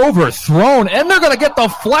going to be overthrown, and they're going to get the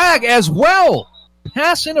flag as well.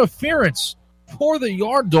 Pass interference for the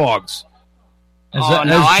Yard Dogs.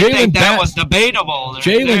 I think that was debatable.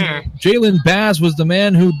 Jalen Bass was the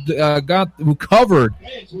man who covered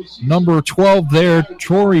number 12 there,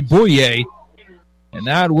 Troy Bouye, and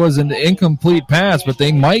that was an incomplete pass, but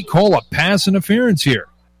they might call a pass interference here.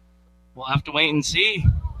 We'll have to wait and see.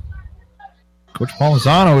 Coach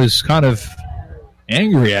Palmisano is kind of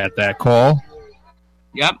angry at that call.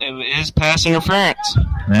 Yep, it is pass interference.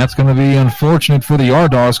 And that's going to be unfortunate for the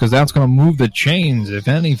Yard Dogs because that's going to move the chains, if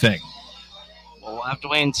anything. We'll have to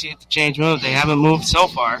wait and see if the change moves. They haven't moved so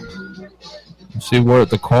far. Let's see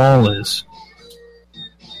what the call is.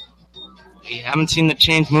 We haven't seen the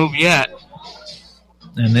change move yet.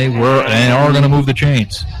 And they are going to move the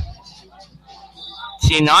chains.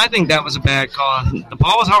 See, now I think that was a bad call. The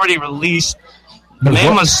ball was already released.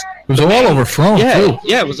 It was all overthrown, too.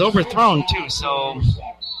 Yeah, it was overthrown, too. So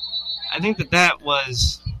I think that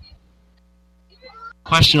was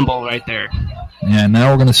questionable right there. Yeah, now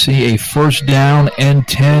we're going to see a 1st down and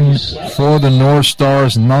 10 for the North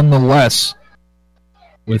Stars nonetheless.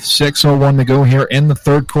 With 6:01 to go here in the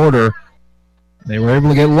third quarter. They were able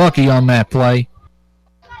to get lucky on that play.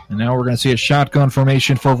 And now we're going to see a shotgun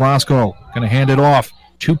formation for Roscoe. Going to hand it off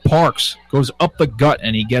to Parks. Goes up the gut,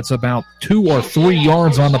 and he gets about 2 or 3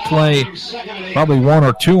 yards on the play. Probably 1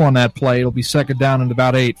 or 2 on that play. It'll be 2nd down and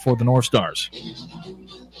about 8 for the North Stars.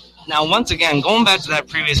 Now, once again, going back to that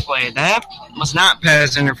previous play, that was not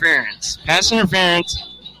pass interference. Pass interference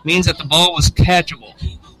means that the ball was catchable.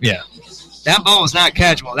 Yeah. That ball was not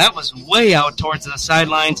catchable. That was way out towards the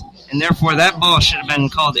sidelines, and therefore that ball should have been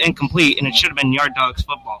called incomplete, and it should have been Yard Dogs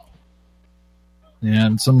football. Yeah,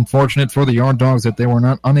 and it's unfortunate for the Yard Dogs that they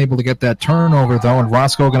were unable to get that turnover, though, and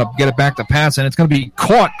Roscoe going to get it back to pass, and it's going to be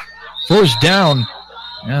caught. 1st down.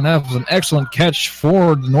 And that was an excellent catch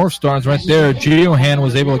for the North Stars right there. Giohan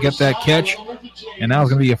was able to get that catch. And now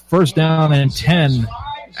it's going to be a 1st down and 10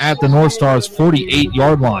 at the North Stars'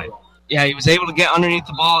 48-yard line. Yeah, he was able to get underneath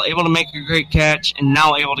the ball, able to make a great catch, and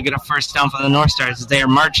now able to get a 1st down for the North Stars as they are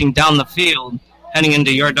marching down the field, heading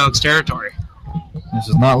into Yard Dogs territory. This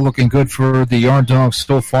is not looking good for the Yard Dogs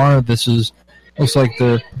so far. This looks like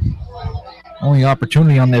the only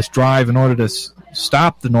opportunity on this drive in order to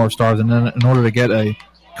stop the North Stars and then in order to get a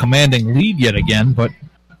commanding lead yet again, but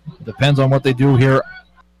it depends on what they do here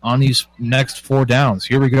on these next 4 downs.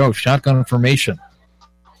 Here we go, shotgun formation.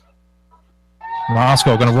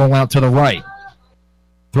 Roscoe going to roll out to the right.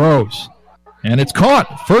 Throws. And it's caught.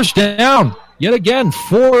 1st down yet again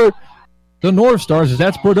for the North Stars as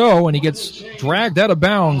that's Bordeaux, and he gets dragged out of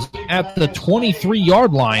bounds at the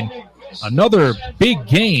 23-yard line. Another big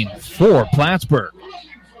gain for Plattsburgh.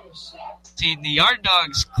 See, the Yard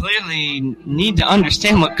Dogs clearly need to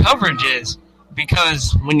understand what coverage is,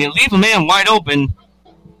 because when you leave a man wide open,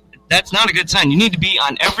 that's not a good sign. You need to be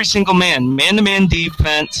on every single man-to-man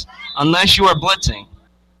defense, unless you are blitzing.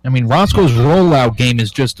 I mean, Roscoe's rollout game is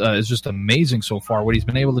just amazing so far. What he's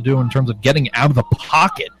been able to do in terms of getting out of the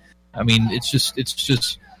pocket. I mean, it's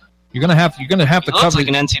just you're gonna have to cover. Looks like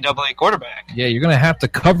an NCAA quarterback. Yeah, you're gonna have to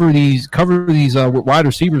cover these wide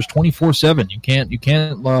receivers 24/7. You can't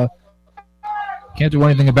do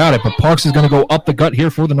anything about it. But Parks is going to go up the gut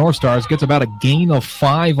here for the North Stars. Gets about a gain of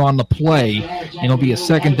 5 on the play, and it'll be a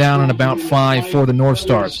 2nd down and about 5 for the North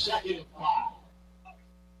Stars.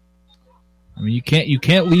 I mean, you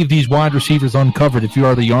can't leave these wide receivers uncovered if you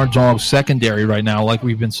are the Yard Dogs secondary right now, like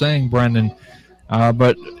we've been saying, Brendan.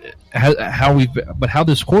 But how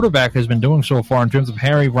this quarterback has been doing so far in terms of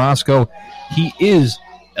Harry Roscoe, he is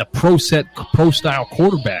a pro-style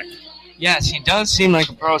quarterback. Yes, he does seem like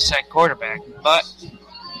a pro-set quarterback, but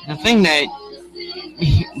the thing that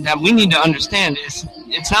we need to understand is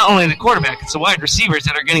it's not only the quarterback, it's the wide receivers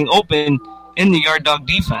that are getting open in the Yard Dog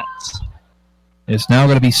defense. It's now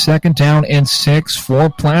going to be 2nd down and 6 for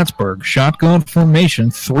Plattsburgh. Shotgun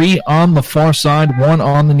formation, 3 on the far side, 1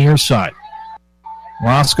 on the near side.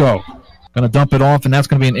 Roscoe going to dump it off, and that's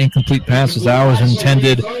going to be an incomplete pass as that was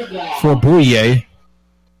intended for Bouye.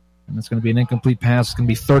 And it's going to be an incomplete pass. It's going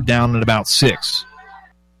to be 3rd down and about 6.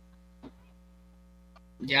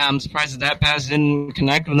 Yeah, I'm surprised that pass didn't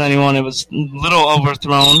connect with anyone. It was a little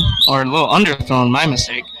overthrown, or a little underthrown, my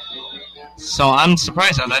mistake. So I'm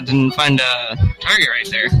surprised how that didn't find a target right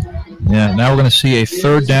there. Yeah, now we're going to see a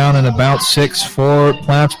 3rd down and about 6 for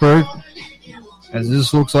Plattsburgh. As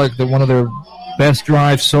this looks like one of their best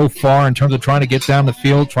drives so far in terms of trying to get down the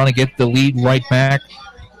field, trying to get the lead right back.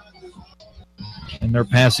 And their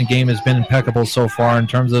passing game has been impeccable so far in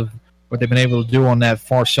terms of what they've been able to do on that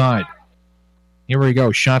far side. Here we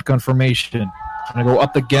go, shotgun formation. Going to go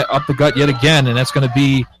up the gut yet again, and that's going to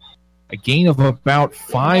be a gain of about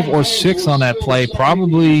 5 or 6 on that play.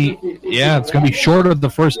 Probably, it's going to be short of the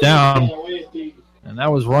 1st down. And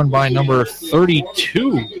that was run by number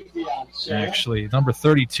 32, actually. Number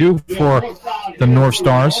 32 for the North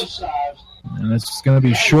Stars. And it's going to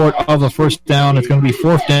be short of the 1st down. It's going to be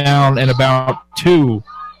 4th down and about 2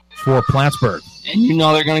 for Plattsburgh. And you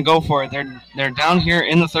know they're going to go for it. They're down here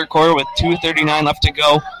in the 3rd quarter with 2:39 left to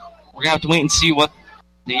go. We're going to have to wait and see what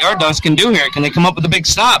the Yard Dogs can do here. Can they come up with a big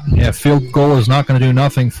stop? Yeah, field goal is not going to do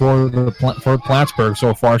nothing for Plattsburgh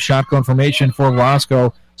so far. Shotgun formation for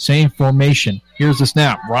Roscoe. Same formation. Here's the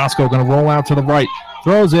snap. Roscoe going to roll out to the right.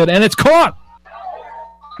 Throws it, and it's caught.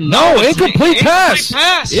 No, incomplete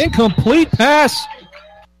pass. Incomplete pass.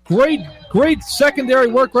 Great secondary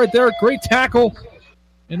work right there. Great tackle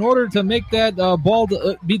in order to make that ball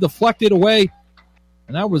be deflected away.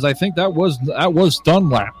 And that was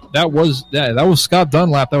Dunlap. That was Scott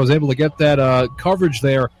Dunlap that was able to get that coverage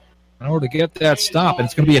there in order to get that stop. And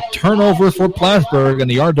it's going to be a turnover for Plattsburgh, and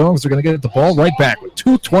the Yard Dogs are going to get the ball right back with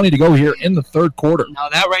 2:20 to go here in the 3rd quarter. Now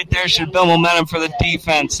that right there should build momentum for the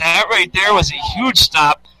defense. That right there was a huge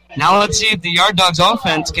stop. Now let's see if the Yard Dogs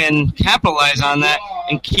offense can capitalize on that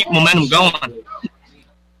and keep momentum going.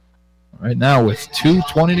 Right now with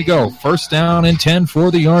 2:20 to go. 1st down and 10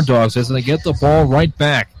 for the Yard Dogs as they get the ball right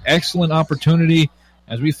back. Excellent opportunity,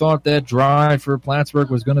 as we thought that drive for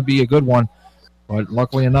Plattsburgh was going to be a good one. But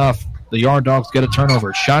luckily enough, the Yard Dogs get a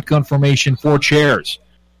turnover. Shotgun formation for Chairs.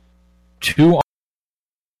 2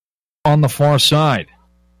 on the far side.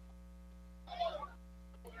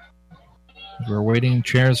 We're waiting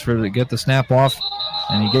Chairs to get the snap off.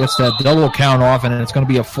 And he gets that double count off, and it's going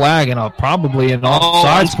to be a flag and probably an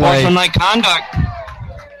offsides play. Unsportsmanlike conduct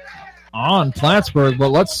on Plattsburgh, but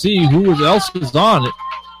let's see who else is on. It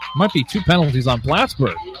might be 2 penalties on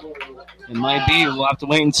Plattsburgh. It might be. We'll have to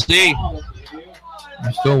wait and see.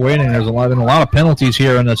 I'm still waiting. There's been a lot of penalties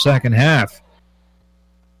here in the second half.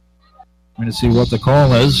 I'm going to see what the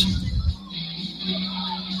call is.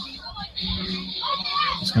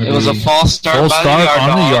 It was a false start by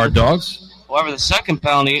the Yard Dogs. However, the second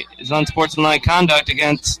penalty is unsportsmanlike conduct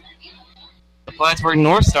against the Plattsburgh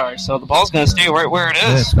North Stars. So the ball's going to stay right where it is.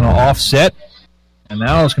 Yeah, it's going to offset. And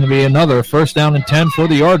now it's going to be another 1st down and 10 for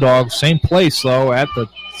the Yard Dogs. Same place, though, at the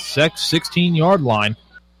 16-yard line.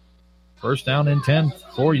 1st down and 10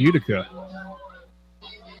 for Utica.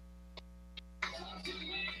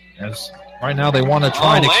 As right now they want to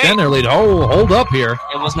try and extend their lead. Oh, hold up here.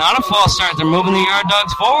 It was not a false start. They're moving the Yard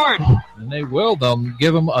Dogs forward. And they will. They'll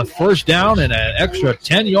give them a 1st down and an extra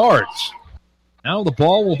 10 yards. Now the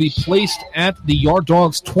ball will be placed at the Yard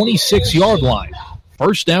Dogs' 26-yard line.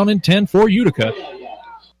 1st down and 10 for Utica.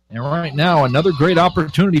 And right now, another great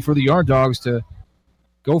opportunity for the Yard Dogs to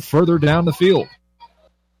go further down the field.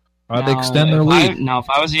 They extend their lead. If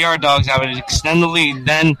I was the Yard Dogs, I would extend the lead,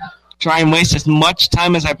 then try and waste as much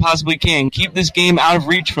time as I possibly can. Keep this game out of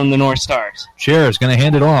reach from the North Stars. Chair is going to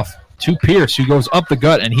hand it off to Pierce, who goes up the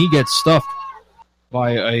gut, and he gets stuffed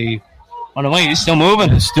by a... On the way, he's still moving.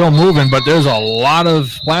 He's still moving, but there's a lot of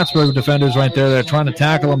Plattsburgh defenders right there that are trying to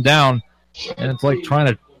tackle him down, and it's like trying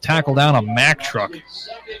to tackle down a Mack truck.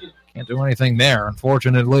 Can't do anything there,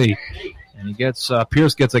 unfortunately. And he gets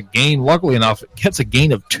Pierce gets a gain, luckily enough, gets a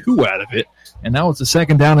gain of 2 out of it, and now it's a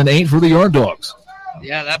 2nd down and 8 for the Yard Dogs.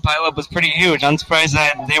 Yeah, that pileup was pretty huge. I'm surprised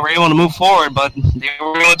that they were able to move forward, but they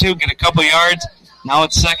were able to get a couple yards. Now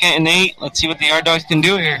it's 2nd and 8. Let's see what the Yard Dogs can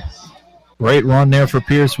do here. Great run there for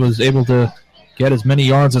Pierce. Was able to get as many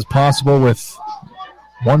yards as possible with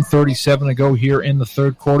 1:37 to go here in the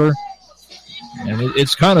 3rd quarter. And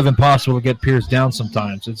it's kind of impossible to get Pierce down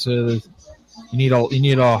sometimes. It's you need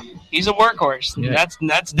a. He's a workhorse. Yeah.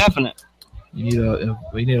 That's definite. You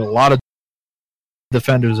need a lot of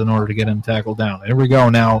defenders in order to get him tackled down. Here we go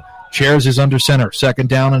now. Chairs is under center. 2nd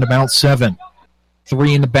down and about 7.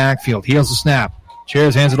 Three in the backfield. He has the snap.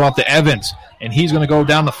 Chairs hands it off to Evans, and he's going to go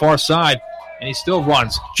down the far side, and he still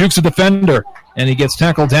runs. Jukes a defender, and he gets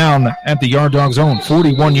tackled down at the Yard Dogs' own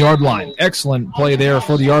 41-yard line. Excellent play there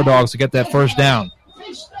for the Yard Dogs to get that first down.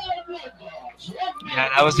 Yeah,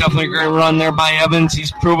 that was definitely a great run there by Evans.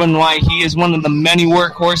 He's proven why he is one of the many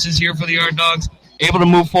workhorses here for the Yard Dogs. Able to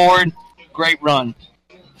move forward. Great run.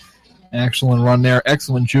 Excellent run there.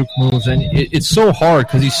 Excellent juke moves, and it's so hard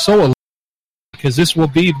because he's so elite. Because this will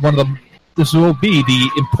be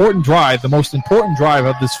the important drive, the most important drive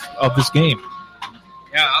of this game.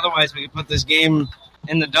 Yeah, otherwise we could put this game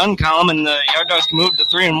in the done column and the Yard Dogs can move to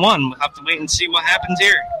 3-1. We'll have to wait and see what happens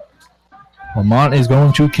here. Lamont is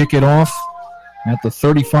going to kick it off at the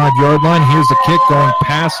 35-yard line. Here's the kick going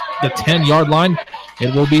past the 10-yard line.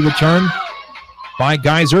 It will be returned by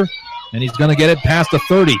Geyser, and he's going to get it past the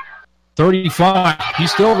 30. 35.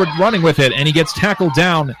 He's still running with it, and he gets tackled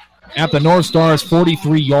down at the North Stars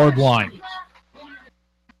 43-yard line.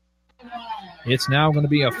 It's now going to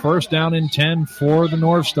be a first down and 10 for the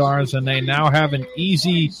North Stars, and they now have an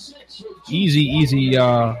easy way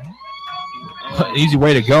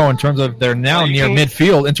to go in terms of they're now near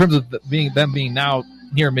midfield, in terms of them being now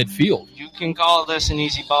near midfield. You can call this an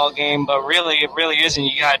easy ball game, but really it really isn't.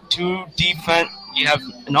 You got you have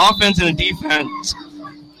an offense and a defense,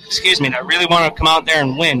 that really want to come out there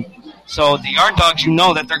and win. So the Yard Dogs, you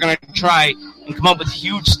know that they're going to try and come up with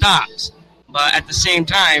huge stops. But at the same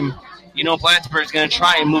time, you know Plattsburgh is going to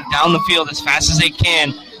try and move down the field as fast as they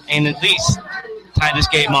can and at least tie this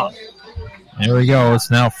game up. There we go.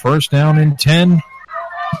 It's now first down and 10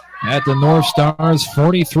 at the North Stars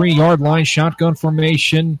 43-yard line. Shotgun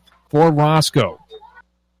formation for Roscoe.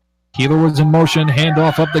 Keeler was in motion.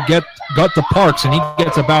 Handoff up the gut to Parks, and he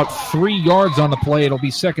gets about 3 yards on the play. It'll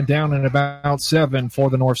be second down and about 7 for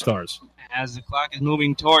the North Stars. As the clock is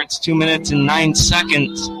moving towards 2 minutes and 9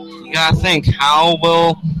 seconds, you got to think, how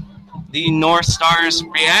will the North Stars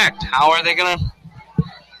react? How are they going to...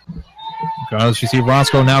 Because you see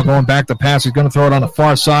Roscoe now going back to pass. He's going to throw it on the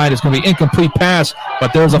far side. It's going to be incomplete pass,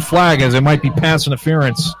 but there's a flag as it might be pass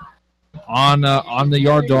interference on the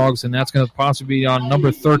Yard Dogs, and that's going to possibly be on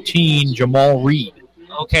number 13, Jamal Reed.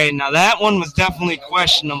 Okay, now that one was definitely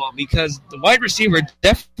questionable because the wide receiver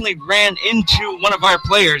definitely ran into one of our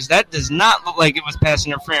players. That does not look like it was pass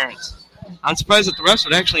interference. I'm surprised that the refs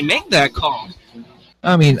would actually make that call.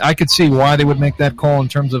 I mean, I could see why they would make that call in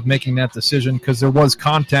terms of making that decision because there was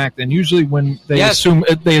contact, and usually when they assume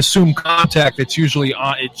contact, it usually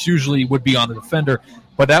would be on the defender,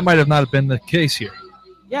 but that might have not been the case here.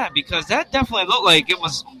 Yeah, because that definitely looked like it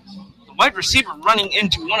was the wide receiver running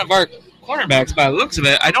into one of our cornerbacks by the looks of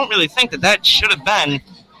it. I don't really think that should have been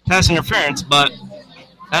pass interference, but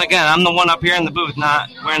then again, I'm the one up here in the booth not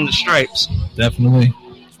wearing the stripes. Definitely.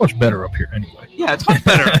 It's much better up here anyway. Yeah, it's much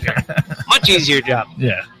better up here. Much easier job.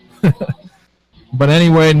 Yeah. But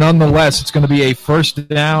anyway, nonetheless, it's going to be a first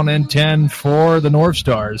down and 10 for the North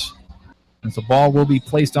Stars as the ball will be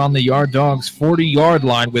placed on the Yard Dogs 40-yard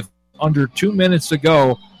line with under 2 minutes to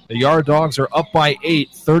go. The Yard Dogs are up by 8,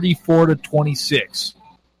 34-26.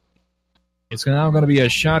 It's now going to be a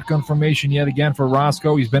shotgun formation yet again for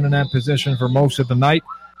Roscoe. He's been in that position for most of the night.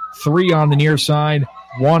 3 on the near side,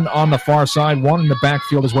 1 on the far side, 1 in the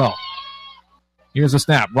backfield as well. Here's the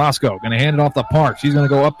snap. Roscoe going to hand it off to Parks. He's going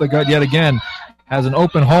to go up the gut yet again. Has an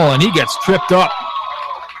open hole, and he gets tripped up.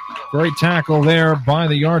 Great tackle there by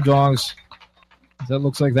the Yard Dogs. That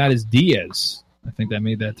looks like that is Diaz. I think that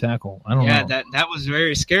made that tackle. I don't know. Yeah, that was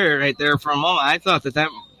very scary right there for a moment. I thought that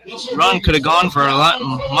run could have gone for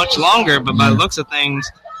much longer, but by the looks of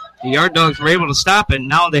things, the Yard Dogs were able to stop it.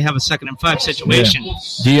 Now they have a 2nd and 5 situation. Yeah.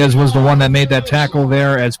 Diaz was the one that made that tackle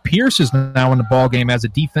there as Pierce is now in the ballgame as a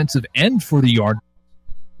defensive end for the Yard.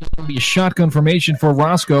 It's going to be a shotgun formation for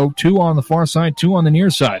Roscoe. 2 on the far side, 2 on the near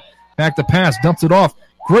side. Back to pass, dumps it off.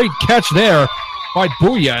 Great catch there by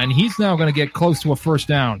Booyah, and he's now going to get close to a first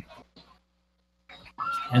down.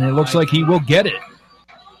 And it looks like he will get it.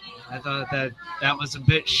 I thought that was a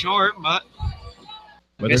bit short, but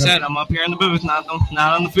like I said, I'm up here in the booth, not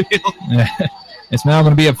on the field. It's now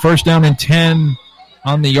going to be a first down and 10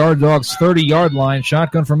 on the Yard Dogs 30-yard line.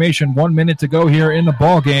 Shotgun formation, 1 minute to go here in the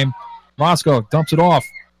ball game. Roscoe dumps it off.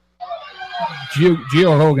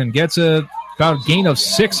 Gio Hogan gets got a gain of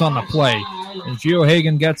 6 on the play. And Gio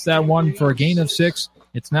Hagan gets that one for a gain of 6.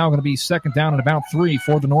 It's now going to be second down and about 3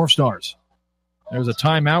 for the North Stars. There's a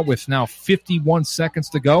timeout with now 51 seconds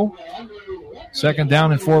to go. Second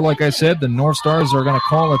down and 4, like I said. The North Stars are going to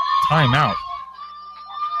call a timeout.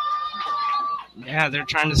 Yeah, they're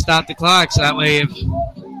trying to stop the clock, so that way if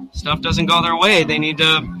stuff doesn't go their way, they need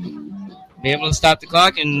to be able to stop the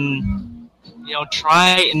clock and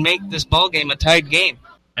try and make this ball game a tied game.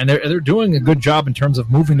 And they're doing a good job in terms of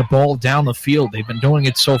moving the ball down the field. They've been doing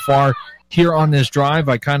it so far here on this drive.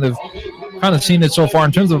 I kind of seen it so far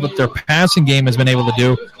in terms of what their passing game has been able to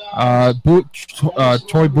do.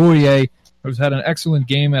 Troy Bouillet, who's had an excellent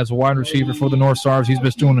game as a wide receiver for the North Stars. He's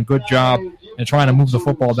been doing a good job in trying to move the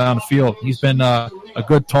football down the field. He's been a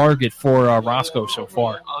good target for Roscoe so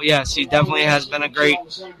far. Oh, yes, he definitely has been a great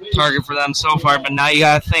target for them so far. But now you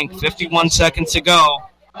got to think, 51 seconds to go.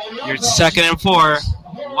 You're 2nd and 4.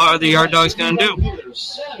 What are the Yard Dogs going to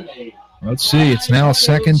do? Let's see. It's now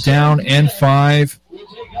 2nd down and 5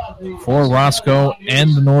 for Roscoe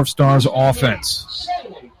and the North Stars offense.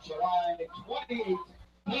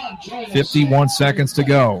 51 seconds to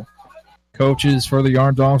go. Coaches for the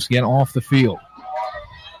Yard Dogs get off the field.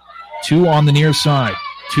 2 on the near side.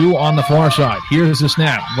 2 on the far side. Here's the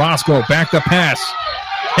snap. Roscoe back to pass.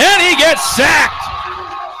 And he gets sacked.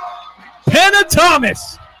 Penna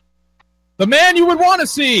Thomas, the man you would want to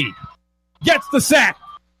see, gets the sack.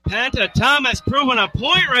 Penta Thomas proving a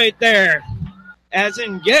point right there. As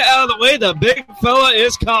in, get out of the way, the big fella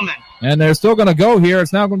is coming. And they're still going to go here.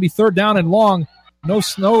 It's now going to be 3rd down and long.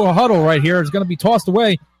 No huddle right here. It's going to be tossed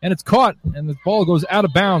away, and it's caught, and the ball goes out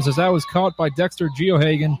of bounds as that was caught by Dexter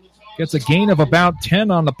Geohagen. Gets a gain of about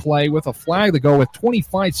 10 on the play with a flag to go with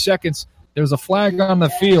 25 seconds. There's a flag on the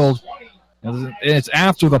field. It's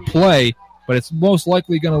after the play, but it's most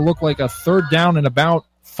likely going to look like a 3rd down and about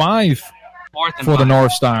 5 for the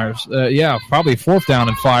North Stars. Probably 4th down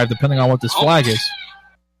and 5, depending on what this flag is.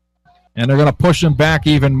 And they're going to push them back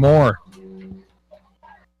even more.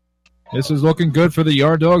 This is looking good for the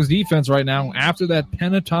Yard Dogs defense right now. After that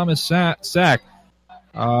Penna Thomas sack,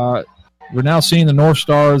 we're now seeing the North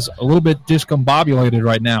Stars a little bit discombobulated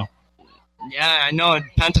right now. Yeah, I know.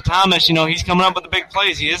 Penta Thomas, he's coming up with the big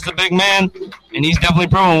plays. He is the big man, and he's definitely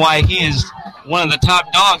proven why he is one of the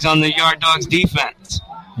top dogs on the Yard Dogs defense.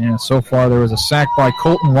 Yeah, so far there was a sack by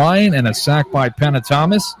Colton Ryan and a sack by Penna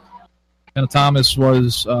Thomas. Penna Thomas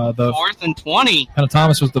was the 4th and 20. Penna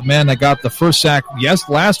Thomas was the man that got the first sack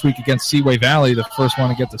last week against Seaway Valley, the first one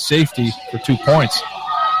to get the safety for 2 points.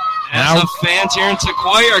 As the fans here in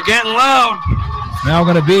Sequoia are getting loud. Now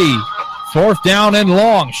going to be 4th down and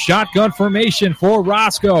long. Shotgun formation for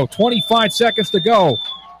Roscoe. 25 seconds to go.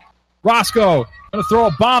 Roscoe going to throw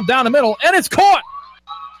a bomb down the middle, and it's caught.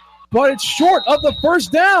 But it's short of the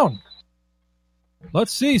 1st down.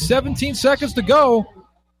 Let's see, 17 seconds to go.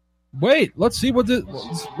 Wait, let's see what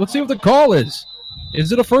the call is.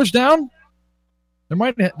 Is it a 1st down? There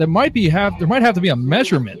might have to be a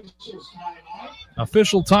measurement.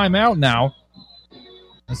 Official timeout now.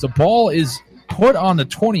 As the ball is put on the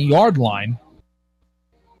 20-yard line.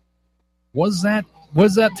 Was that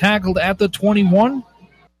tackled at the 21?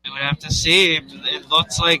 We would have to see. It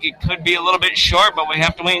looks like it could be a little bit short, but we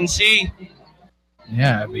have to wait and see.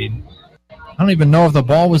 Yeah, I don't even know if the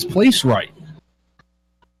ball was placed right.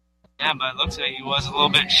 Yeah, but it looks like he was a little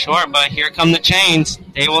bit short, but here come the chains.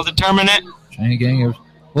 They will determine it. Chain gang, it was a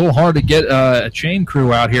little hard to get a chain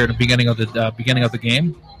crew out here at the beginning of the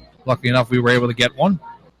game. Lucky enough, we were able to get one.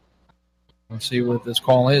 Let's see what this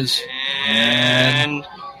call is. And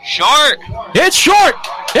short. It's short.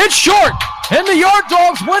 It's short. And the Yard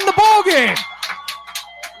Dogs win the ball game.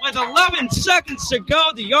 With 11 seconds to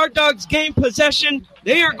go, the Yard Dogs gain possession.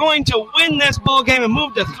 They are going to win this ball game and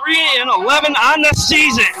move to 3-11 on the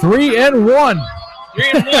season. 3-1. 3-1.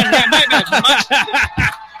 Yeah, my bad.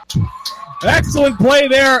 Excellent play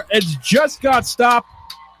there. It's just got stopped.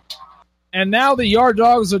 And now the Yard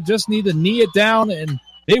Dogs will just need to knee it down, and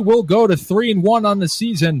they will go to 3-1 on the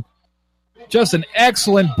season. Just an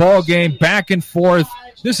excellent ball game, back and forth.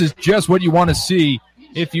 This is just what you want to see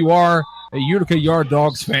if you are a Utica Yard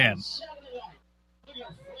Dogs fan.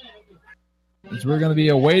 As we're going to be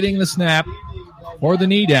awaiting the snap or the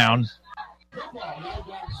knee down.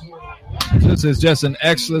 This has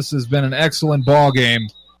been an excellent ball game.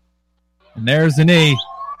 And there's the knee.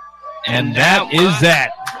 And that is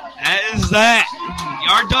that. That is that.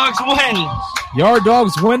 Yard Dogs win. Yard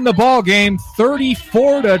Dogs win the ball game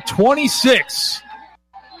 34-26.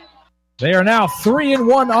 They are now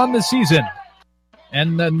 3-1 on the season.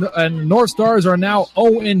 And the North Stars are now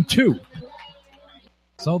 0-2.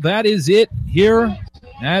 So that is it here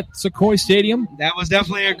at Sequoia Stadium. That was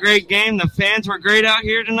definitely a great game. The fans were great out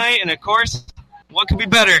here tonight. And, of course, what could be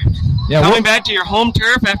better? Yeah, coming back to your home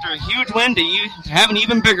turf after a huge win to you have an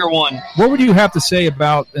even bigger one. What would you have to say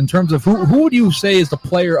about, in terms of, who would you say is the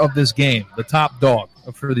player of this game, the top dog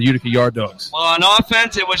for the Utica Yard Dogs? Well, on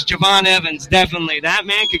offense, it was Javon Evans, definitely. That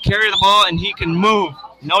man could carry the ball, and he can move.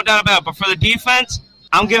 No doubt about it. But for the defense,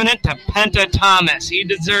 I'm giving it to Penta Thomas. He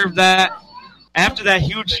deserved that. after that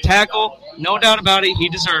huge tackle, no doubt about it, he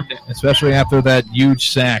deserved it. Especially after that huge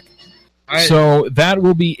sack. Right. So that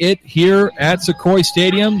will be it here at Secoy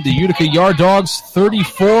Stadium. The Utica Yard Dogs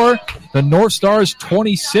 34, the North Stars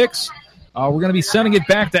 26. We're going to be sending it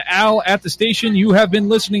back to Al at the station. You have been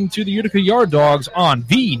listening to the Utica Yard Dogs on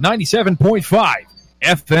V97.5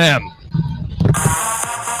 FM.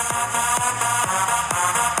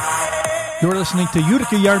 You're listening to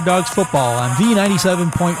Utica Yard Dogs football on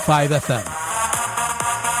V97.5 FM.